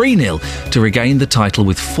Villa 3-0 to regain the title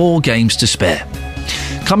with 4 games to spare.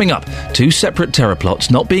 Coming up, 2 separate terror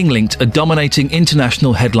plots not being linked are dominating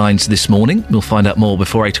international headlines this morning. We'll find out more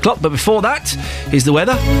before 8 o'clock, but before that, here's the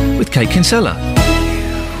weather with Kate Kinsella.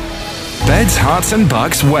 Beds, Herts and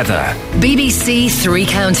Bucks weather. BBC Three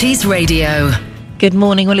Counties Radio. Good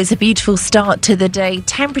morning. Well, it's a beautiful start to the day,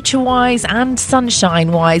 temperature-wise and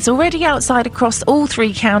sunshine-wise. Already outside across all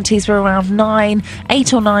 3 counties, we're around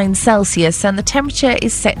 8 or 9 Celsius, and the temperature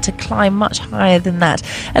is set to climb much higher than that.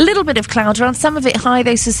 A little bit of cloud around, some of it high,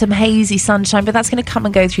 though, so some hazy sunshine, but that's going to come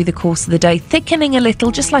and go through the course of the day, thickening a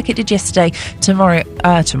little, just like it did yesterday, tomorrow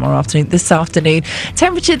afternoon, this afternoon.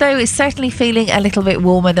 Temperature, though, is certainly feeling a little bit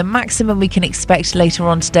warmer. The maximum we can expect later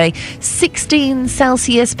on today, 16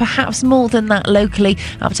 Celsius, perhaps more than that locally,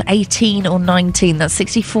 up to 18 or 19. That's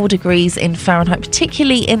 64 degrees in Fahrenheit,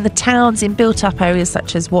 particularly in the towns in built-up areas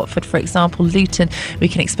such as Watford, for example, Luton. We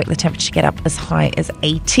can expect the temperature to get up as high as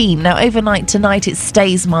 18. Now, overnight tonight, it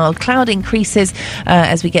stays mild. Cloud increases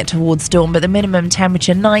as we get towards dawn, but the minimum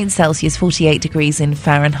temperature 9 Celsius, 48 degrees in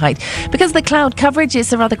Fahrenheit. Because of the cloud coverage,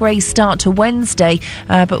 it's a rather grey start to Wednesday,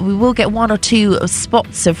 but we will get 1 or 2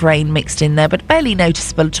 spots of rain mixed in there, but barely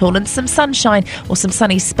noticeable at all, and some sunshine or some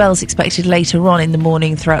sunny spells expected later on in the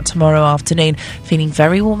morning throughout tomorrow afternoon. Feeling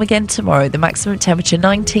very warm again tomorrow. The maximum temperature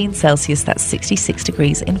 19 Celsius, that's 66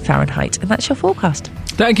 degrees in Fahrenheit. And that's your forecast.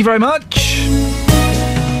 Thank you very much.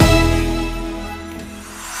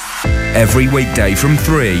 Every weekday from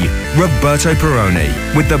 3, Roberto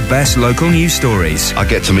Perrone with the best local news stories. I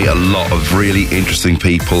get to meet a lot of really interesting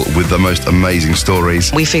people with the most amazing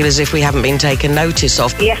stories. We feel as if we haven't been taken notice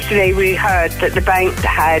of. Yesterday we heard that the bank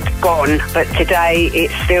had gone, but today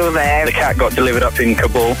it's still there. The cat got delivered up in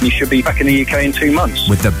Kabul. You should be back in the UK in 2 months.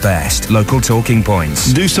 With the best local talking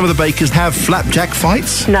points. Do some of the bakers have flapjack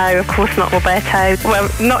fights? No, of course not, Roberto. Well,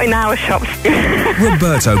 not in our shops.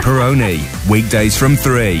 Roberto Perrone, weekdays from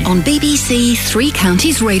 3. On BBC Three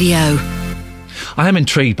Counties Radio. I am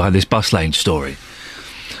intrigued by this bus lane story.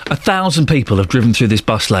 1,000 people have driven through this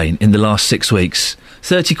bus lane in the last 6 weeks.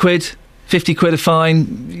 30 quid, 50 quid a fine,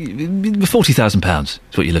 £40,000 is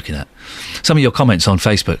what you're looking at. Some of your comments on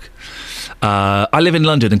Facebook. I live in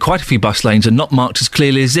London and quite a few bus lanes are not marked as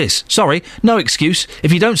clearly as this. Sorry, no excuse.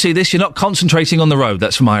 If you don't see this, you're not concentrating on the road.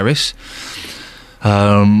 That's from Iris.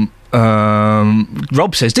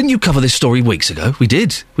 Rob says, didn't you cover this story weeks ago? We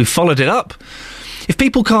did. We followed it up. If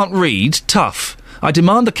people can't read, tough. I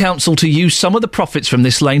demand the council to use some of the profits from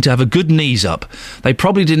this lane to have a good knees up. They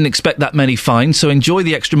probably didn't expect that many fines, so enjoy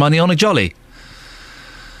the extra money on a jolly.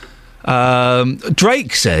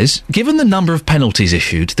 Drake says, given the number of penalties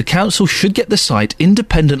issued, the council should get the site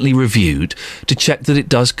independently reviewed to check that it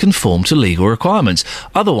does conform to legal requirements.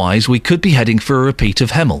 Otherwise, we could be heading for a repeat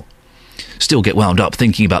of Hemel. Still get wound up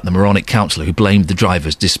thinking about the moronic councillor who blamed the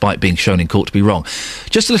drivers despite being shown in court to be wrong.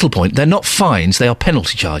 Just a little point, they're not fines, they are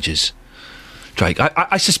penalty charges. Drake,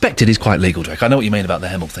 I suspect it is quite legal, Drake. I know what you mean about the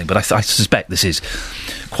Hemel thing, but I suspect this is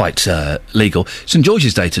quite legal. St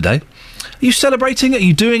George's Day today. Are you celebrating it? Are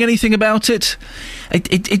you doing anything about it?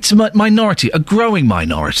 It's a minority, a growing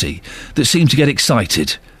minority, that seem to get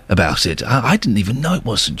excited about it. I didn't even know it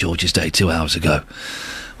was St George's Day 2 hours ago.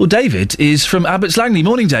 Well, David is from Abbots Langley.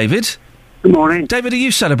 Morning, David. Good morning. David, are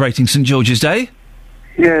you celebrating St George's Day?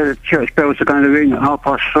 Yeah, the church bells are going to ring at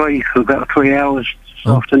 3:30 for about 3 hours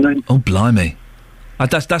this afternoon. Oh, blimey.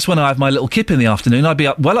 That's when I have my little kip in the afternoon. I'd be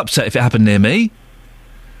well upset if it happened near me.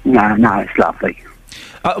 No, it's lovely.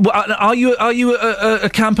 Are you a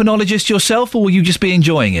campanologist yourself, or will you just be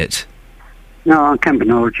enjoying it? No, I'm a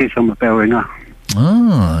campanologist. I'm a bell ringer.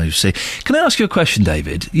 Oh, you see. Can I ask you a question,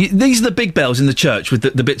 David? These are the big bells in the church with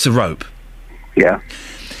the bits of rope. Yeah.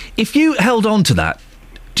 If you held on to that,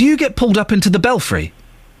 do you get pulled up into the belfry?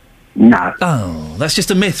 No. Oh, that's just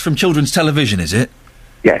a myth from children's television, is it?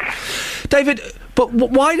 Yes. David, but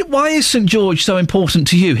why is St George so important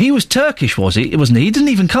to you? He was Turkish, was he? Wasn't he? He didn't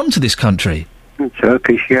even come to this country.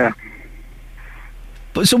 Turkish, yeah.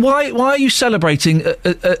 But so why are you celebrating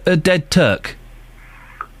a dead Turk?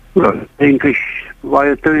 Well, the English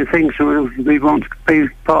way of doing things, we want to be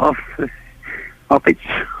part of it.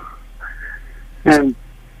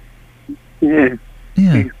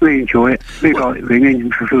 Yeah. We enjoy it. We like it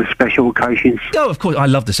ringing for special occasions. Oh, of course. I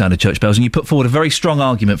love the sound of church bells, and you put forward a very strong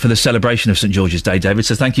argument for the celebration of St George's Day, David,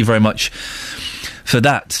 so thank you very much for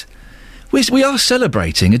that. We are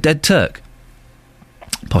celebrating a dead Turk.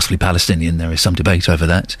 Possibly Palestinian, there is some debate over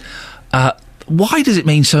that. Why does it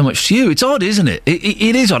mean so much to you? It's odd, isn't it?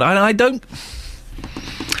 It is odd. I don't...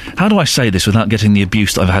 How do I say this without getting the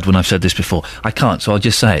abuse that I've had when I've said this before? I can't, so I'll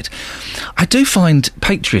just say it. I do find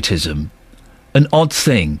patriotism an odd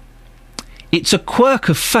thing. It's a quirk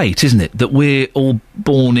of fate, isn't it, that we're all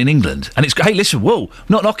born in England. And it's... Hey, listen, whoa, I'm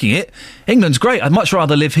not knocking it. England's great. I'd much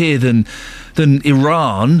rather live here than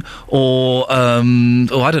Iran or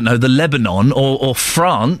I don't know, the Lebanon or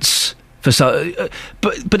France.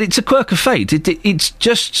 But it's a quirk of fate. It's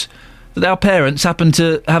just that our parents happen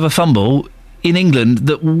to have a fumble in England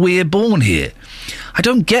that we're born here. I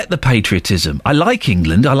don't get the patriotism. I like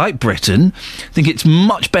England. I like Britain. I think it's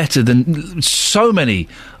much better than so many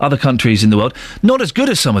other countries in the world. Not as good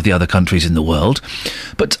as some of the other countries in the world.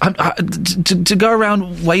 But to go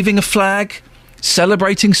around waving a flag,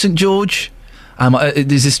 celebrating St George...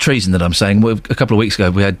 is this treason that I'm saying? A couple of weeks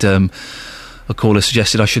ago we had a caller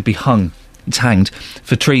suggested I should be hung. It's hanged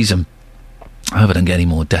for treason. I hope I don't get any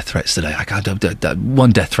more death threats today.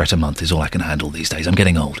 One death threat a month is all I can handle these days. I'm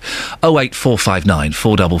getting old. 08459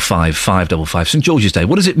 455 555. St George's Day,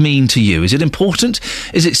 what does it mean to you? Is it important?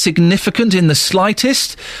 Is it significant in the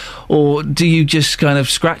slightest? Or do you just kind of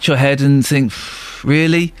scratch your head and think,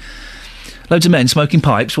 really? Loads of men smoking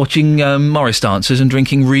pipes, watching Morris dancers and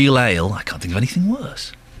drinking real ale. I can't think of anything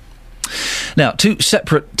worse. Now, two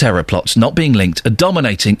separate terror plots not being linked are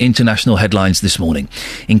dominating international headlines this morning.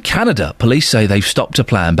 In Canada, police say they've stopped a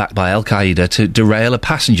plan backed by Al-Qaeda to derail a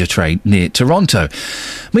passenger train near Toronto.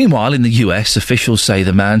 Meanwhile, in the US, officials say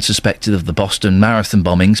the man suspected of the Boston Marathon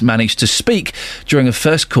bombings managed to speak during a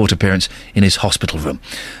first court appearance in his hospital room.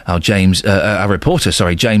 Our reporter,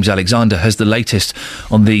 James Alexander, has the latest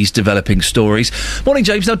on these developing stories. Morning,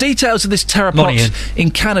 James. Now, details of this terror plot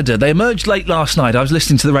in Canada, they emerged late last night. I was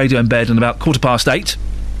listening to the radio in bed and about 8:15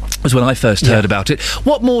 was when I first heard about it.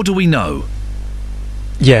 What more do we know?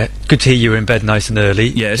 Yeah, good to hear you were in bed nice and early.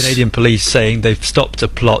 Yes. Canadian police saying they've stopped a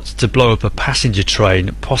plot to blow up a passenger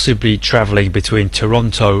train, possibly travelling between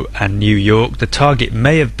Toronto and New York. The target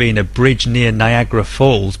may have been a bridge near Niagara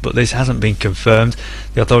Falls, but this hasn't been confirmed.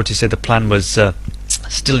 The authorities said the plan was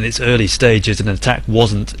still in its early stages and an attack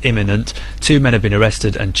wasn't imminent. 2 men have been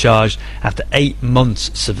arrested and charged after 8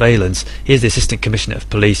 months surveillance. Here's the Assistant Commissioner of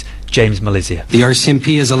Police, James Malizia. The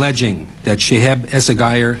RCMP is alleging that Shehab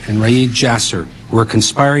Esagayr and Raid Jasser were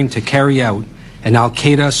conspiring to carry out an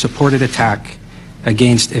Al-Qaeda-supported attack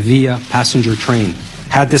against a Via passenger train.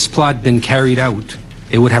 Had this plot been carried out,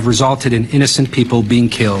 it would have resulted in innocent people being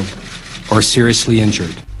killed or seriously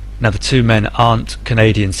injured. Now, the two men aren't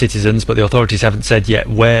Canadian citizens, but the authorities haven't said yet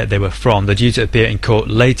where they were from. They're due to appear in court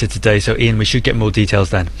later today, so Ian, we should get more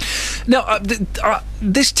details then. Now,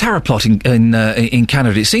 this terror plot in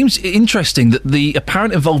Canada, it seems interesting that the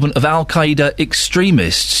apparent involvement of Al-Qaeda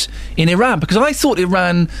extremists in Iran, because I thought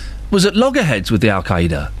Iran was at loggerheads with the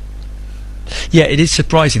Al-Qaeda. Yeah, it is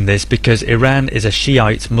surprising this, because Iran is a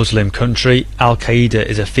Shiite Muslim country. Al-Qaeda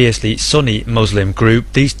is a fiercely Sunni Muslim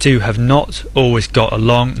group. These two have not always got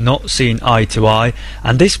along, not seen eye to eye,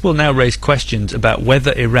 and this will now raise questions about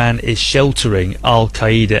whether Iran is sheltering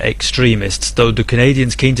Al-Qaeda extremists, though the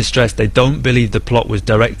Canadians keen to stress they don't believe the plot was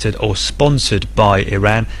directed or sponsored by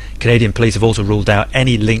Iran. Canadian police have also ruled out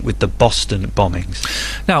any link with the Boston bombings.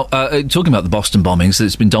 Now, talking about the Boston bombings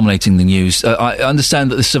that's been dominating the news, I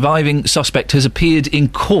understand that the surviving suspect has appeared in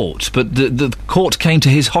court, but the court came to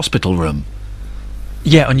his hospital room.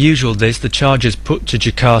 Yeah, unusual this. The charges put to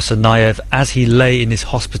Jakar Tsarnaev as he lay in his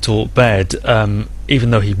hospital bed,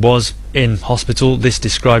 even though he was in hospital. This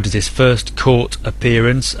described as his first court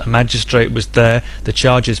appearance. A magistrate was there. The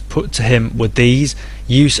charges put to him were these: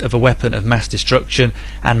 use of a weapon of mass destruction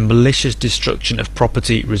and malicious destruction of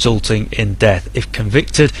property resulting in death. If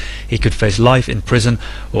convicted, he could face life in prison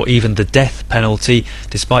or even the death penalty.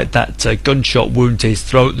 Despite that gunshot wound to his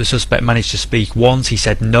throat, the suspect managed to speak once. He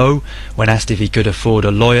said no when asked if he could afford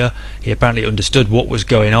a lawyer. He apparently understood what was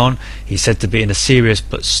going on. He's said to be in a serious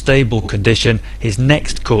but stable condition. His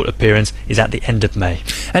next court appearance is at the end of May.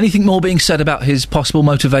 Anything more being said about his possible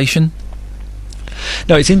motivation?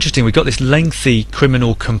 No, it's interesting. We've got this lengthy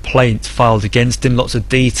criminal complaint filed against him, lots of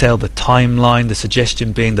detail, the timeline, the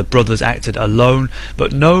suggestion being the brothers acted alone,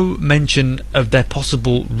 but no mention of their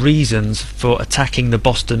possible reasons for attacking the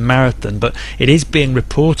Boston Marathon. But it is being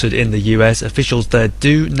reported in the US. Officials there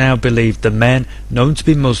do now believe the men, known to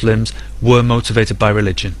be Muslims, were motivated by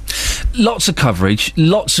religion. Lots of coverage,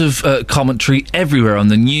 lots of commentary everywhere on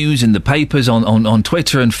the news, in the papers, on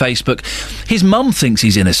Twitter and Facebook. His mum thinks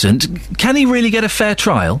he's innocent. Can he really get a fair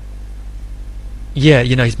trial? Yeah,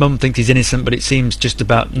 you know, his mum thinks he's innocent, but it seems just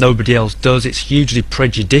about nobody else does. It's hugely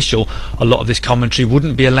prejudicial. A lot of this commentary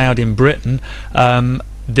wouldn't be allowed in Britain.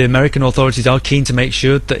 The American authorities are keen to make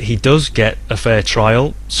sure that he does get a fair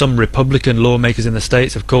trial. Some Republican lawmakers in the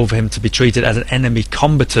States have called for him to be treated as an enemy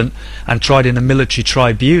combatant and tried in a military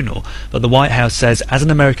tribunal. But the White House says, as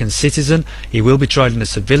an American citizen, he will be tried in a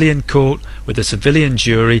civilian court with a civilian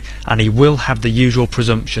jury, and he will have the usual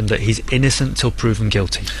presumption that he's innocent till proven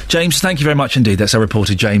guilty. James, thank you very much indeed. That's our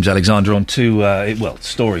reporter James Alexander on two,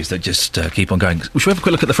 stories that just keep on going. We should have a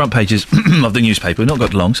quick look at the front pages of the newspaper. We've not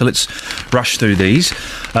got long, so let's rush through these.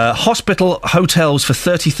 Hospital hotels for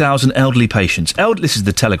 30,000 elderly patients. This is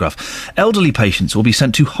the Telegraph. Elderly patients will be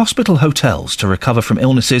sent to hospital hotels to recover from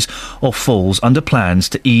illnesses or falls under plans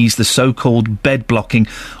to ease the so-called bed blocking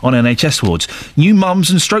on NHS wards. New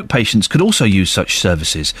mums and stroke patients could also use such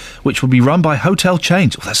services, which will be run by hotel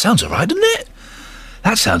chains. Well, that sounds all right, doesn't it?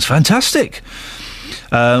 That sounds fantastic.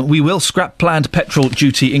 We will scrap planned petrol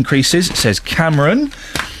duty increases, says Cameron.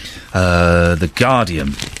 The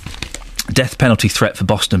Guardian. Death penalty threat for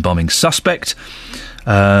Boston bombing suspect.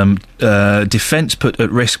 Defence put at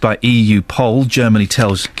risk by EU poll, Germany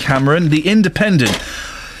tells Cameron. The Independent.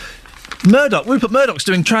 Rupert Murdoch's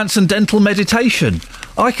doing transcendental meditation.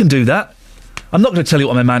 I can do that. I'm not going to tell you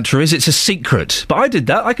what my mantra is. It's a secret. But I did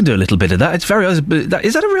that. I can do a little bit of that. It's very...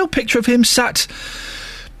 Is that a real picture of him sat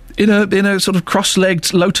in a sort of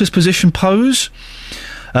cross-legged lotus position pose?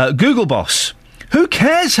 Google boss. Who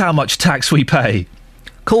cares how much tax we pay?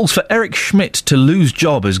 Calls for Eric Schmidt to lose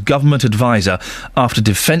job as government advisor after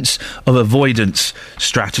defence of avoidance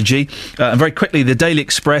strategy. And very quickly, the Daily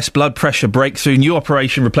Express, blood pressure breakthrough, new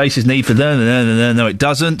operation replaces need for no, it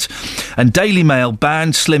doesn't. And Daily Mail,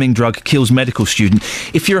 banned slimming drug kills medical student.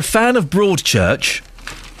 If you're a fan of Broadchurch,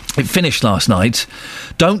 it finished last night.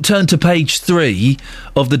 Don't turn to page 3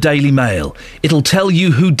 of the Daily Mail. It'll tell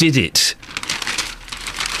you who did it.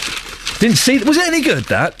 Didn't see... Was it any good,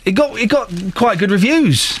 that? It got quite good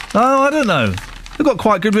reviews. Oh, I don't know. It got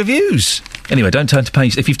quite good reviews. Anyway, don't turn to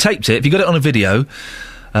page... If you've taped it, if you've got it on a video...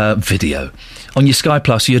 on your Sky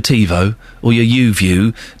Plus or your TiVo or your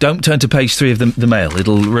YouView, don't turn to page 3 of the Mail.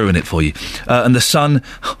 It'll ruin it for you. And The Sun...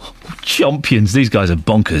 champions. These guys are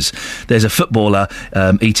bonkers. There's a footballer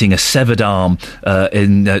eating a severed arm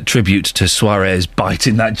in tribute to Suarez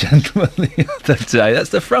biting that gentleman the other day. That's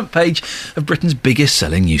the front page of Britain's biggest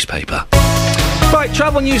selling newspaper. Right,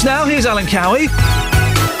 travel news now. Here's Alan Cowie.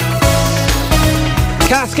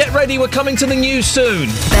 Kath, get ready, we're coming to the news soon.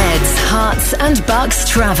 Beds, hearts and bucks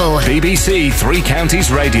travel. BBC Three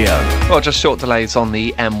Counties Radio. Well, just short delays on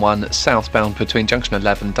the M1 southbound between junction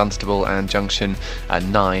 11, Dunstable, and junction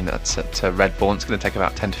 9. That's at Redbourne. It's going to take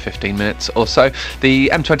about 10 to 15 minutes or so. The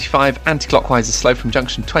M25 anti-clockwise is slow from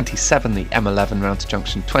junction 27, the M11 round to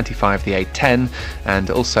junction 25, the A10, and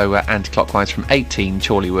also anti-clockwise from 18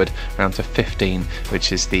 Chorleywood round to 15,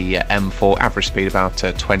 which is the M4, average speed about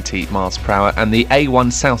 20 miles per hour, and the A1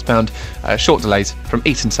 southbound short delays from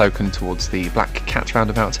Eton Soken towards the Black Cat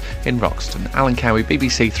roundabout in Roxton. Alan Cowie,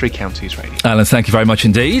 BBC Three Counties Radio. Alan, thank you very much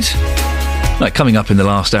indeed. Right, coming up in the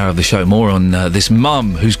last hour of the show, more on this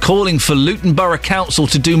mum who's calling for Luton Borough Council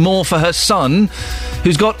to do more for her son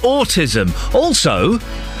who's got autism. Also,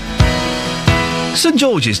 St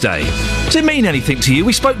George's Day. Does it mean anything to you?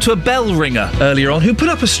 We spoke to a bell ringer earlier on who put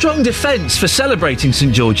up a strong defence for celebrating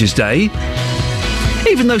St George's Day,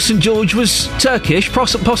 even though St George was Turkish,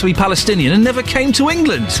 possibly Palestinian, and never came to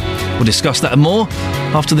England. We'll discuss that and more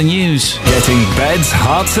after the news. Getting beds,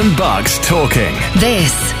 hearts and bucks talking.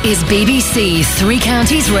 This is BBC Three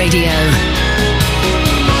Counties Radio.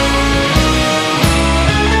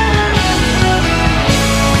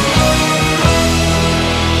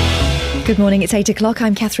 Good morning, it's 8 o'clock.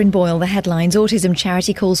 I'm Catherine Boyle. The headlines. Autism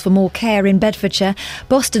charity calls for more care in Bedfordshire.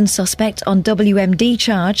 Boston suspect on WMD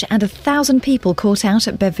charge, and 1,000 people caught out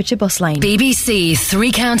at Bedfordshire bus lane. BBC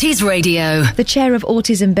Three Counties Radio. The chair of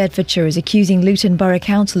Autism Bedfordshire is accusing Luton Borough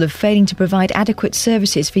Council of failing to provide adequate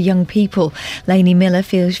services for young people. Lainey Miller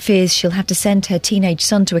fears she'll have to send her teenage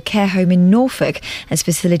son to a care home in Norfolk, as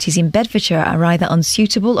facilities in Bedfordshire are either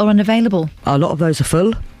unsuitable or unavailable. A lot of those are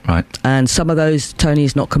full. Right. And some of those, Tony,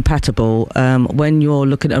 is not compatible. When you're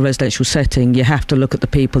looking at a residential setting, you have to look at the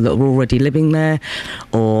people that are already living there,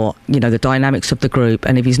 or, you know, the dynamics of the group.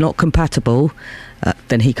 And if he's not compatible,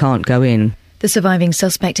 then he can't go in. The surviving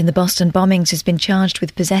suspect in the Boston bombings has been charged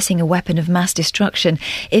with possessing a weapon of mass destruction.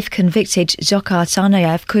 If convicted, Zokhar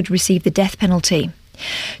Tsarnaev could receive the death penalty.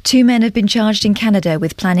 2 men have been charged in Canada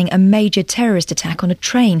with planning a major terrorist attack on a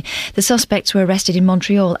train. The suspects were arrested in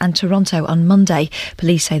Montreal and Toronto on Monday.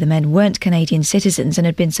 Police say the men weren't Canadian citizens and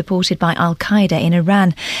had been supported by Al-Qaeda in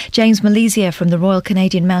Iran. James Malaysia from the Royal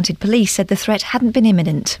Canadian Mounted Police said the threat hadn't been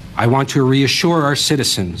imminent. I want to reassure our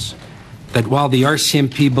citizens that while the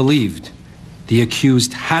RCMP believed the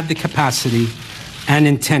accused had the capacity and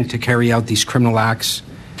intent to carry out these criminal acts,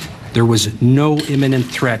 there was no imminent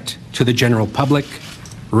threat to the general public,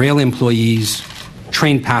 rail employees,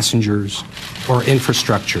 train passengers, or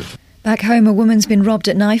infrastructure. Back home, a woman's been robbed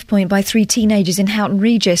at knife point by 3 teenagers in Houghton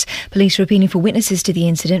Regis. Police are appealing for witnesses to the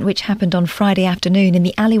incident, which happened on Friday afternoon in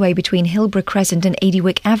the alleyway between Hillborough Crescent and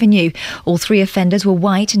Edywick Avenue. All 3 offenders were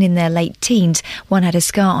white and in their late teens. One had a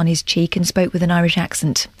scar on his cheek and spoke with an Irish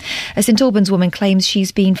accent. A St Albans woman claims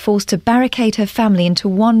she's been forced to barricade her family into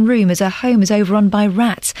one room as her home is overrun by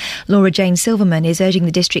rats. Laura Jane Silverman is urging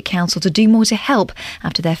the District Council to do more to help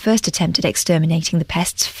after their first attempt at exterminating the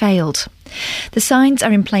pests failed. The signs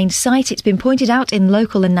are in plain sight. It's been pointed out in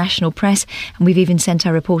local and national press, and we've even sent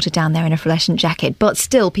our reporter down there in a fluorescent jacket. But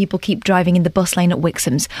still, people keep driving in the bus lane at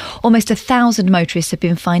Wixham's. Almost 1,000 motorists have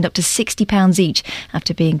been fined up to £60 each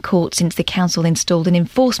after being caught since the council installed an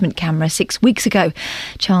enforcement camera 6 weeks ago.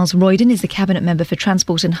 Charles Royden is the Cabinet Member for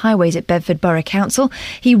Transport and Highways at Bedford Borough Council.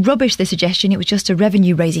 He rubbished the suggestion it was just a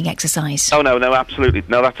revenue-raising exercise. Oh, no, absolutely.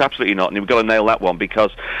 No, that's absolutely not. And you've got to nail that one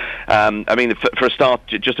because, for a start,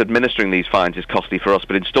 just administering these fines is costly for us,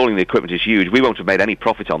 but installing the equipment is huge. We won't have made any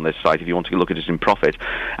profit on this site if you want to look at it in profit,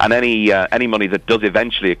 and any money that does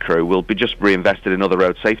eventually accrue will be just reinvested in other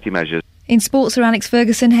road safety measures. In sports, Sir Alex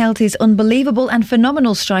Ferguson held his unbelievable and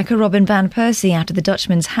phenomenal striker Robin van Persie after the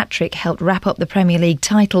Dutchman's hat-trick helped wrap up the Premier League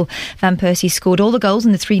title. Van Persie scored all the goals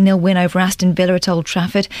in the 3-0 win over Aston Villa at Old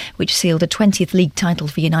Trafford, which sealed a 20th league title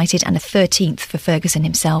for United and a 13th for Ferguson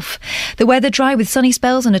himself. The weather dry with sunny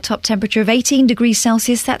spells and a top temperature of 18 degrees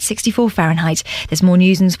Celsius, that's 64 Fahrenheit. There's more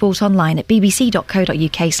news and sport online at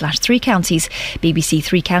bbc.co.uk/3 counties. BBC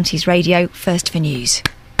Three Counties Radio, first for news.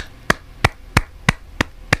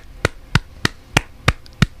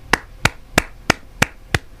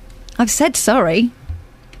 I've said sorry.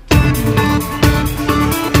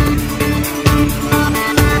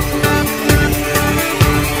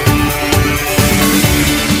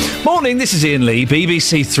 Morning, this is Iain Lee,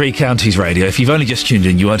 BBC Three Counties Radio. If you've only just tuned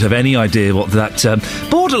in, you won't have any idea what that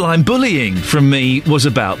borderline bullying from me was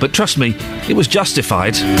about. But trust me, it was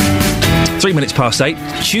justified. 3 minutes past 8,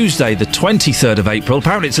 Tuesday the 23rd of April.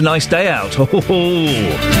 Apparently it's a nice day out. Oh,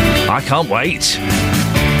 I can't wait.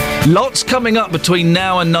 Lots coming up between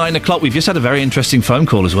now and 9 o'clock. We've just had a very interesting phone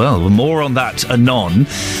call as well. More on that anon.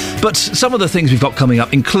 But some of the things we've got coming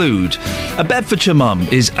up include a Bedfordshire mum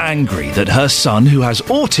is angry that her son, who has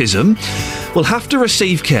autism, will have to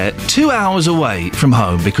receive care 2 hours away from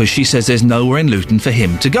home because she says there's nowhere in Luton for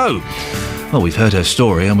him to go. Well, we've heard her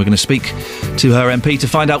story and we're going to speak to her MP to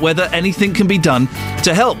find out whether anything can be done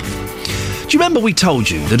to help. Do you remember we told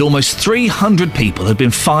you that almost 300 people had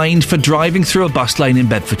been fined for driving through a bus lane in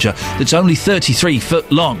Bedfordshire that's only 33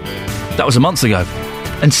 foot long? That was a month ago.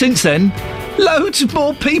 And since then, loads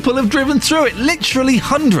more people have driven through it, literally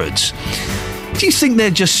hundreds. Do you think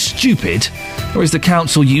they're just stupid, or is the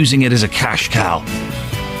council using it as a cash cow?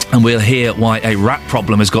 And we'll hear why a rat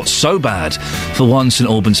problem has got so bad for one St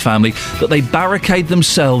Albans family that they barricade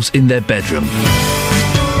themselves in their bedroom.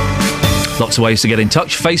 Lots of ways to get in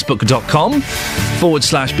touch.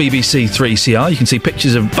 Facebook.com/BBC3CR. You can see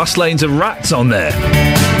pictures of bus lanes of rats on there.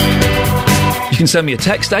 You can send me a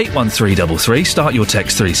text, 81333. Start your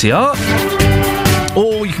text 3CR.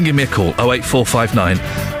 Or you can give me a call, 08459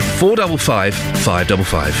 455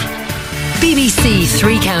 555. BBC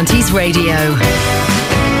Three Counties Radio.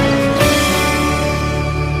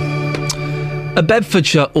 A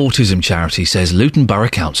Bedfordshire autism charity says Luton Borough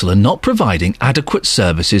Council are not providing adequate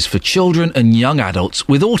services for children and young adults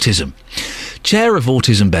with autism. Chair of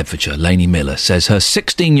Autism Bedfordshire, Lainey Miller, says her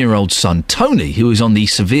 16-year-old son, Tony, who is on the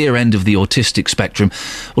severe end of the autistic spectrum,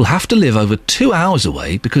 will have to live over 2 hours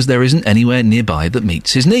away because there isn't anywhere nearby that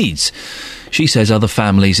meets his needs. She says other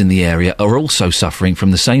families in the area are also suffering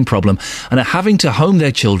from the same problem and are having to home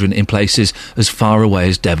their children in places as far away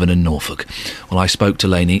as Devon and Norfolk. Well, I spoke to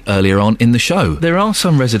Lainey earlier on in the show. There are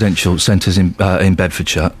some residential centres in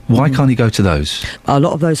Bedfordshire. Why can't he go to those? A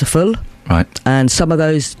lot of those are full. Right. And some of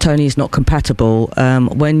those, Tony, is not compatible.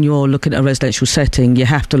 When you're looking at a residential setting, you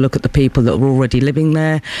have to look at the people that are already living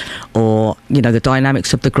there or, you know, the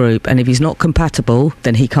dynamics of the group. And if he's not compatible,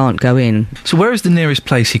 then he can't go in. So where is the nearest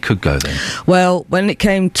place he could go then? Well, when it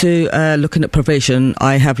came to looking at provision,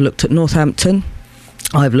 I have looked at Northampton.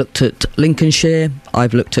 I've looked at Lincolnshire,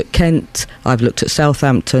 I've looked at Kent, I've looked at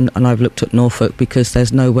Southampton, and I've looked at Norfolk because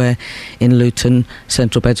there's nowhere in Luton,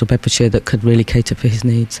 Central Beds or Bedfordshire that could really cater for his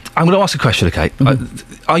needs. I'm going to ask a question, okay?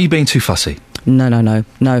 Mm-hmm. Are you being too fussy? No.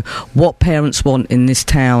 What parents want in this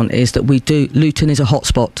town is that Luton is a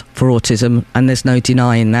hotspot for autism, and there's no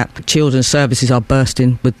denying that. Children's services are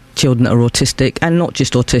bursting with children that are autistic, and not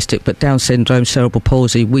just autistic, but Down syndrome, cerebral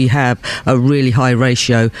palsy. We have a really high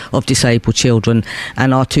ratio of disabled children,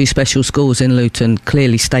 and our two special schools in Luton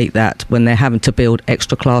clearly state that when they're having to build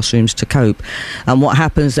extra classrooms to cope. And what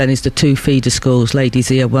happens then is the two feeder schools, Lady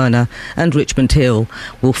Zia Werner and Richmond Hill,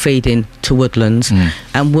 will feed in to Woodlands,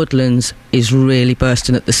 and Woodlands is really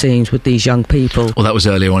bursting at the seams with these young people. Well, that was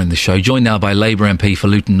earlier on in the show. Joined now by Labour MP for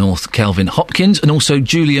Luton North, Kelvin Hopkins, and also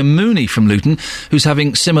Julia Mooney from Luton, who's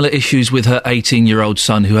having similar issues with her 18-year-old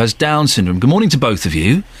son who has Down syndrome. Good morning to both of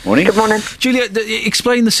you. Morning. Good morning. Julia,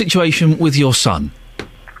 explain the situation with your son.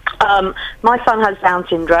 My son has Down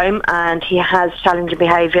syndrome and he has challenging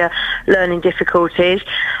behaviour, learning difficulties.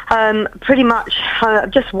 Pretty much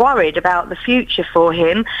just worried about the future for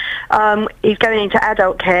him. He's going into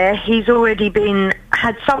adult care. He's already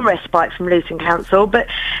had some respite from Luton Council, but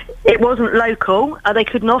it wasn't local. They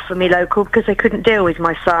couldn't offer me local because they couldn't deal with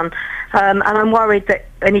my son. And I'm worried that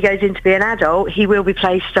when he goes in to be an adult, he will be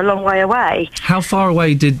placed a long way away. How far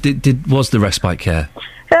away was the respite care?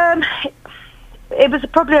 It was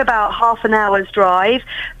probably about half an hour's drive,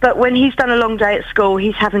 but when he's done a long day at school,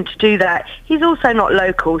 he's having to do that. He's also not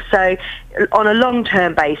local, so on a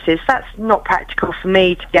long-term basis, that's not practical for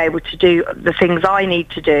me to be able to do the things I need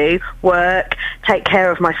to do, work, take care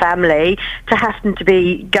of my family, to happen to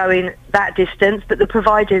be going that distance, but the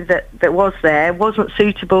provider that was there wasn't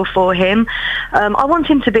suitable for him. I want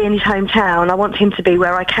him to be in his hometown. I want him to be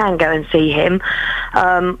where I can go and see him.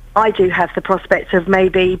 I do have the prospect of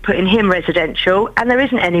maybe putting him residential, and there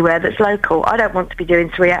isn't anywhere that's local. I don't want to be doing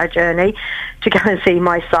a 3-hour journey to go and see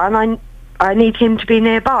my son. I need him to be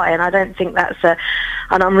nearby, and I don't think that's an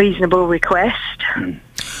unreasonable request.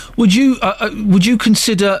 Would you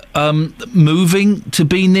consider moving to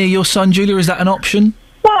be near your son, Julia? Is that an option?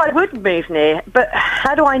 Well, I would move near, but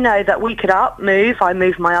how do I know that we could move? I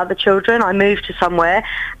move my other children, I move to somewhere,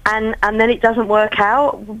 and then it doesn't work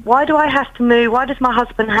out. Why do I have to move? Why does my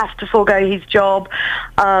husband have to forego his job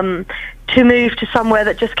to move to somewhere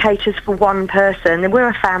that just caters for one person? And we're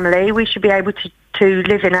a family. We should be able to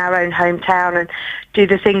live in our own hometown and do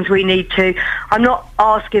the things we need to. I'm not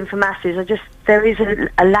asking for masses. There is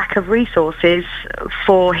a lack of resources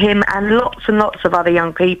for him and lots of other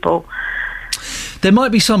young people. There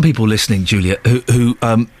might be some people listening, Julia, who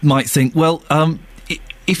might think, well,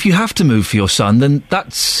 if you have to move for your son, then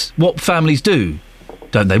that's what families do,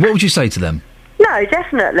 don't they? What would you say to them? No,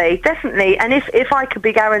 definitely. And if I could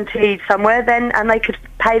be guaranteed somewhere, then and they could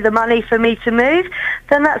pay the money for me to move,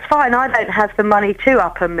 then that's fine. I don't have the money to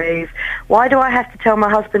up and move. Why do I have to tell my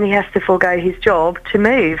husband he has to forego his job to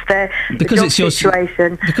move? Because it's your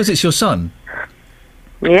situation. Because it's your son.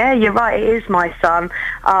 Yeah, you're right. It is my son,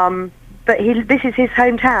 but this is his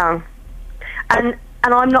hometown, and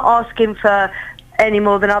I'm not asking for any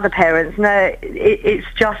more than other parents. No, it's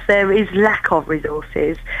just there is lack of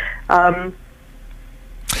resources.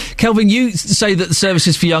 Kelvin, you say that the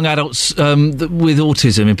services for young adults with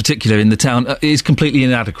autism, in particular, in the town, is completely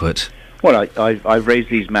inadequate. Well, I've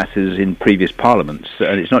raised these matters in previous parliaments,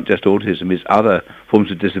 and it's not just autism, it's other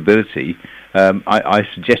forms of disability. I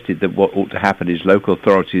suggested that what ought to happen is local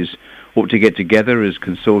authorities ought to get together as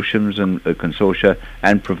consortiums and consortia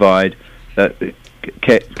and provide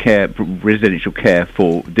residential care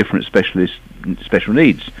for different special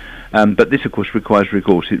needs. But this, of course, requires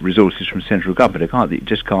resources from central government. It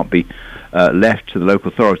just can't be left to the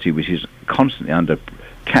local authority, which is constantly under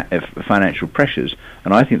financial pressures.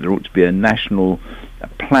 And I think there ought to be a national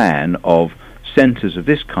plan of centres of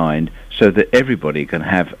this kind so that everybody can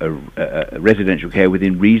have a residential care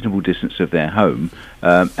within reasonable distance of their home,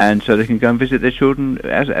 and so they can go and visit their children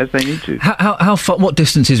as they need to. How far? What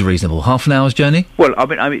distance is reasonable? Half an hour's journey? Well,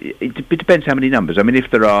 I mean, it depends how many numbers. I mean,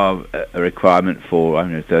 if there are a requirement for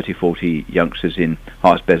 30, 40 youngsters in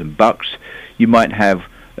Herts, Bears and Bucks, you might have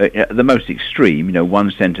at the most extreme,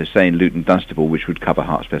 one centre, say in Luton Dunstable, which would cover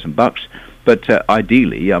Herts, Bears and Bucks. But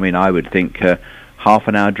ideally, I mean, I would think half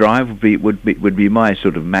an hour drive would be my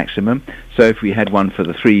sort of maximum. So if we had one for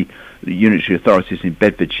the 3 unitary authorities in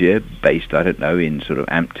Bedfordshire, based, I don't know, in sort of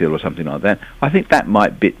Ampthill or something like that, I think that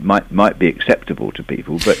might be acceptable to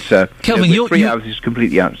people. But Kelvin, 3 hours is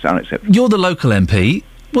completely unacceptable. You're the local MP.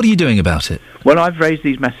 What are you doing about it? Well, I've raised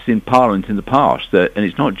these matters in Parliament in the past, and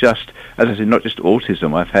it's not just, as I said, not just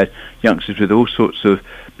autism. I've had youngsters with all sorts of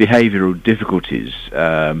behavioural difficulties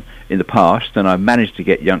in the past, and I've managed to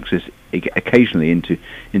get youngsters occasionally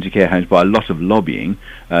into care homes by a lot of lobbying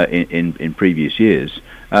in previous years.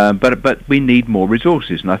 But we need more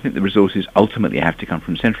resources, and I think the resources ultimately have to come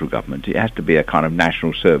from central government. It has to be a kind of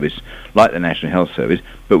national service, like the National Health Service,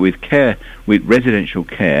 but with residential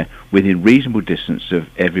care within reasonable distance of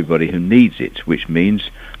everybody who needs it, which means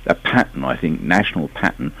a pattern, I think, national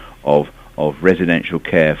pattern of residential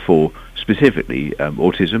care for specifically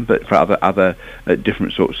autism, but for other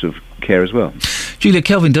different sorts of care as well. Julia,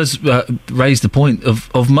 Kelvin does raise the point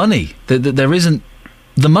of money. There isn't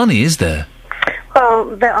the money, is there?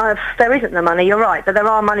 Well, there isn't the money, you're right, but there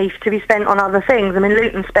are money to be spent on other things. I mean,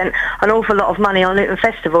 Luton spent an awful lot of money on Luton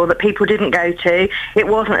Festival that people didn't go to. It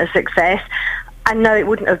wasn't a success. And no, it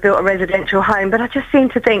wouldn't have built a residential home, but I just seem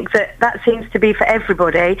to think that seems to be for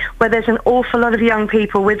everybody, where there's an awful lot of young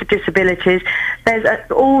people with disabilities.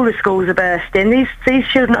 All the schools are bursting. These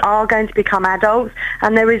children are going to become adults,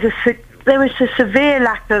 and there is a severe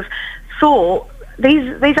lack of thought.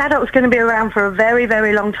 These adults are going to be around for a very,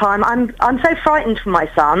 very long time. I'm so frightened for my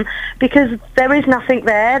son because there is nothing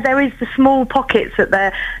there. There is the small pockets that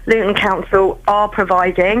the Luton Council are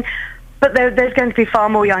providing, but there's going to be far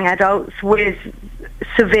more young adults with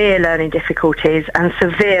severe learning difficulties and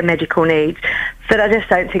severe medical needs that I just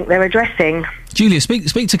don't think they're addressing. Julia,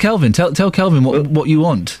 speak to Kelvin. Tell Kelvin what you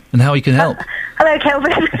want and how he can help. Hello,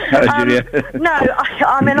 Kelvin. Hello, Julia. No,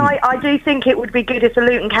 I mean, I do think it would be good if the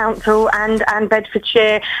Luton Council and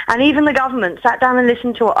Bedfordshire and even the government sat down and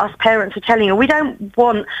listened to what us parents are telling you. We don't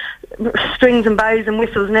want strings and bows and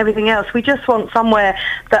whistles and everything else. We just want somewhere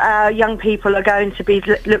that our young people are going to be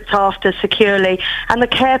looked after securely. And the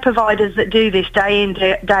care providers that do this day in,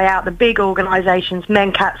 day out, the big organisations,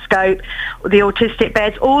 Mencat, Scope, the autistic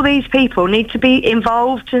beds, all these people need to be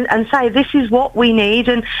involved and say this is what we need,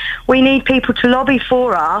 and we need people to lobby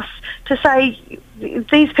for us to say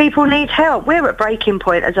these people need help. We're at breaking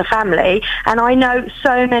point as a family, and I know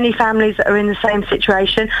so many families that are in the same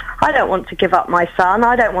situation. I don't want to give up my son.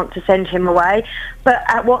 I don't want to send him away. But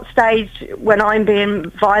at what stage, when I'm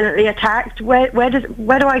being violently attacked, where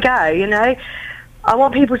do I go? You know, I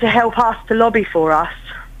want people to help us, to lobby for us.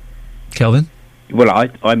 Kelvin? Well,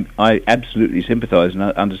 I absolutely sympathise and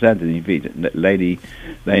understand it. Indeed, Lady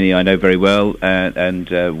I know very well, and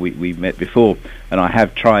we met before, and I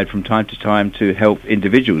have tried from time to time to help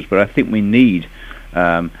individuals, but I think we need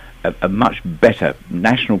a much better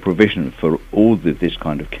national provision for all this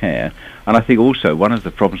kind of care. And I think also one of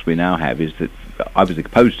the problems we now have is that I was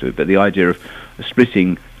opposed to it, but the idea of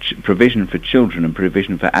splitting provision for children and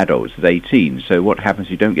provision for adults at 18. So what happens,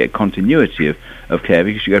 you don't get continuity of care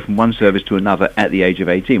because you go from one service to another at the age of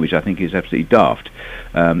 18, which I think is absolutely daft.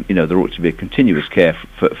 There ought to be a continuous care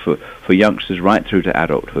for youngsters right through to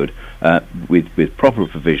adulthood, with proper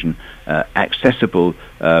provision, accessible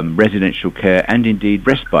residential care, and indeed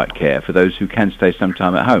respite care for those who can stay some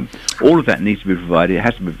time at home. All of that needs to be provided. It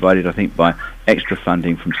has to be provided, I think, by extra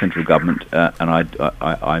funding from central government, and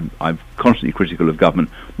I'm constantly critical of government,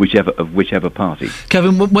 whichever party.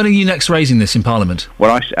 Kevin, when are you next raising this in Parliament?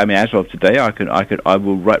 Well, I mean, as of today, I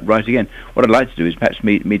will write again. What I'd like to do is perhaps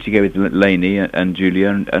meet together with Lainey and Julia,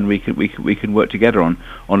 and we can work together on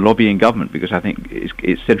lobbying government, because I think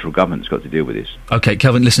it's central government that's got to deal with this. Okay,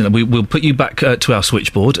 Kelvin, listen, we'll put you back to our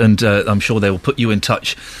switchboard, and I'm sure they will put you in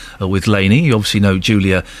touch with Lainey. You obviously know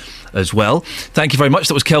Julia as well. Thank you very much.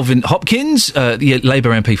 That was Kelvin Hopkins, the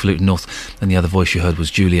Labour MP for Luton North, and the other voice you heard was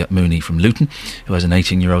Julia Mooney from Luton, who has an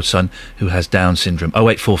 18-year-old son who has Down syndrome.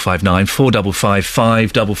 08459 455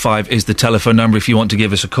 555 is the telephone number if you want to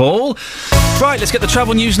give us a call. Right, let's get the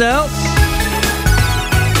travel news now.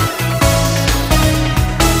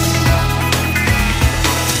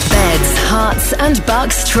 Beds, Hearts and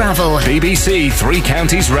Bucks travel. BBC Three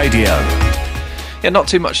Counties Radio. Yeah, not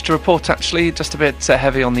too much to report actually, just a bit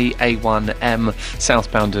heavy on the A1M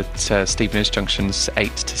southbound at Stevenage junctions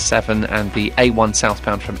 8 to 7, and the A1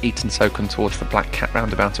 southbound from Eton Socon towards the Black Cat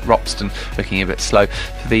roundabout at Ropston looking a bit slow.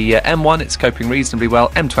 For the M1 it's coping reasonably well.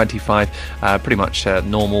 M25 pretty much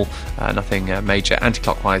normal, nothing major.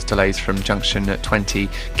 Anti-clockwise delays from junction 20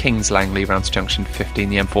 Kings Langley round to junction 15.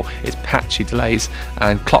 The M4 is patchy delays,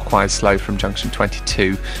 and clockwise slow from junction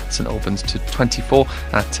 22 St Albans to 24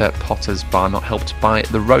 at Potters Bar, not helped by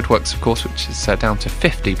the roadworks, of course, which is down to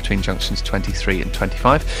 50 between junctions 23 and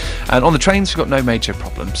 25. And on the trains, we've got no major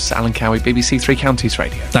problems. Alan Cowie, BBC Three Counties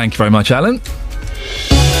Radio. Thank you very much, Alan.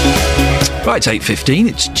 Right, it's 8:15.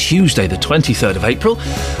 It's Tuesday, the 23rd of April.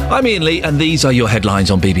 I'm Iain Lee, and these are your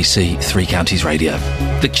headlines on BBC Three Counties Radio.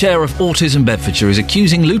 The chair of Autism Bedfordshire is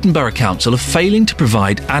accusing Luton Borough Council of failing to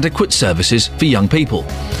provide adequate services for young people.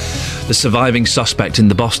 The surviving suspect in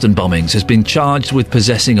the Boston bombings has been charged with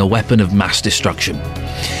possessing a weapon of mass destruction.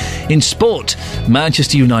 In sport,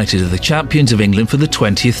 Manchester United are the champions of England for the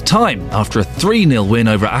 20th time after a 3-0 win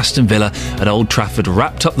over Aston Villa at Old Trafford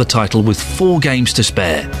wrapped up the title with 4 games to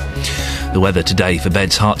spare. The weather today for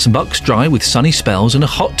Beds, Hearts and Bucks, dry with sunny spells and a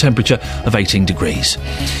hot temperature of 18 degrees.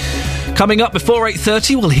 Coming up before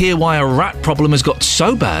 8:30, we'll hear why a rat problem has got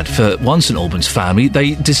so bad for one St Albans family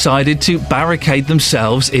they decided to barricade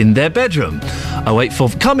themselves in their bedroom. 084...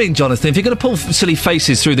 Come in, Jonathan, if you're going to pull silly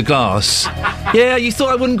faces through the glass. Yeah, you thought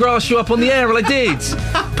I wouldn't grass you up on the air, well I did.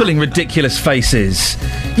 Pulling ridiculous faces.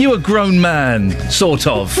 You a grown man, sort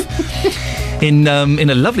of. In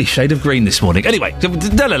a lovely shade of green this morning. Anyway,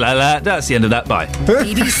 that's the end of that. Bye.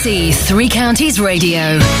 BBC Three Counties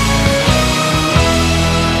Radio.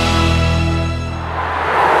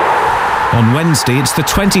 On Wednesday, it's the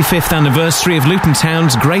 25th anniversary of Luton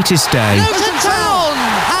Town's greatest day. Luton Town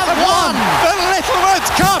have won the Littlewoods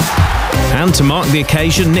Cup! And to mark the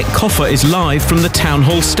occasion, Nick Coffer is live from the Town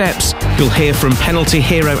Hall steps. You'll hear from penalty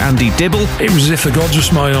hero Andy Dibble. It was as if the gods were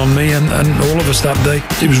smiling on me and all of us that day.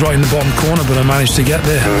 It was right in the bottom corner, but I managed to get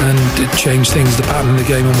there, and it changed things, the pattern of the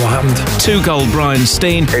game and what happened. 2-goal Brian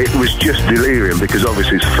Steen. It was just delirium, because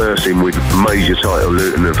obviously it's the first thing with major title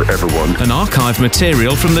Luton have ever won. An archive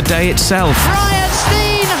material from the day itself. Brian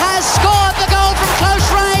Steen has scored the goal from close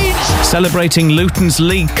range! Celebrating Luton's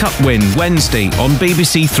League Cup win Wednesday on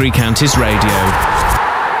BBC Three Counties Radio.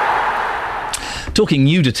 Talking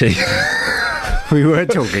nudity. We were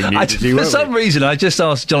talking nudity, for some reason, I just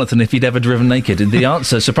asked Jonathan if he'd ever driven naked, and the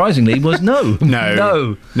answer, surprisingly, was no.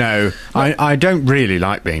 No. I don't really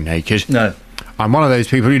like being naked. No. I'm one of those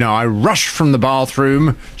people, I rush from the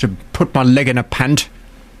bathroom to put my leg in a pant.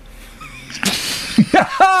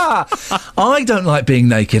 I don't like being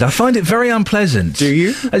naked. I find it very unpleasant. Do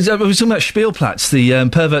you? I was talking about Spielplatz, the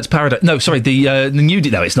pervert's paradise. No, sorry, the nudity.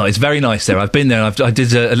 No, it's not. It's very nice there. I've been there. I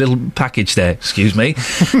did a little package there. Excuse me,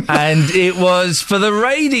 and it was for the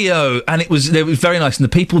radio, and it was very nice. And the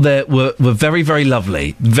people there were very, very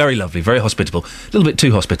lovely, very hospitable. A little bit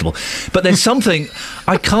too hospitable, but there's something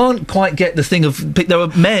I can't quite get the thing of. There were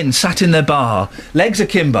men sat in their bar, legs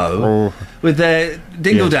akimbo, with their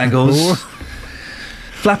dingle dangles.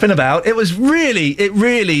 Flapping about. It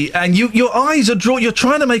really, and your eyes are drawn. You're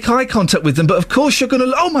trying to make eye contact with them, but of course you're going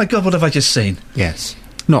to. Oh my God, what have I just seen? Yes,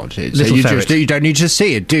 not it. Little you don't need to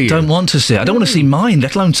see it, do you? Don't want to see it. I don't want to see mine,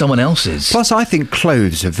 let alone someone else's. Plus, I think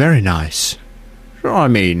clothes are very nice. You know what I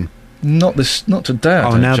mean? Not today.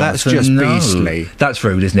 Oh, now that's just beastly. That's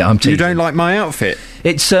rude, isn't it? I'm teasing. You don't like my outfit?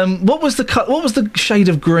 It's what was the shade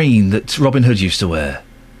of green that Robin Hood used to wear?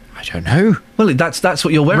 I don't know. Well, that's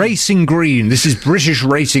what you're wearing. Racing green. This is British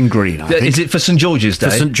racing green, I think. Is it for St George's Day?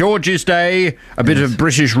 For St George's Day, a bit of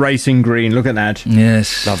British racing green. Look at that.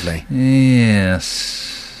 Yes. Lovely.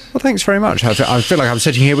 Yes. Well, thanks very much. I feel like I'm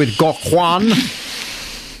sitting here with Gok Hwan.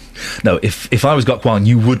 No, if I was Gok Hwan,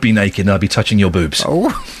 you would be naked and I'd be touching your boobs. Oh.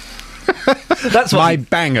 That's what my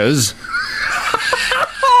bangers.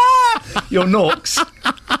 Your knocks.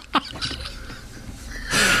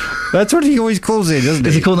 That's what he always calls it, doesn't he?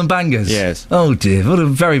 Does he call them bangers? Yes. Oh dear, what a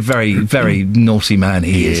very, very, very naughty man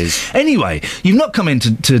he is. Anyway, you've not come in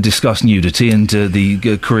to discuss nudity and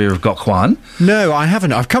the career of Gok Hwan. No, I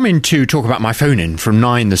haven't. I've come in to talk about my phone-in from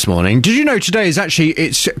 9 this morning. Did you know today is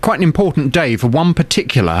it's quite an important day for one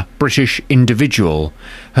particular British individual?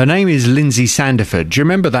 Her name is Lindsay Sandiford. Do you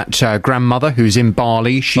remember that grandmother who's in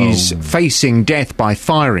Bali? She's facing death by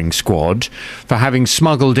firing squad for having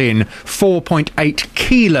smuggled in 4.8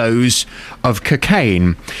 kilos of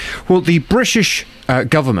cocaine. Well, the British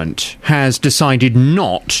government has decided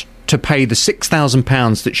not to pay the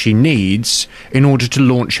 £6,000 that she needs in order to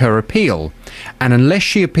launch her appeal. And unless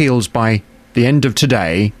she appeals by the end of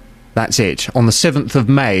today, that's it. On the 7th of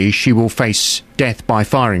May, she will face death by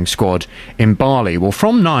firing squad in Bali. Well,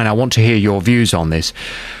 from 9, I want to hear your views on this.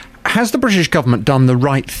 Has the British government done the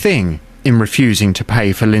right thing in refusing to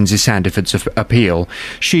pay for Lindsay Sandiford's appeal?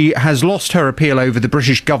 She has lost her appeal over the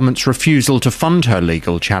British government's refusal to fund her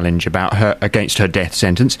legal challenge against her death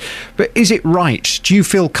sentence. But is it right? Do you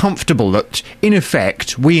feel comfortable that, in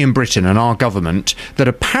effect, we in Britain and our government, that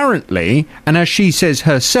apparently, and as she says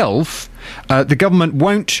herself, the government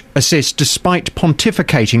won't assist despite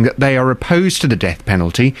pontificating that they are opposed to the death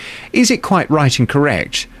penalty, is it quite right and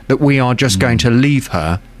correct that we are just going to leave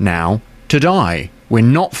her now to die? We're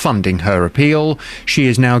not funding her appeal. She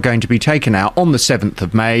is now going to be taken out on the 7th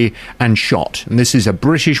of May and shot. And this is a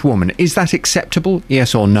British woman. Is that acceptable?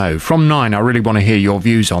 Yes or no? From 9, I really want to hear your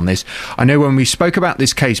views on this. I know when we spoke about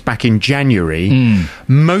this case back in January,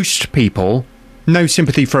 most people, no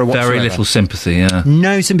sympathy for her whatsoever. Very little sympathy, yeah.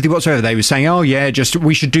 No sympathy whatsoever. They were saying, oh, yeah,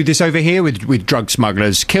 we should do this over here with drug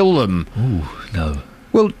smugglers. Kill them. Ooh, no.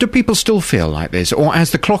 Well, do people still feel like this? Or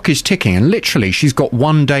as the clock is ticking, and literally she's got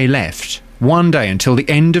 1 day left, 1 day until the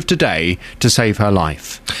end of today to save her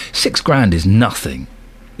life. £6,000 is nothing.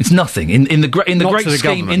 It's nothing in the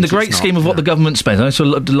great scheme of what the government spends. I know to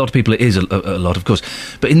a lot of people it is a lot, of course,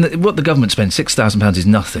 but what the government spends, £6,000 is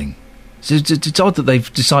nothing. It's odd that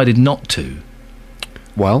they've decided not to.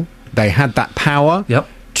 Well, they had that power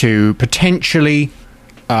to potentially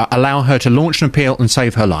allow her to launch an appeal and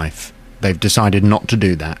save her life. They've decided not to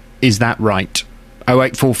do that. Is that right?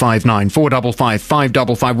 08459 455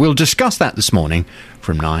 555. We'll discuss that this morning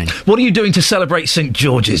from 9. What are you doing to celebrate St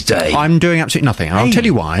George's Day? I'm doing absolutely nothing. And I'll tell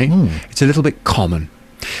you why. It's a little bit common.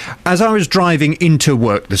 As I was driving into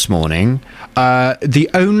work this morning, the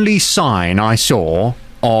only sign I saw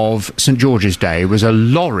of St George's Day was a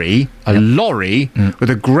lorry with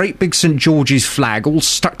a great big St George's flag all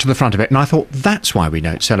stuck to the front of it, and I thought that's why we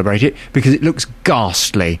don't celebrate it, because it looks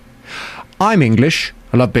ghastly. I'm English.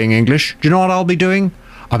 I love being English. Do you know what I'll be doing?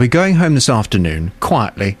 I'll be going home this afternoon,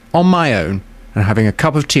 quietly, on my own, and having a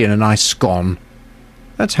cup of tea and a nice scone.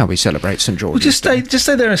 That's how we celebrate St George's Day. Just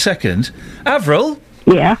stay there a second. Avril?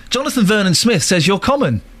 Yeah? Jonathan Vernon Smith says you're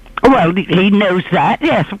common. Well, he knows that.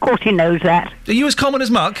 Yes, of course he knows that. Are you as common as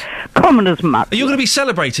muck? Common as muck. Are you going to be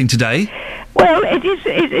celebrating today? Well,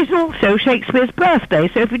 it's also Shakespeare's birthday,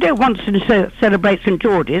 so if we don't want to celebrate St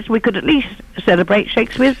George's, we could at least celebrate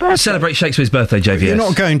Shakespeare's birthday. Celebrate Shakespeare's birthday, JVS. You're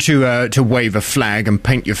not going to wave a flag and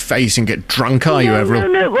paint your face and get drunk, are you, Avril?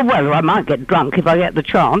 No. Well, I might get drunk if I get the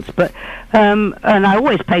chance, but and I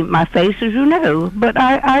always paint my face, as you know. But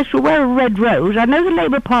I shall wear a red rose. I know the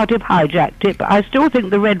Labour Party have hijacked it, but I still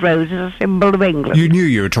think the red rose is a symbol of England. You knew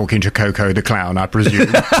you were talking to Coco the Clown, I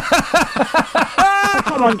presume.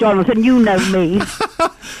 Come on, Jonathan, you know me.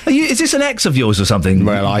 Is this an ex of yours or something?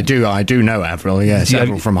 Well, I do know Avril, yes.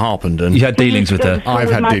 Avril from Harpenden. You had dealings with her? I've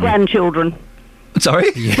had dealings. My grandchildren. Sorry?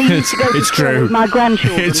 It's true. My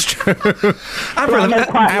grandchildren. It's true.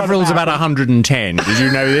 Avril's about 110. Did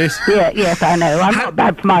you know this? Yes, I know. I'm not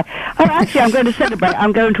bad for my... Oh, actually, I'm going to celebrate.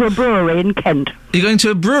 I'm going to a brewery in Kent. You're going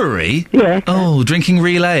to a brewery? Yes. Oh, drinking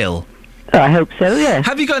real ale? I hope so, yes.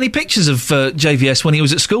 Have you got any pictures of JVS when he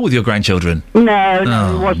was at school with your grandchildren?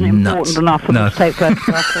 No, it wasn't important enough for me to take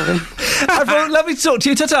photographs of him. Avril, lovely to talk to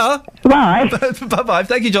you. Ta-ta. Bye. Bye-bye.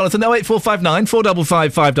 Thank you, Jonathan. 08459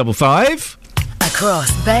 455 555.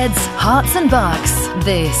 Across beds, hearts and bucks,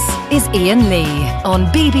 this is Iain Lee on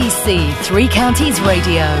BBC Three Counties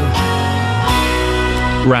Radio.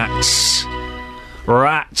 Rats.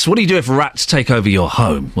 Rats. What do you do if rats take over your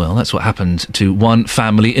home? Well, that's what happened to one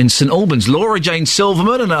family in St Albans. Laura Jane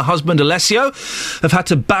Silverman and her husband Alessio have had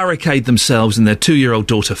to barricade themselves and their 2-year-old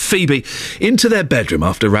daughter Phoebe into their bedroom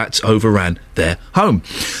after rats overran their home.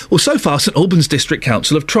 Well, so far, St Albans District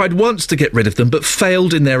Council have tried once to get rid of them, but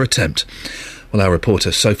failed in their attempt. Well, our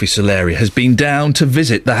reporter Sophie Soleri has been down to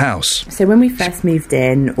visit the house. So when we first moved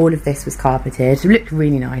in, all of this was carpeted. It looked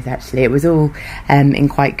really nice, actually. It was all in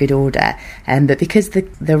quite good order. But because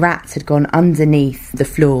the rats had gone underneath the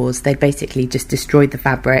floors, they'd basically just destroyed the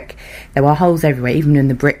fabric. There were holes everywhere, even in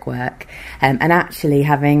the brickwork. And actually,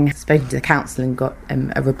 having spoken to the council and got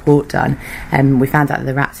a report done, we found out that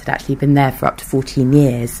the rats had actually been there for up to 14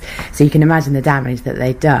 years. So you can imagine the damage that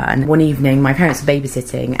they'd done. One evening, my parents were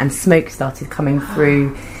babysitting and smoke started coming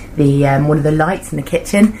through the one of the lights in the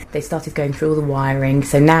kitchen. They started going through all the wiring,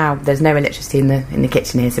 so now there's no electricity in the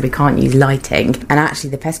kitchen here, so we can't use lighting. And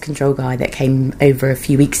actually the pest control guy that came over a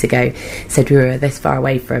few weeks ago said we were this far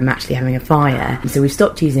away from actually having a fire, so we've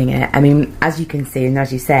stopped using it. I mean, as you can see and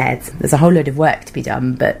as you said, there's a whole load of work to be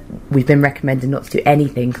done, but we've been recommended not to do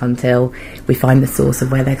anything until we find the source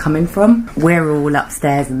of where they're coming from. We're all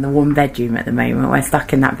upstairs in the one bedroom at the moment. We're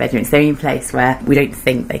stuck in that bedroom. It's the only place where we don't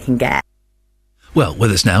think they can get. Well,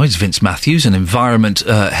 with us now is Vince Matthews, an environment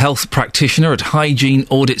health practitioner at Hygiene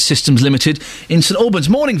Audit Systems Limited in St Albans.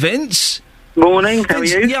 Morning, Vince. Morning, how are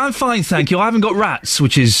you? Yeah, I'm fine, thank you. I haven't got rats,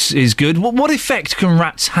 which is good. What effect can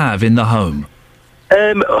rats have in the home?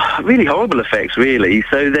 Really horrible effects, really.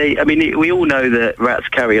 So we all know that rats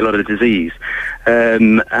carry a lot of disease,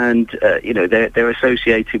 and they're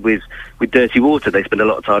associated with dirty water. They spend a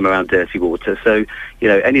lot of time around dirty water. So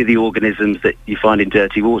any of the organisms that you find in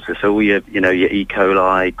dirty water, so all your E.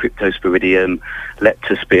 coli, Cryptosporidium,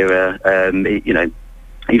 Leptospira,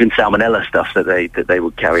 even salmonella stuff that they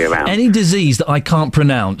would carry around. Any disease that I can't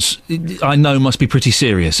pronounce, I know must be pretty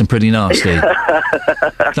serious and pretty nasty.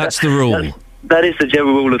 That's the rule. That is the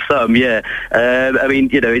general rule of thumb, yeah.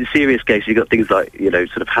 In serious cases, you've got things like,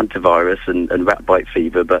 sort of hantavirus and rat bite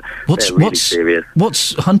fever, but they're really serious.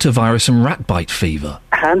 What's hantavirus and rat bite fever?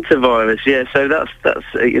 Hantavirus, yeah, so that's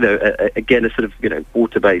again, a sort of,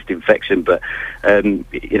 water-based infection, but, a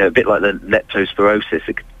bit like the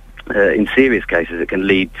leptospirosis. In serious cases, it can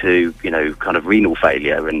lead to, kind of renal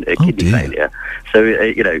failure and kidney failure.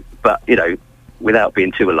 So, without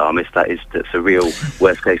being too alarmist, that's a real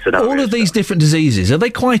worst-case scenario. All of these different diseases, are they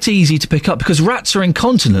quite easy to pick up? Because rats are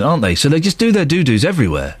incontinent, aren't they? So they just do their doo-doos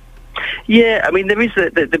everywhere. Yeah, I mean, there is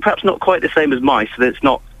they're perhaps not quite the same as mice, so it's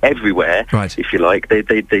not everywhere, right, if you like. They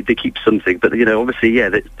keep something, but, obviously, yeah,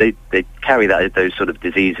 they carry those sort of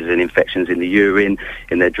diseases and infections in the urine,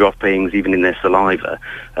 in their droppings, even in their saliva.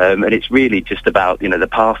 And it's really just about, the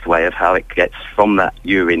pathway of how it gets from that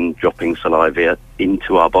urine, dropping, saliva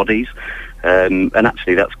into our bodies. And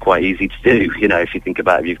actually that's quite easy to do, if you think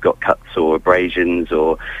about if you've got cuts or abrasions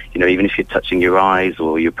or, even if you're touching your eyes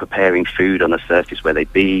or you're preparing food on a surface where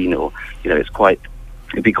they've been or, it'd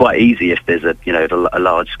be quite easy if there's a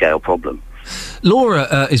large-scale problem.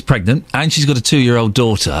 Laura is pregnant and she's got a 2-year-old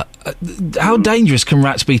daughter. How dangerous can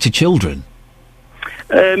rats be to children?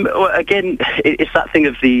 Well, again, it's that thing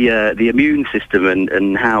of the immune system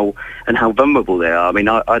and how vulnerable they are. I mean,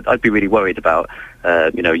 I'd be really worried about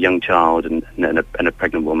a young child and a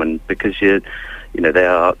pregnant woman because their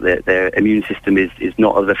immune system is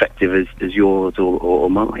not as effective as yours or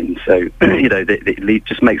mine. So it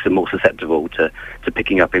just makes them more susceptible to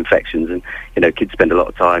picking up infections. And kids spend a lot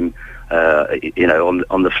of time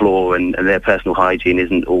on the floor, and their personal hygiene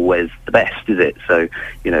isn't always the best, is it? So,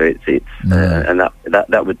 and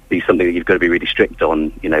that would be something that you've got to be really strict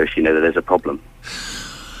on, if you know that there's a problem.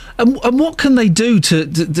 And what can they do to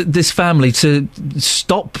this family to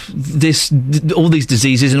stop all these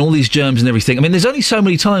diseases and all these germs and everything? I mean, there's only so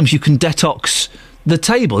many times you can detox the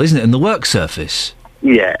table, isn't it, and the work surface?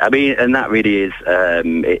 Yeah, I mean, and that really is,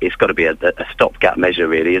 it's got to be a stopgap measure,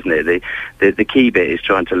 really, isn't it? The key bit is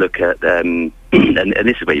trying to look at, and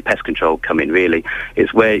this is where your pest control come in, really.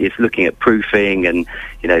 It's where it's looking at proofing and,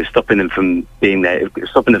 stopping them from being there,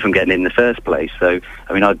 stopping them from getting in the first place. So,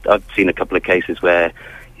 I mean, I've seen a couple of cases where,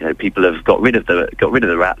 people have got rid of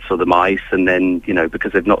the rats or the mice, and then,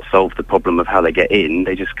 because they've not solved the problem of how they get in,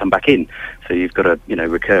 they just come back in. So you've got a,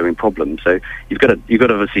 recurring problem. So you've got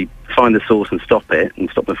to obviously find the source and stop it, and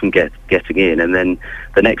stop them from getting in. And then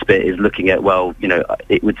the next bit is looking at,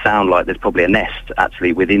 it would sound like there's probably a nest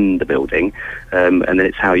actually within the building, and then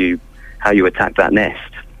it's how you attack that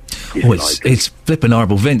nest. if you like. It's flippin'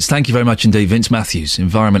 horrible. Vince, thank you very much indeed. Vince Matthews,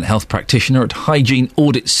 Environment Health Practitioner at Hygiene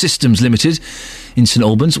Audit Systems Limited in St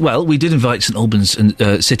Albans. Well, we did invite St Albans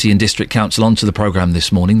City and District Council onto the programme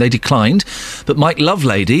this morning. They declined, but Mike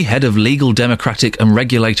Lovelady, Head of Legal, Democratic and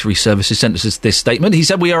Regulatory Services, sent us this statement. He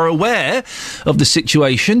said, "We are aware of the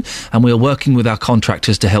situation and we are working with our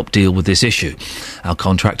contractors to help deal with this issue. Our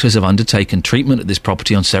contractors have undertaken treatment at this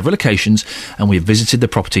property on several occasions and we have visited the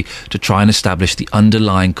property to try and establish the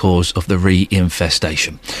underlying cause of the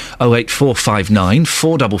re-infestation." 08459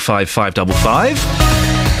 455 555.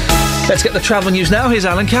 Let's get the travel news now. Here's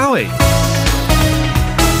Alan Cowie.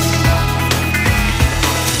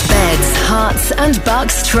 Beds, Herts and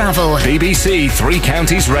Bucks travel. BBC Three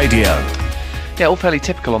Counties Radio. Yeah, all fairly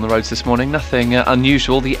typical on the roads this morning. Nothing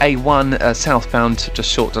unusual. The A1 southbound, just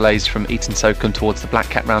short delays from Eton Soken towards the Black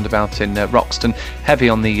Cat roundabout in Roxton. Heavy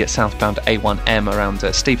on the southbound A1M around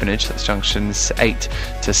Stevenage. That's junctions 8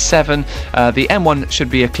 to 7. The M1 should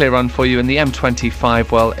be a clear run for you. And the M25,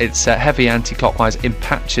 well, it's heavy anti-clockwise in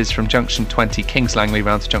patches from junction 20 Kings Langley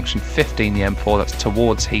round to junction 15 the M4. That's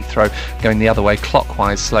towards Heathrow. Going the other way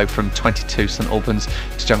clockwise, slow from 22 St Albans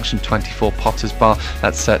to junction 24 Potters Bar.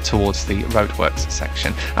 That's towards the roadworks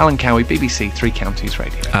section. Alan Cowie, BBC Three Counties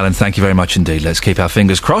Radio. Alan, thank you very much indeed. Let's keep our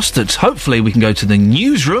fingers crossed that hopefully we can go to the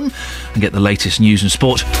newsroom and get the latest news and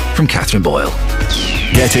sport from Catherine Boyle.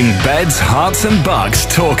 Getting beds, hearts and bucks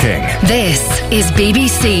talking. This is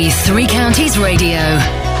BBC Three Counties Radio.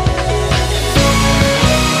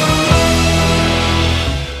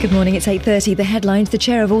 Good morning, it's 8:30. The headlines: the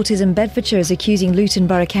chair of Autism Bedfordshire is accusing Luton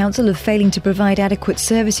Borough Council of failing to provide adequate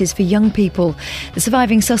services for young people. The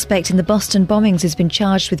surviving suspect in the Boston bombings has been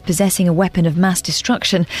charged with possessing a weapon of mass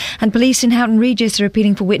destruction. And police in Houghton Regis are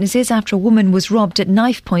appealing for witnesses after a woman was robbed at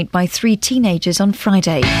knife point by 3 teenagers on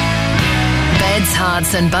Friday. Beds,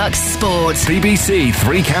 Herts and Bucks sport. BBC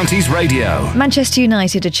Three Counties Radio. Manchester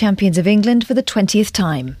United are champions of England for the 20th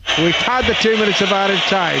time. We've had the 2 minutes of added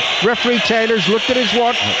time. Referee Taylor's looked at his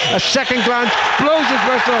watch, a second glance, blows his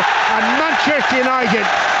whistle, and Manchester United,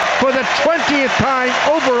 for the 20th time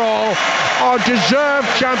overall, are deserved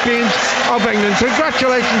champions of England.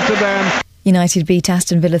 Congratulations to them. United beat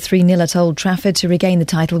Aston Villa 3-0 at Old Trafford to regain the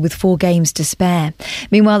title with 4 games to spare.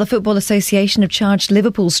 Meanwhile, the Football Association have charged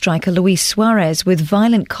Liverpool striker Luis Suarez with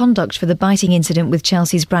violent conduct for the biting incident with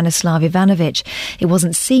Chelsea's Branislav Ivanovic. It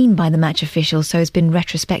wasn't seen by the match official, so has been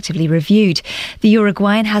retrospectively reviewed. The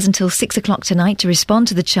Uruguayan has until 6 o'clock tonight to respond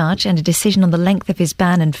to the charge, and a decision on the length of his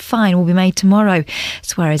ban and fine will be made tomorrow.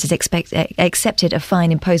 Suarez has accepted a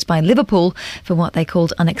fine imposed by Liverpool for what they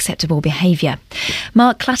called unacceptable behaviour.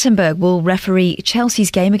 Mark Clattenburg will referee Chelsea's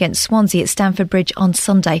game against Swansea at Stamford Bridge on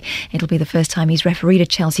Sunday. It'll be the first time he's refereed a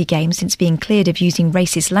Chelsea game since being cleared of using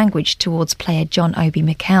racist language towards player John Obi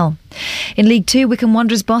Mikel. In League Two, Wycombe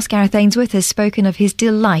Wanderers boss Gareth Ainsworth has spoken of his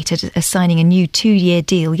delight at signing a new 2-year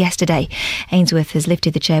deal yesterday. Ainsworth has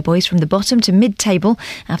lifted the Chairboys from the bottom to mid-table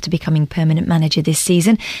after becoming permanent manager this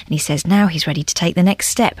season, and he says now he's ready to take the next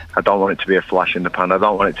step. I don't want it to be a flash in the pan. I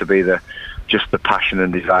don't want it to be just the passion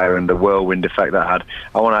and desire and the whirlwind effect that I had.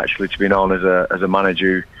 I want actually to be known as a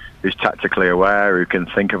manager who's tactically aware, who can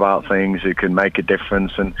think about things, who can make a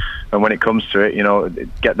difference, and when it comes to it,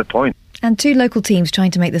 get the point. And 2 local teams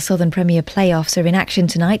trying to make the Southern Premier playoffs are in action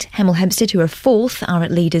tonight. Hemel Hempstead, who are 4th, are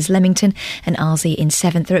at leaders Leamington, and Arlesey in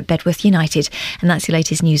 7th are at Bedworth United. And that's your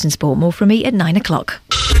latest news and sport. More from me at 9 o'clock.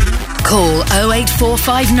 Call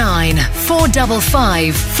 08459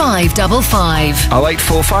 455 555.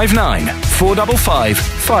 08459 455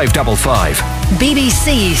 555.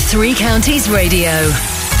 BBC Three Counties Radio.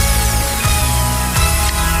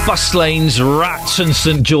 Bus lanes, rats and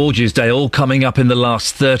St George's Day all coming up in the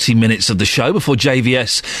last 30 minutes of the show before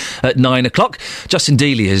JVS at 9 o'clock. Justin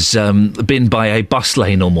Dealey has been by a bus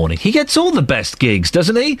lane all morning. He gets all the best gigs,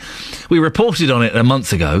 doesn't he? We reported on it a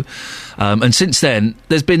month ago, and since then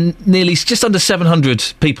there's been nearly just under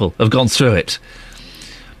 700 people have gone through it.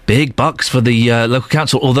 Big bucks for the local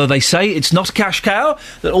council, although they say it's not a cash cow,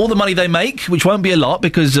 that all the money they make, which won't be a lot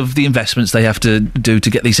because of the investments they have to do to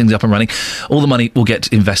get these things up and running, all the money will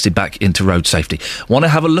get invested back into road safety. Want to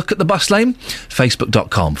have a look at the bus lane?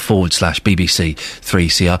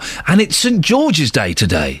 Facebook.com/BBC3CR. And it's St George's Day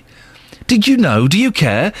today. Did you know? Do you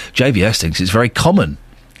care? JVS thinks it's very common.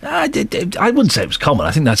 I wouldn't say it was common.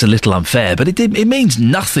 I think that's a little unfair, but it means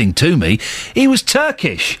nothing to me. He was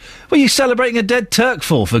Turkish. What are you celebrating a dead Turk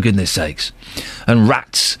for goodness sakes? And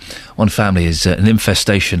rats. One family is an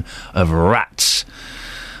infestation of rats.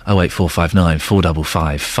 08459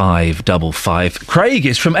 455 555. Craig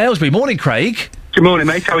is from Aylesbury. Morning, Craig. Good morning,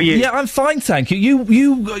 mate. How are you? Yeah, I'm fine, thank you.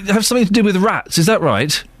 You have something to do with rats, is that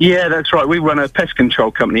right? Yeah, that's right. We run a pest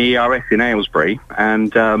control company, ERS, in Aylesbury,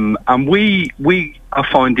 and we are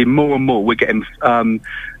finding more and more. We're getting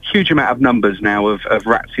huge amount of numbers now of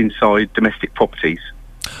rats inside domestic properties.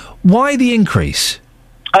 Why the increase?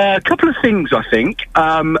 A couple of things, I think.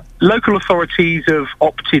 Local authorities have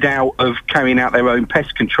opted out of carrying out their own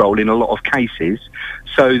pest control in a lot of cases,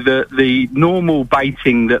 so the normal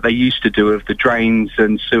baiting that they used to do of the drains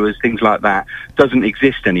and sewers, things like that, doesn't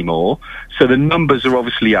exist anymore. So the numbers are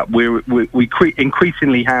obviously up. We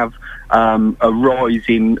increasingly have a rise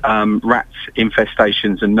in rats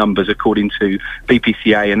infestations and numbers, according to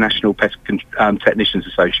BPCA and National Pest Technicians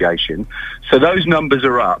Association. So those numbers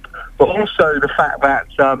are up. But also the fact that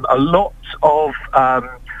a lot of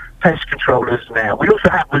pest controllers now, we also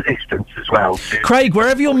have resistance as well. Craig,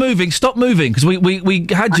 wherever you're moving, stop moving, because we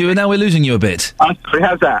had you and now we're losing you a bit.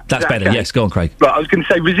 How's that? That's better, okay? Yes, go on, Craig. Right, I was going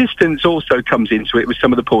to say resistance also comes into it with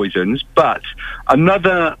some of the poisons, but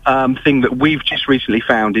another thing that we've just recently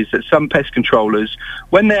found is that some pest controllers,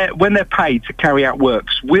 when they're paid to carry out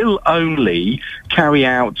works, will only carry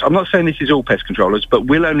out, I'm not saying this is all pest controllers, but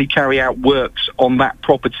will only carry out works on that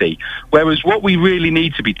property, whereas what we really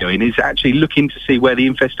need to be doing is actually looking to see where the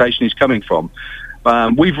infestation is coming from.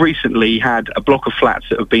 We've recently had a block of flats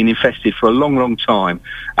that have been infested for a long, long time,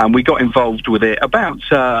 and we got involved with it about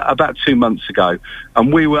 2 months ago,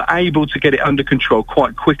 and we were able to get it under control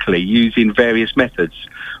quite quickly using various methods.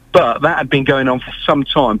 But that had been going on for some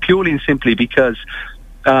time, purely and simply because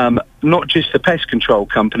not just the pest control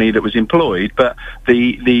company that was employed, but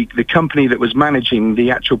the company that was managing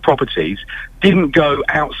the actual properties didn't go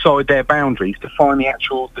outside their boundaries to find the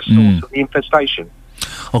source of the infestation.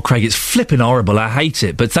 Oh, Craig, it's flipping horrible. I hate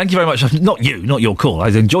it. But thank you very much. Not your call. I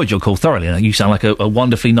enjoyed your call thoroughly. You sound like a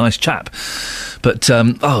wonderfully nice chap. But,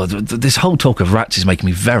 this whole talk of rats is making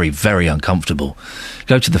me very, very uncomfortable.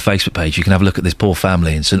 Go to the Facebook page. You can have a look at this poor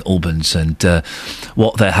family in St Albans and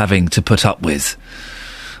what they're having to put up with.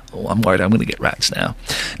 Oh, I'm worried I'm going to get rats now.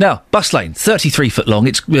 Now, bus lane, 33 foot long.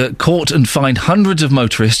 It's caught and fined hundreds of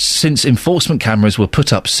motorists since enforcement cameras were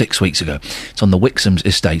put up 6 weeks ago. It's on the Wixham's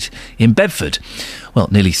estate in Bedford. Well,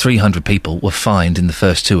 nearly 300 people were fined in the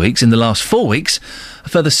first 2 weeks. In the last 4 weeks, a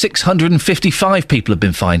further 655 people have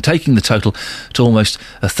been fined, taking the total to almost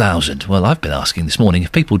 1,000. Well, I've been asking this morning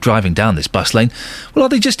if people driving down this bus lane, well, are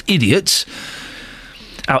they just idiots?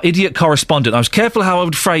 Our idiot correspondent. I was careful how I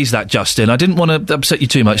would phrase that, Justin. I didn't want to upset you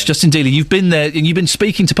too much. Justin Dealey, you've been there and you've been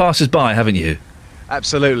speaking to passers-by, haven't you?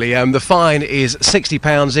 Absolutely. The fine is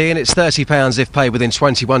 £60, Ian. It's £30 if paid within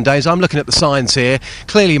 21 days. I'm looking at the signs here.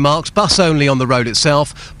 Clearly marked, bus only on the road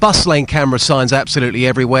itself. Bus lane camera signs absolutely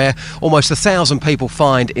everywhere. Almost 1,000 people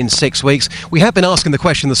fined in 6 weeks. We have been asking the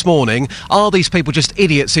question this morning, are these people just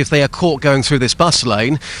idiots if they are caught going through this bus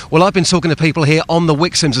lane? Well, I've been talking to people here on the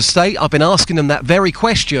Wixham's estate. I've been asking them that very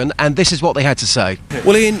question, and this is what they had to say.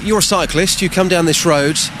 Well, Ian, you're a cyclist. You come down this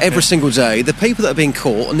road every single day. The people that have been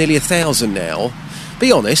caught are nearly 1,000 now.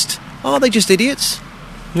 Be honest, are they just idiots?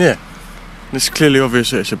 Yeah, it's clearly obvious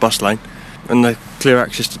that it's a bus lane, and they clear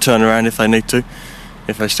access to turn around if they need to,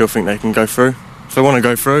 if they still think they can go through. If they want to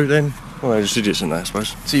go through, then, well, they're just idiots in there, I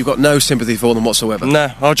suppose. So you've got no sympathy for them whatsoever?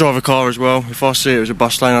 Nah, I drive a car as well. If I see it as a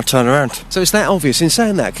bus lane, I turn around. So it's that obvious. In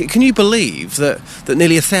saying that, can you believe that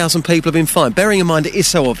nearly 1,000 people have been fined? Bearing in mind it is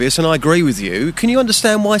so obvious, and I agree with you, can you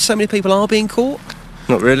understand why so many people are being caught?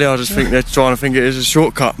 Not really, I just think they're trying to think it is a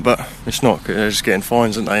shortcut, but it's not. They're just getting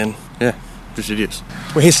fines, aren't they? And, yeah, just idiots.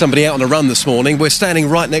 Well, here's somebody out on a run this morning. We're standing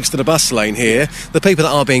right next to the bus lane here. The people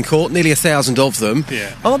that are being caught, nearly 1,000 of them.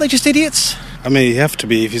 Yeah. Are they just idiots? I mean, you have to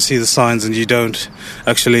be if you see the signs and you don't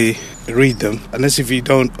actually read them. Unless if you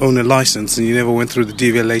don't own a licence and you never went through the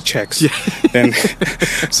DVLA checks, then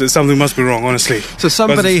so something must be wrong, honestly. So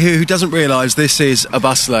somebody who doesn't realise this is a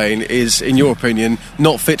bus lane is, in your opinion,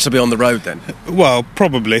 not fit to be on the road then? Well,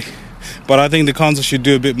 probably. But I think the council should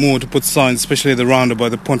do a bit more to put signs, especially at the roundabout,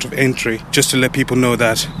 the point of entry, just to let people know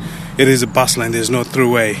that it is a bus lane, there's no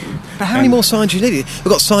throughway. But how many more signs do you need? We've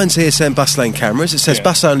got signs here saying bus lane cameras, it says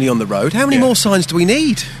bus only on the road. How many more signs do we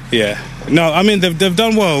need? Yeah. No, I mean, they've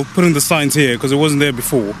done well putting the signs here, because it wasn't there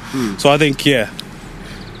before. So I think,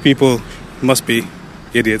 people must be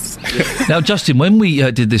idiots. Now, Justin, when we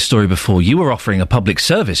did this story before, you were offering a public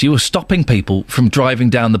service. You were stopping people from driving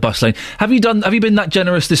down the bus lane. Have you been that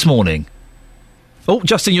generous this morning? Oh,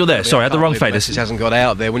 Justin, you're there. Sorry, I had the wrong fader. The message hasn't got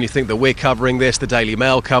out there. When you think that we're covering this, the Daily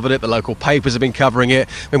Mail covered it, the local papers have been covering it.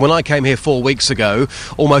 I mean, when I came here 4 weeks ago,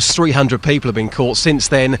 almost 300 people have been caught. Since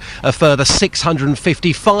then, a further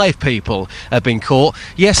 655 people have been caught.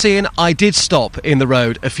 Yes, Ian, I did stop in the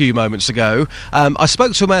road a few moments ago. I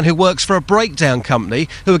spoke to a man who works for a breakdown company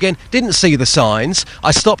who, again, didn't see the signs.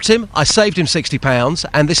 I stopped him, I saved him £60,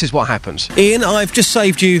 and this is what happened. Ian, I've just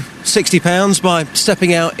saved you £60 by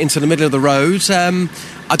stepping out into the middle of the road.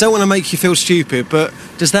 I don't want to make you feel stupid, but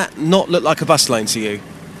does that not look like a bus lane to you?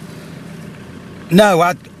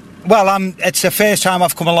 No, it's the first time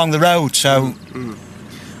I've come along the road, so...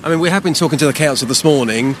 I mean, we have been talking to the council this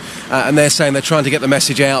morning, and they're saying they're trying to get the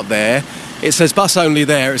message out there. It says bus only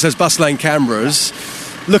there, it says bus lane cameras.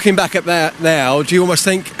 Looking back at that now, do you almost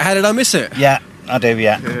think, how did I miss it? Yeah, I do,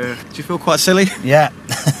 yeah. Do you feel quite silly? Yeah.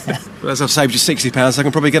 Well, as I've saved you £60, I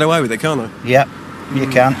can probably get away with it, can't I? Yeah, you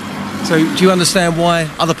can. So, do you understand why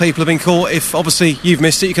other people have been caught? If, obviously, you've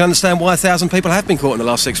missed it, you can understand why 1,000 people have been caught in the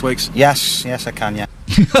last 6 weeks? Yes, I can, yeah.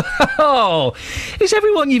 Oh, is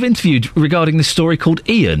everyone you've interviewed regarding this story called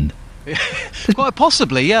Iain? Quite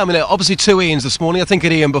possibly, yeah. I mean, obviously 2 Ians this morning. I think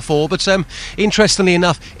at Iain before, but interestingly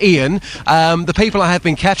enough, Iain, the people I have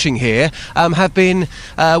been catching here have been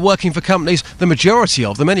working for companies, the majority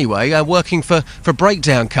of them anyway, working for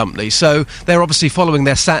breakdown companies. So they're obviously following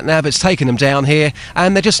their sat-nav, it's taken them down here,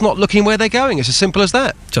 and they're just not looking where they're going. It's as simple as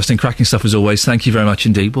that. Justin, cracking stuff as always. Thank you very much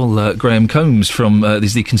indeed. Well, Graham Combs from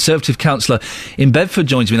is the Conservative councillor in Bedford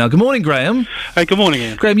joins me now. Good morning, Graham. Hey, good morning,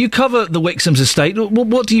 Ian. Graham, you cover the Wixham's estate.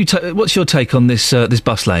 What do you what's your take on this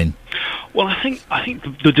bus lane? Well, I think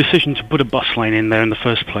the decision to put a bus lane in there in the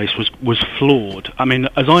first place was flawed. I mean,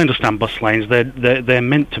 as I understand bus lanes, they're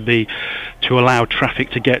meant to be to allow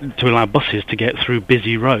buses to get through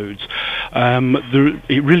busy roads.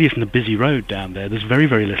 It really isn't a busy road down there. There's very,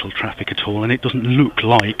 very little traffic at all, and it doesn't look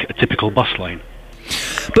like a typical bus lane.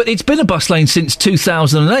 But it's been a bus lane since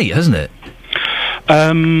 2008, hasn't it?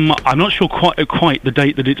 I'm not sure quite the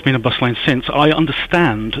date that it's been a bus lane since. I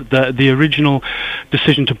understand that the original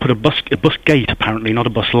decision to put a bus gate, apparently, not a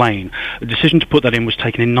bus lane, the decision to put that in was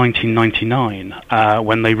taken in 1999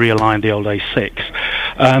 when they realigned the old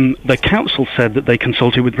A6. The council said that they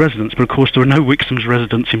consulted with residents, but of course there were no Wixham's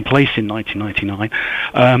residents in place in 1999,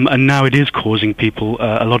 and now it is causing people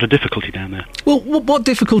a lot of difficulty down there. Well, what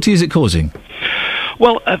difficulty is it causing?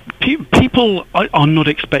 Well, people are not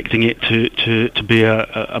expecting it to be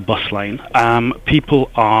a bus lane. People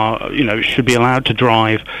should be allowed to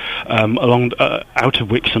drive along out of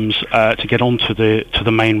Wixham's to get onto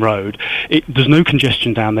the main road. There's no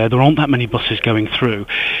congestion down there. There aren't that many buses going through.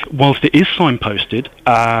 Whilst it is signposted,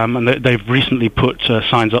 and they've recently put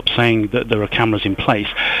signs up saying that there are cameras in place,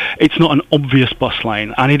 it's not an obvious bus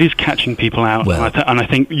lane, and it is catching people out. Well, and I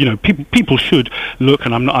think people should look.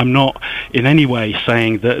 And I'm not in any way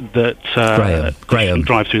saying that Graham,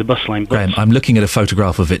 drive through the bus lane. Graham, I'm looking at a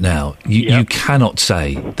photograph of it now. You cannot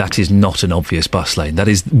say that is not an obvious bus lane. That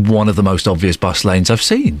is one of the most obvious bus lanes I've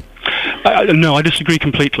seen. No, I disagree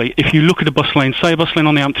completely. If you look at a bus lane, say a bus lane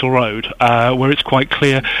on the Ampthill Road, where it's quite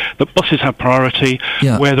clear that buses have priority,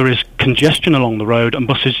 where there is congestion along the road, and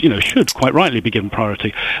buses, should quite rightly be given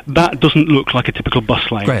priority, that doesn't look like a typical bus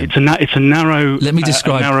lane. Graham, it's a narrow. Let me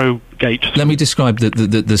describe. Narrow gate. Let me describe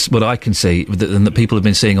the what I can see and that people have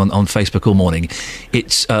been seeing on Facebook all morning.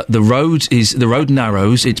 It's the road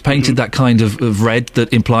narrows. It's painted that kind of red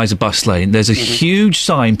that implies a bus lane. There's a huge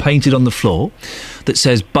sign painted on the floor that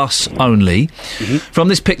says bus only. From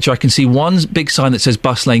this picture I can see one big sign that says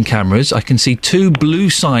bus lane cameras. I can see two blue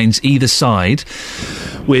signs either side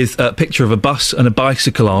with a picture of a bus and a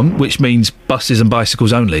bicycle on, which means buses and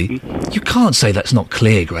bicycles only. You can't say that's not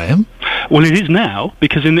clear, Graham. Well, it is now,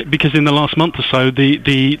 because in the last month or so,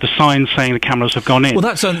 the signs saying the cameras have gone in. Well,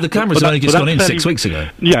 the cameras have only just gone in 6 weeks ago.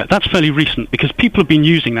 Yeah, that's fairly recent, because people have been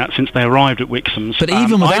using that since they arrived at Wixham's. But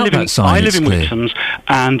even without that sign, I live in Wixham's,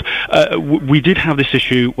 and we did have this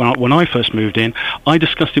issue when I first moved in. I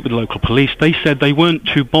discussed it with the local police. They said they weren't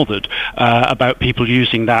too bothered about people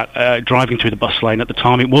using that, driving through the bus lane at the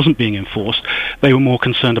time. It wasn't being enforced. They were more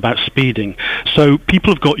concerned about speeding. So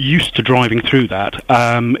people have got used to driving through that.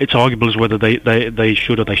 It's arguable as whether they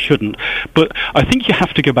should or they shouldn't. But I think you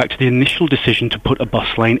have to go back to the initial decision to put a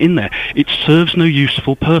bus lane in there. It serves no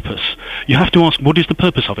useful purpose. You have to ask, what is the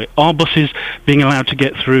purpose of it? Are buses being allowed to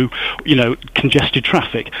get through, congested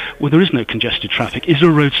traffic? Well, there is no congested traffic. Is there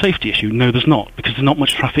a road safety issue? No, there's not, because there's not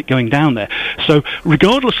much traffic going down there. So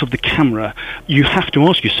regardless of the camera, you have to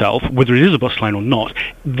ask yourself whether it is a bus lane or not.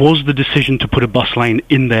 Was the decision to put a bus lane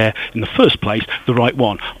in there in the first place the right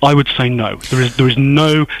one? I would say no. There is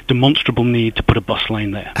no demonstrable need to put a bus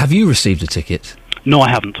lane there. Have you received a ticket? No, I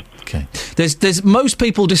haven't. Okay. There's most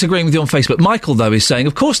people disagreeing with you on Facebook. Michael, though, is saying,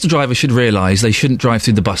 of course the driver should realise they shouldn't drive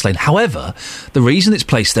through the bus lane. However, the reason it's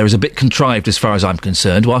placed there is a bit contrived as far as I'm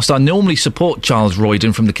concerned. Whilst I normally support Charles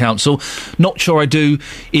Royden from the council, not sure I do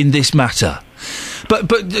in this matter. But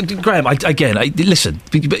Graham, listen.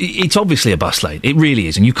 It's obviously a bus lane. It really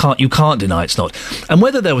is, and you can't deny it's not. And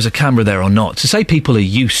whether there was a camera there or not, to say people are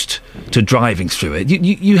used to driving through it,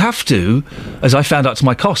 you have to, as I found out to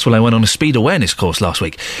my cost when I went on a speed awareness course last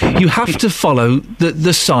week, you have to follow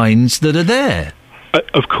the signs that are there.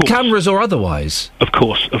 Of course. Cameras or otherwise. Of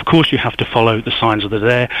course you have to follow the signs that are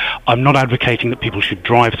there. I'm not advocating that people should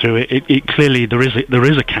drive through it. It clearly there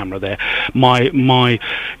is a camera there. My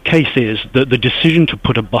case is that the decision to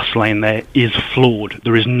put a bus lane there is flawed.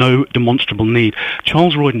 There is no demonstrable need.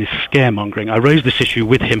 Charles Royden is scaremongering. I raised this issue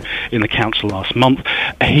with him in the council last month.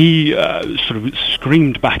 He sort of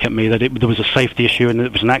screamed back at me that there was a safety issue and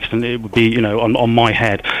it was an accident. It would be, on my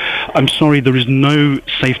head. I'm sorry, there is no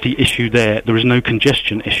safety issue there. There is no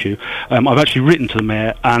congestion issue. I've actually written to the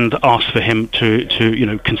mayor and asked for him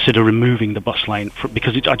to consider removing the bus lane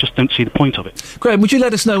because I just don't see the point of it. Graham, would you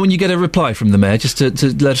let us know when you get a reply from the mayor, just to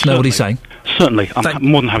let us know what he's saying? Certainly. I'm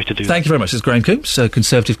more than happy to do that. Thank you very much. It's Graham Coombs,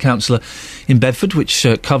 Conservative councillor in Bedford, which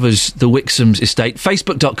covers the Wixham's estate.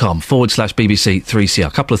 Facebook.com/BBC3CR.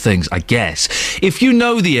 A couple of things, I guess. If you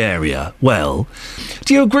know the area well,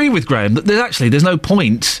 do you agree with Graham that there's no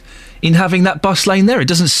point in having that bus lane there? It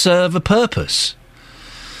doesn't serve a purpose.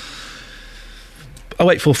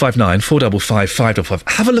 08459 455 555.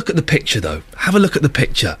 Have a look at the picture, though. Have a look at the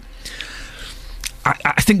picture.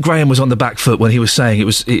 I think Graham was on the back foot when he was saying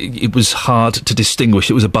it was hard to distinguish.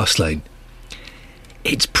 It was a bus lane.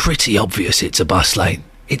 It's pretty obvious it's a bus lane.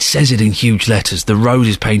 It says it in huge letters. The road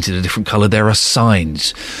is painted a different colour. There are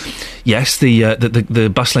signs. Yes,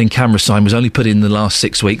 the bus lane camera sign was only put in the last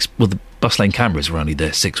 6 weeks. Well, the bus lane cameras were only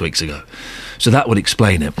there 6 weeks ago. So that would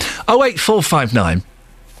explain it. 08459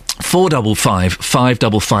 455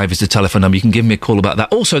 555 is the telephone number. You can give me a call about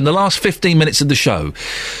that. Also, in the last 15 minutes of the show,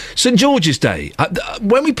 St George's Day.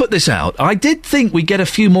 When we put this out, I did think we'd get a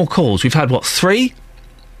few more calls. We've had, three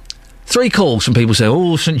calls from people saying,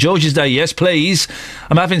 oh, St George's Day, yes, please.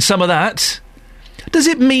 I'm having some of that. Does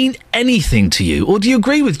it mean anything to you? Or do you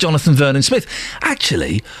agree with Jonathan Vernon Smith?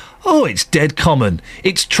 Actually, it's dead common.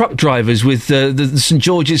 It's truck drivers with the St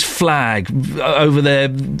George's flag over their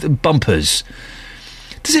bumpers.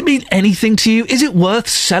 Does it mean anything to you? Is it worth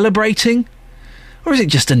celebrating? Or is it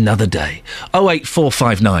just another day?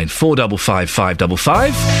 08459 455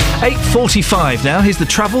 555. 8:45 now. Here's the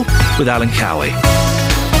travel with Alan Cowie.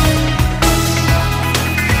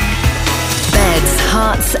 Beds,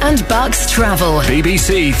 Herts and Bucks travel.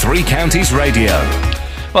 BBC Three Counties Radio.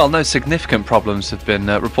 Well, no significant problems have been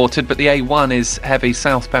reported, but the A1 is heavy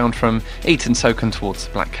southbound from Eton-Soken towards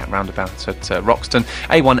the Black Cat roundabout at Roxton.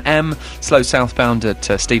 A1M, slow southbound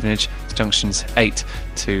at Stevenage, junctions 8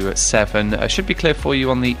 to 7. Should be clear for you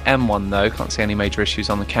on the M1 though, can't see any major issues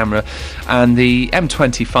on the camera. And the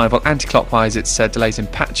M25, well, anti-clockwise, it's delays in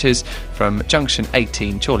patches from junction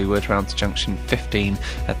 18 Chorleywood round to junction 15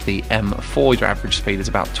 at the M4. Your average speed is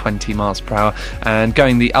about 20 miles per hour. And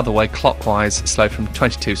going the other way clockwise, slow from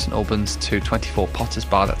 22 St Albans to 24 Potters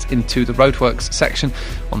Bar. That's into the roadworks section.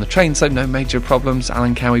 On the train, so no major problems.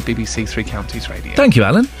 Alan Cowie, BBC Three Counties Radio. Thank you,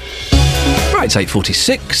 Alan. Right, it's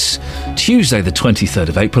 8:46, Tuesday the 23rd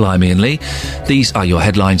of April. I'm Iain Lee. These are your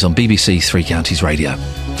headlines on BBC Three Counties Radio.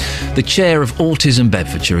 The chair of Autism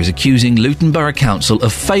Bedfordshire is accusing Luton Borough Council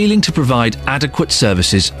of failing to provide adequate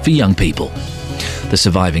services for young people. The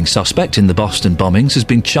surviving suspect in the Boston bombings has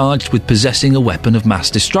been charged with possessing a weapon of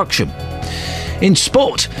mass destruction. In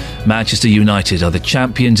sport, Manchester United are the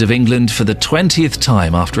champions of England for the 20th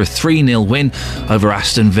time after a 3-0 win over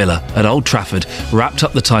Aston Villa at Old Trafford wrapped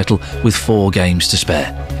up the title with 4 games to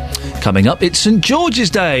spare. Coming up, it's St George's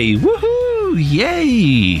Day. Woohoo!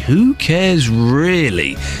 Yay! Who cares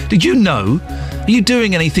really? Did you know? Are you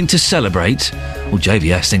doing anything to celebrate? Well,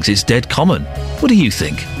 JVS thinks it's dead common. What do you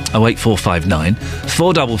think? 08459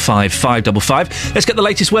 455 555. Let's get the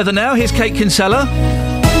latest weather now. Here's Kate Kinsella.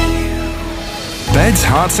 Beds,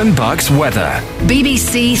 Herts and Bucks weather.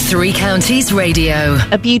 BBC Three Counties Radio.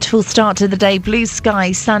 A beautiful start to the day. Blue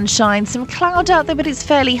sky, sunshine, some cloud out there, but it's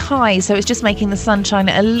fairly high, so it's just making the sunshine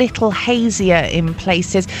a little hazier in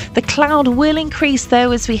places. The cloud will increase,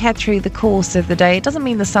 though, as we head through the course of the day. It doesn't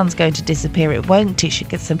mean the sun's going to disappear. It won't. It should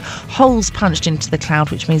get some holes punched into the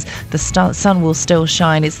cloud, which means the sun will still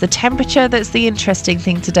shine. It's the temperature that's the interesting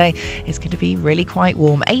thing today. It's going to be really quite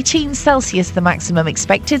warm. 18 Celsius the maximum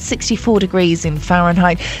expected, 64 degrees in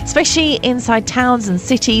Fahrenheit. Especially inside towns and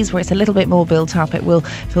cities where it's a little bit more built up, it will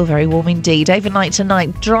feel very warm indeed. Overnight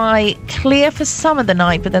tonight, dry, clear for some of the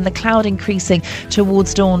night, but then the cloud increasing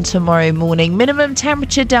towards dawn tomorrow morning. Minimum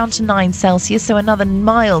temperature down to 9 Celsius, so another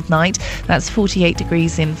mild night. That's 48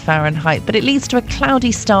 degrees in Fahrenheit. But it leads to a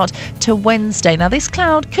cloudy start to Wednesday. Now, this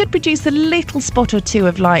cloud could produce a little spot or two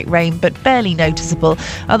of light rain, but barely noticeable.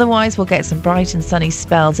 Otherwise, we'll get some bright and sunny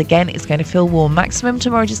spells. Again, it's going to feel warm. Maximum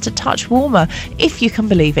tomorrow just a touch warmer, if you can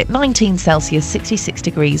believe it. 19 Celsius, 66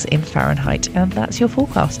 degrees in Fahrenheit. And that's your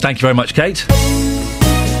forecast. Thank you very much, Kate.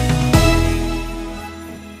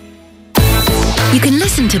 You can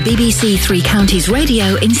listen to BBC Three Counties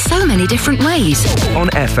Radio in so many different ways. On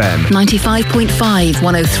FM 95.5,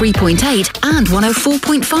 103.8 and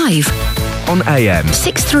 104.5. On AM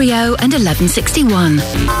 630 and 1161.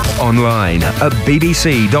 Online at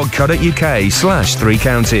bbc.co.uk/Three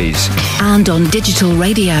Counties. And on digital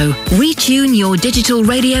radio. Retune your digital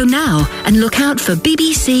radio now and look out for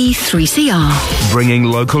BBC 3CR. Bringing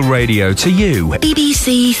local radio to you.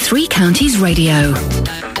 BBC Three Counties Radio.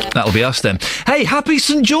 That'll be us then. Hey, happy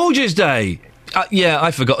St George's Day! Yeah,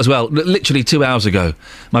 I forgot as well. Literally 2 hours ago,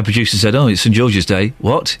 my producer said, "Oh, it's St George's Day."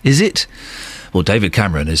 What? Is it? Well, David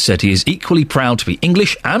Cameron has said he is equally proud to be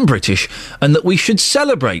English and British and that we should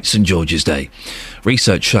celebrate St George's Day.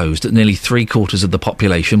 Research shows that nearly 3/4 of the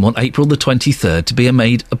population want April the 23rd to be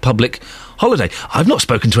made a public holiday. I've not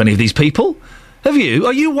spoken to any of these people. Have you?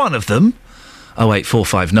 Are you one of them?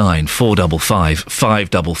 08459 455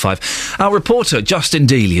 555. Our reporter, Justin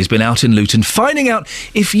Dealey, has been out in Luton finding out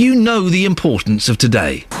if you know the importance of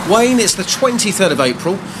today. Wayne, it's the 23rd of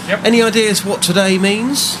April. Yep. Any ideas what today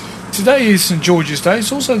means? Today is St George's Day.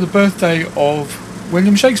 It's also the birthday of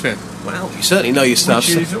William Shakespeare. Well, you certainly know your stuff.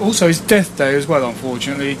 Which is also his death day as well,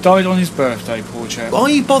 unfortunately. He died on his birthday, poor chap. Are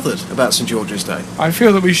you bothered about St George's Day? I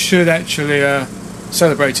feel that we should actually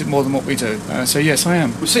celebrate it more than what we do. So yes, I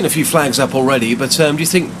am. We've seen a few flags up already, but do you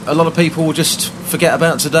think a lot of people will just forget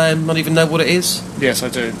about today and not even know what it is? Yes, I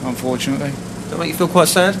do, unfortunately. Does that make you feel quite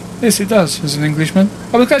sad? Yes, it does, as an Englishman.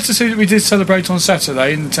 I was glad to see that we did celebrate on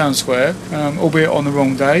Saturday in the town square, albeit on the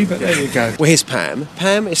wrong day, but there you go. Well, here's Pam.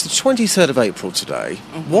 Pam, it's the 23rd of April today.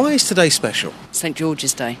 Why is today special? St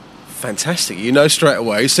George's Day. Fantastic. You know straight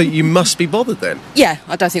away, so you must be bothered then. Yeah,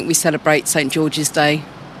 I don't think we celebrate St George's Day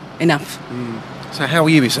enough. So how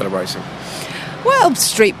will you be celebrating? Well,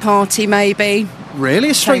 street party maybe.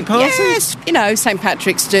 Really? A street party? Yes. You know, St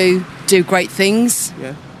Patrick's do great things.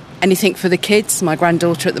 Yeah. Anything for the kids. My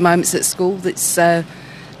granddaughter at the moment's at school. It's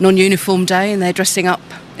non-uniform day and they're dressing up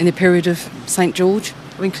in the period of St George.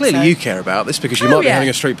 I mean, clearly you care about this because you might be having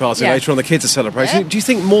a street party later on, the kids are celebrating. Yeah. Do you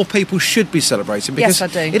think more people should be celebrating? Because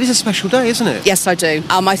yes, I do. It is a special day, isn't it? Yes, I do.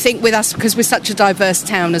 I think with us, because we're such a diverse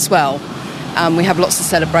town as well, we have lots of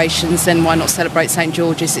celebrations, then why not celebrate St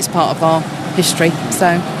George's? It's part of our history,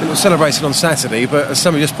 so... It was celebrated on Saturday, but as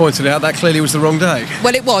somebody just pointed out, that clearly was the wrong day.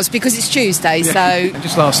 Well, it was, because it's Tuesday, so... And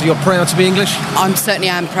just lastly, you're proud to be English? I certainly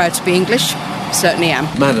am proud to be English. Certainly am.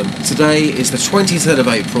 Madam, today is the 23rd of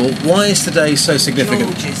April. Why is today so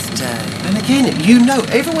significant? George's Day. And again, you know,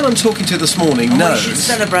 everyone I'm talking to this morning knows... We should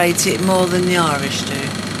celebrate it more than the Irish do.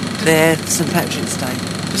 Their St Patrick's Day.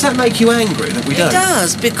 Does that make you angry that we don't? It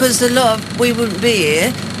does, because we wouldn't be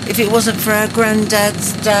here if it wasn't for our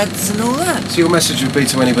granddads, dads and all that. So your message would be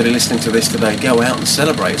to anybody listening to this today, go out and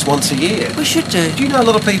celebrate. It's once a year. We should do. Do you know a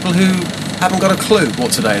lot of people who haven't got a clue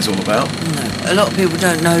what today is all about? No. A lot of people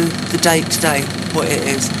don't know the date today, what it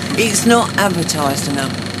is. It's not advertised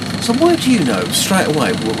enough. So why do you know straight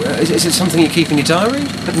away? Is it something you keep in your diary?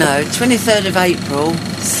 No, 23rd of April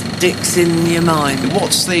sticks in your mind.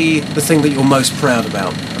 What's the thing that you're most proud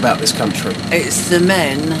about this country? It's the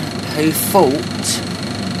men who fought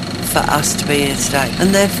for us to be here today,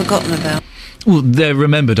 and they're forgotten about. Well, they're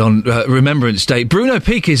remembered on Remembrance Day. Bruno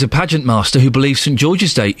Peake is a pageant master who believes St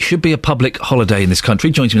George's Day should be a public holiday in this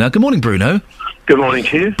country. Joins me now. Good morning, Bruno. Good morning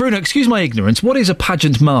to you. Bruno, excuse my ignorance. What is a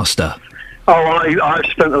pageant master? I've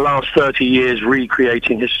spent the last 30 years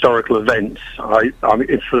recreating historical events.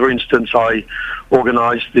 For instance, I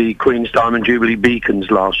organised the Queen's Diamond Jubilee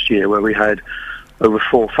beacons last year, where we had over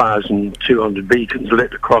 4,200 beacons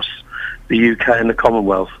lit across the UK and the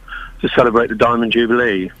Commonwealth to celebrate the Diamond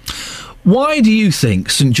Jubilee. Why do you think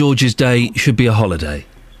St George's Day should be a holiday?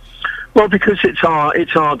 Well, because it's our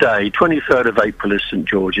day. 23rd of April is St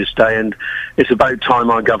George's Day, and it's about time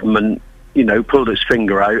our government, pulled its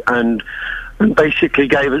finger out and basically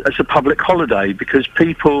gave it as a public holiday, because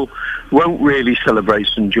people won't really celebrate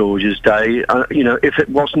St George's Day, if it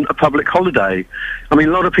wasn't a public holiday. I mean,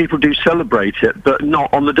 a lot of people do celebrate it, but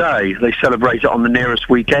not on the day. They celebrate it on the nearest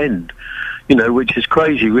weekend. which is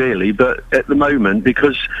crazy, really. But at the moment,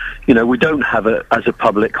 because, we don't have it as a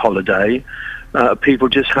public holiday, people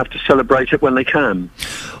just have to celebrate it when they can.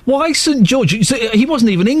 Why St George? So he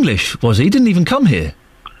wasn't even English, was he? He didn't even come here.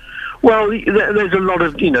 Well, there's a lot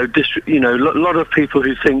of lot of people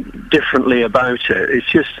who think differently about it.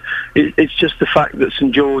 It's just the fact that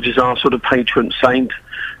St George is our sort of patron saint.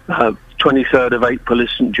 23rd of April is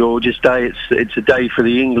St George's Day. It's a day for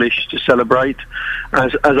the English to celebrate,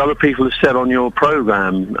 as other people have said on your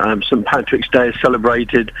programme. St Patrick's Day is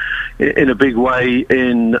celebrated in a big way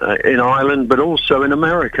in Ireland, but also in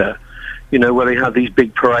America. Where they have these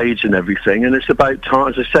big parades and everything. And it's about time,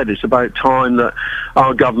 as I said, it's about time that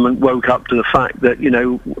our government woke up to the fact that,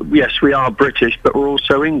 yes, we are British, but we're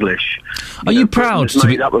also English. Are you proud to be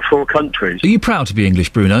made up of 4 countries? Are you proud to be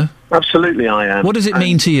English, Bruno? Absolutely, I am. What does it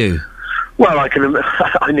mean to you? Well,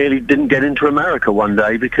 I nearly didn't get into America one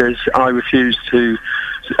day because I refused to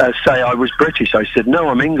say I was British. I said, no,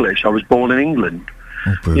 I'm English. I was born in England.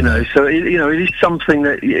 Oh, so it is something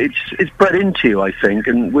that it's bred into you, I think,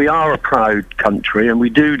 and we are a proud country, and we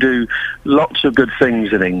do lots of good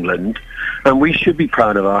things in England, and we should be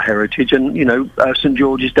proud of our heritage, and St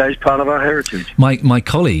George's Day is part of our heritage. My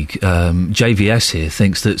colleague JVS here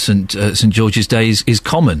thinks that St George's Day is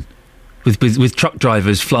common, with truck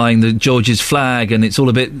drivers flying the George's flag, and it's all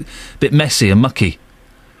a bit messy and mucky.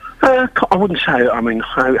 I wouldn't say. I mean,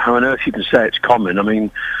 how on earth you can say it's common? I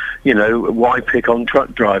mean, why pick on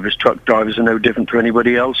truck drivers? Truck drivers are no different to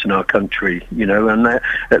anybody else in our country, and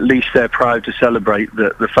at least they're proud to celebrate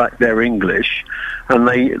the fact they're English, and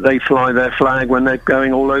they fly their flag when they're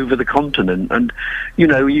going all over the continent. And,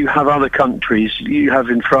 you have other countries. You have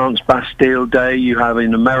in France Bastille Day, you have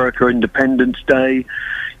in America Independence Day.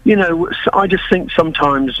 I just think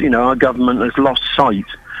sometimes, our government has lost sight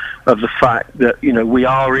of the fact that, we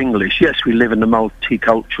are English. Yes, we live in a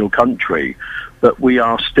multicultural country, but we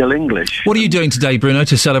are still English. What are you doing today, Bruno,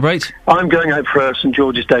 to celebrate? I'm going out for a St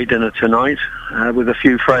George's Day dinner tonight with a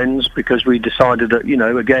few friends because we decided that,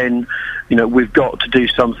 we've got to do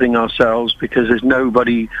something ourselves because there's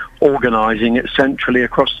nobody organising it centrally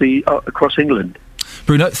across England.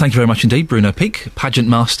 Bruno, thank you very much indeed. Bruno Peake, pageant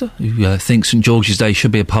master, who thinks St George's Day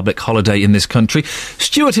should be a public holiday in this country.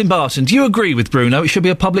 Stuart in Barton, do you agree with Bruno? It should be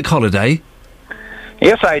a public holiday?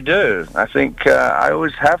 Yes, I do. I think I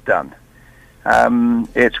always have done.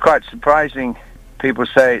 It's quite surprising. People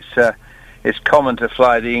say it's common to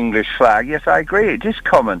fly the English flag. Yes, I agree. It is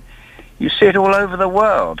common. You see it all over the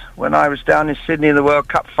world. When I was down in Sydney in the World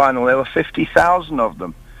Cup final, there were 50,000 of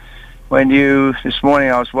them. This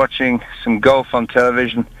morning I was watching some golf on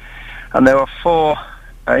television, and there were 4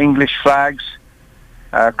 English flags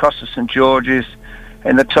across the St George's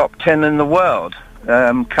in the top 10 in the world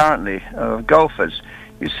currently of golfers.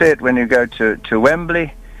 You see it when you go to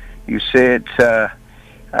Wembley. You see it,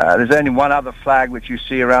 there's only one other flag which you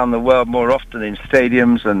see around the world more often in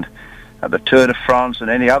stadiums and at the Tour de France and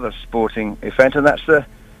any other sporting event, and that's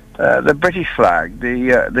the British flag,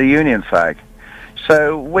 the Union flag.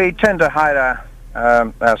 So we tend to hide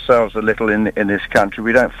ourselves a little in this country.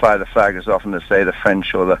 We don't fly the flag as often as, say, the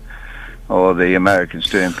French or the Americans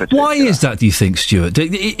do in particular. Why is that, do you think, Stuart?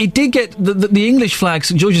 It did get, the English flag,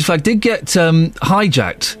 St George's flag, did get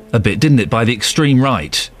hijacked a bit, didn't it, by the extreme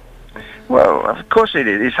right? Well, of course it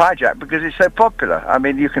is. It's hijacked because it's so popular. I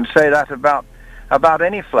mean, you can say that about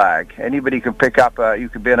any flag. Anybody can pick up, you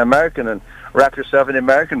could be an American and wrap yourself in the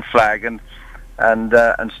American flag and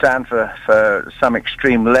stand for some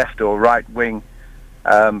extreme left or right wing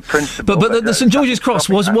principle. But the St George's Cross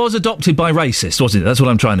was adopted by racists, wasn't it? That's what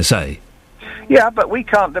I'm trying to say. Yeah, but we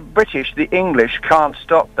can't. The British, the English, can't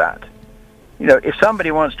stop that. If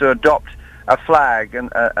somebody wants to adopt a flag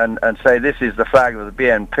and say this is the flag of the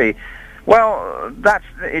BNP, well,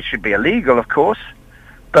 it should be illegal, of course.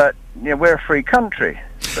 But we're a free country.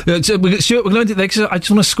 Stuart, we're going to. I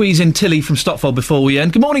just want to squeeze in Tilly from Stotfold before we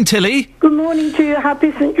end. Good morning, Tilly. Good morning to you.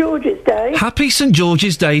 Happy St George's Day. Happy St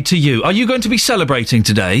George's Day to you. Are you going to be celebrating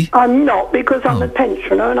today? I'm not, because I'm a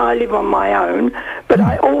pensioner and I live on my own, but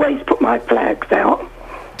I always put my flags out.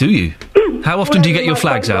 Do you? How often do you get your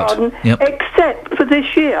flags out? Yep. Except for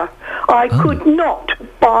this year. I could not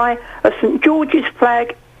buy a St George's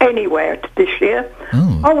flag anywhere this year.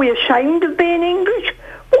 Are we ashamed of being English?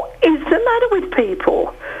 What is the matter with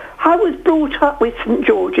people? I was brought up with St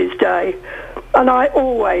George's Day, and I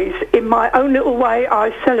always, in my own little way,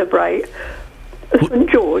 I celebrate St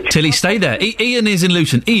George. Tilly, stay there. Iain is in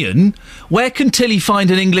Luton. Iain, where can Tilly find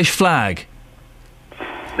an English flag?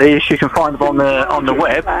 You can find them on the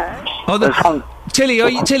web. Tilly,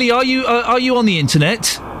 are you on the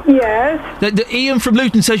internet? Yes. Iain from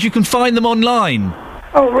Luton says you can find them online.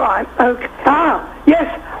 Oh, right, OK.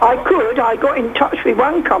 Yes, I could. I got in touch with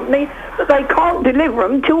one company, but they can't deliver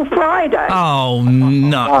them till Friday. Oh,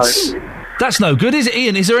 nuts. That's no good, is it,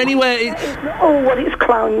 Ian? Is there anywhere... It's not all what it's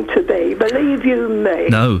claimed to be, believe you me.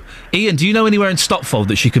 No. Ian, do you know anywhere in Stopfold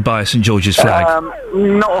that she could buy a St George's flag?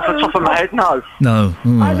 Not off the top of my head, no. No.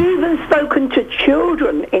 I've even spoken to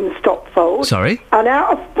children in Stopfold. Sorry? And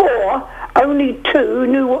out of 4, only 2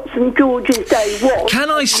 knew what St George's Day was. Can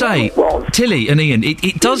I say, Tilly and Ian,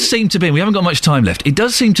 it does seem to be, we haven't got much time left, it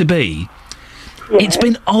does seem to be, it's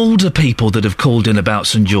been older people that have called in about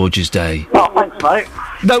St George's Day. Oh, thanks, mate.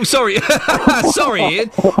 No, sorry. Sorry,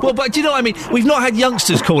 Ian. Well, but do you know what I mean? We've not had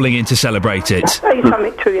youngsters calling in to celebrate it. I'll say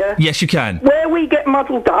something to you. Yes, you can. Where we get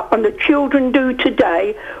muddled up, and the children do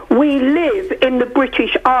today, we live in the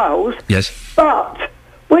British Isles. Yes. But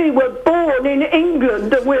we were born in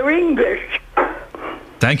England and we're English.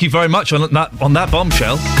 Thank you very much on that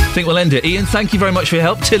bombshell. I think we'll end it. Ian, thank you very much for your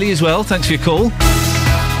help. Tilly as well, thanks for your call.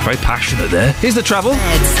 Very passionate there. Here's the travel.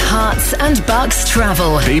 Beds, Hearts and Bucks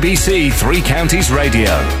travel. BBC Three Counties Radio.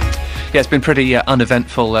 Yeah, it's been pretty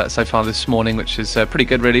uneventful so far this morning, which is pretty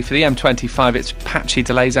good, really. For the M25, it's patchy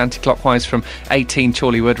delays anti-clockwise from 18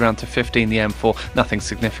 Chorleywood round to 15 the M4. Nothing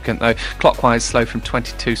significant, though. Clockwise slow from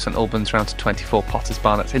 22 St Albans round to 24 Potters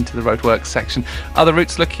Bar. That's into the roadworks section. Other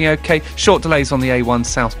routes looking OK. Short delays on the A1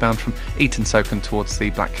 southbound from Eton Soken towards the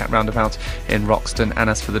Black Cat roundabout in Roxton. And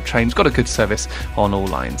as for the trains, got a good service on all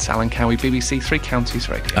lines. Alan Cowie, BBC Three Counties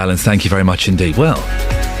Radio. Alan, thank you very much indeed. Well,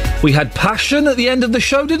 we had passion at the end of the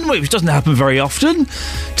show, didn't we? Which doesn't happen very often.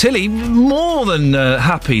 Tilly, more than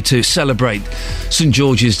happy to celebrate St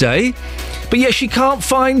George's Day, but yet she can't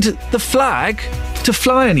find the flag to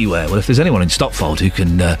fly anywhere. Well, if there's anyone in Stopfold who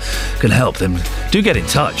can help, then do get in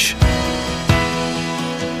touch.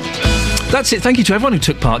 That's it. Thank you to everyone who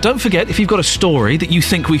took part. Don't forget, if you've got a story that you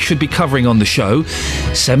think we should be covering on the show,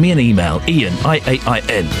 send me an email, Iain,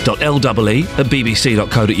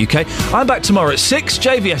 iAIN.LEE@bbc.co.uk. I'm back tomorrow at 6.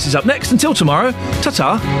 JVS is up next. Until tomorrow,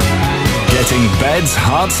 ta-ta. Getting beds,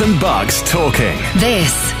 hearts and bucks talking.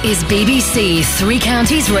 This is BBC Three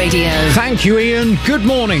Counties Radio. Thank you, Ian. Good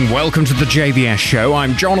morning. Welcome to the JVS show.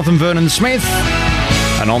 I'm Jonathan Vernon-Smith.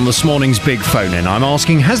 And on this morning's Big Phone-In, I'm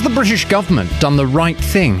asking, has the British government done the right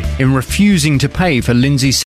thing in refusing to pay for Lindsay's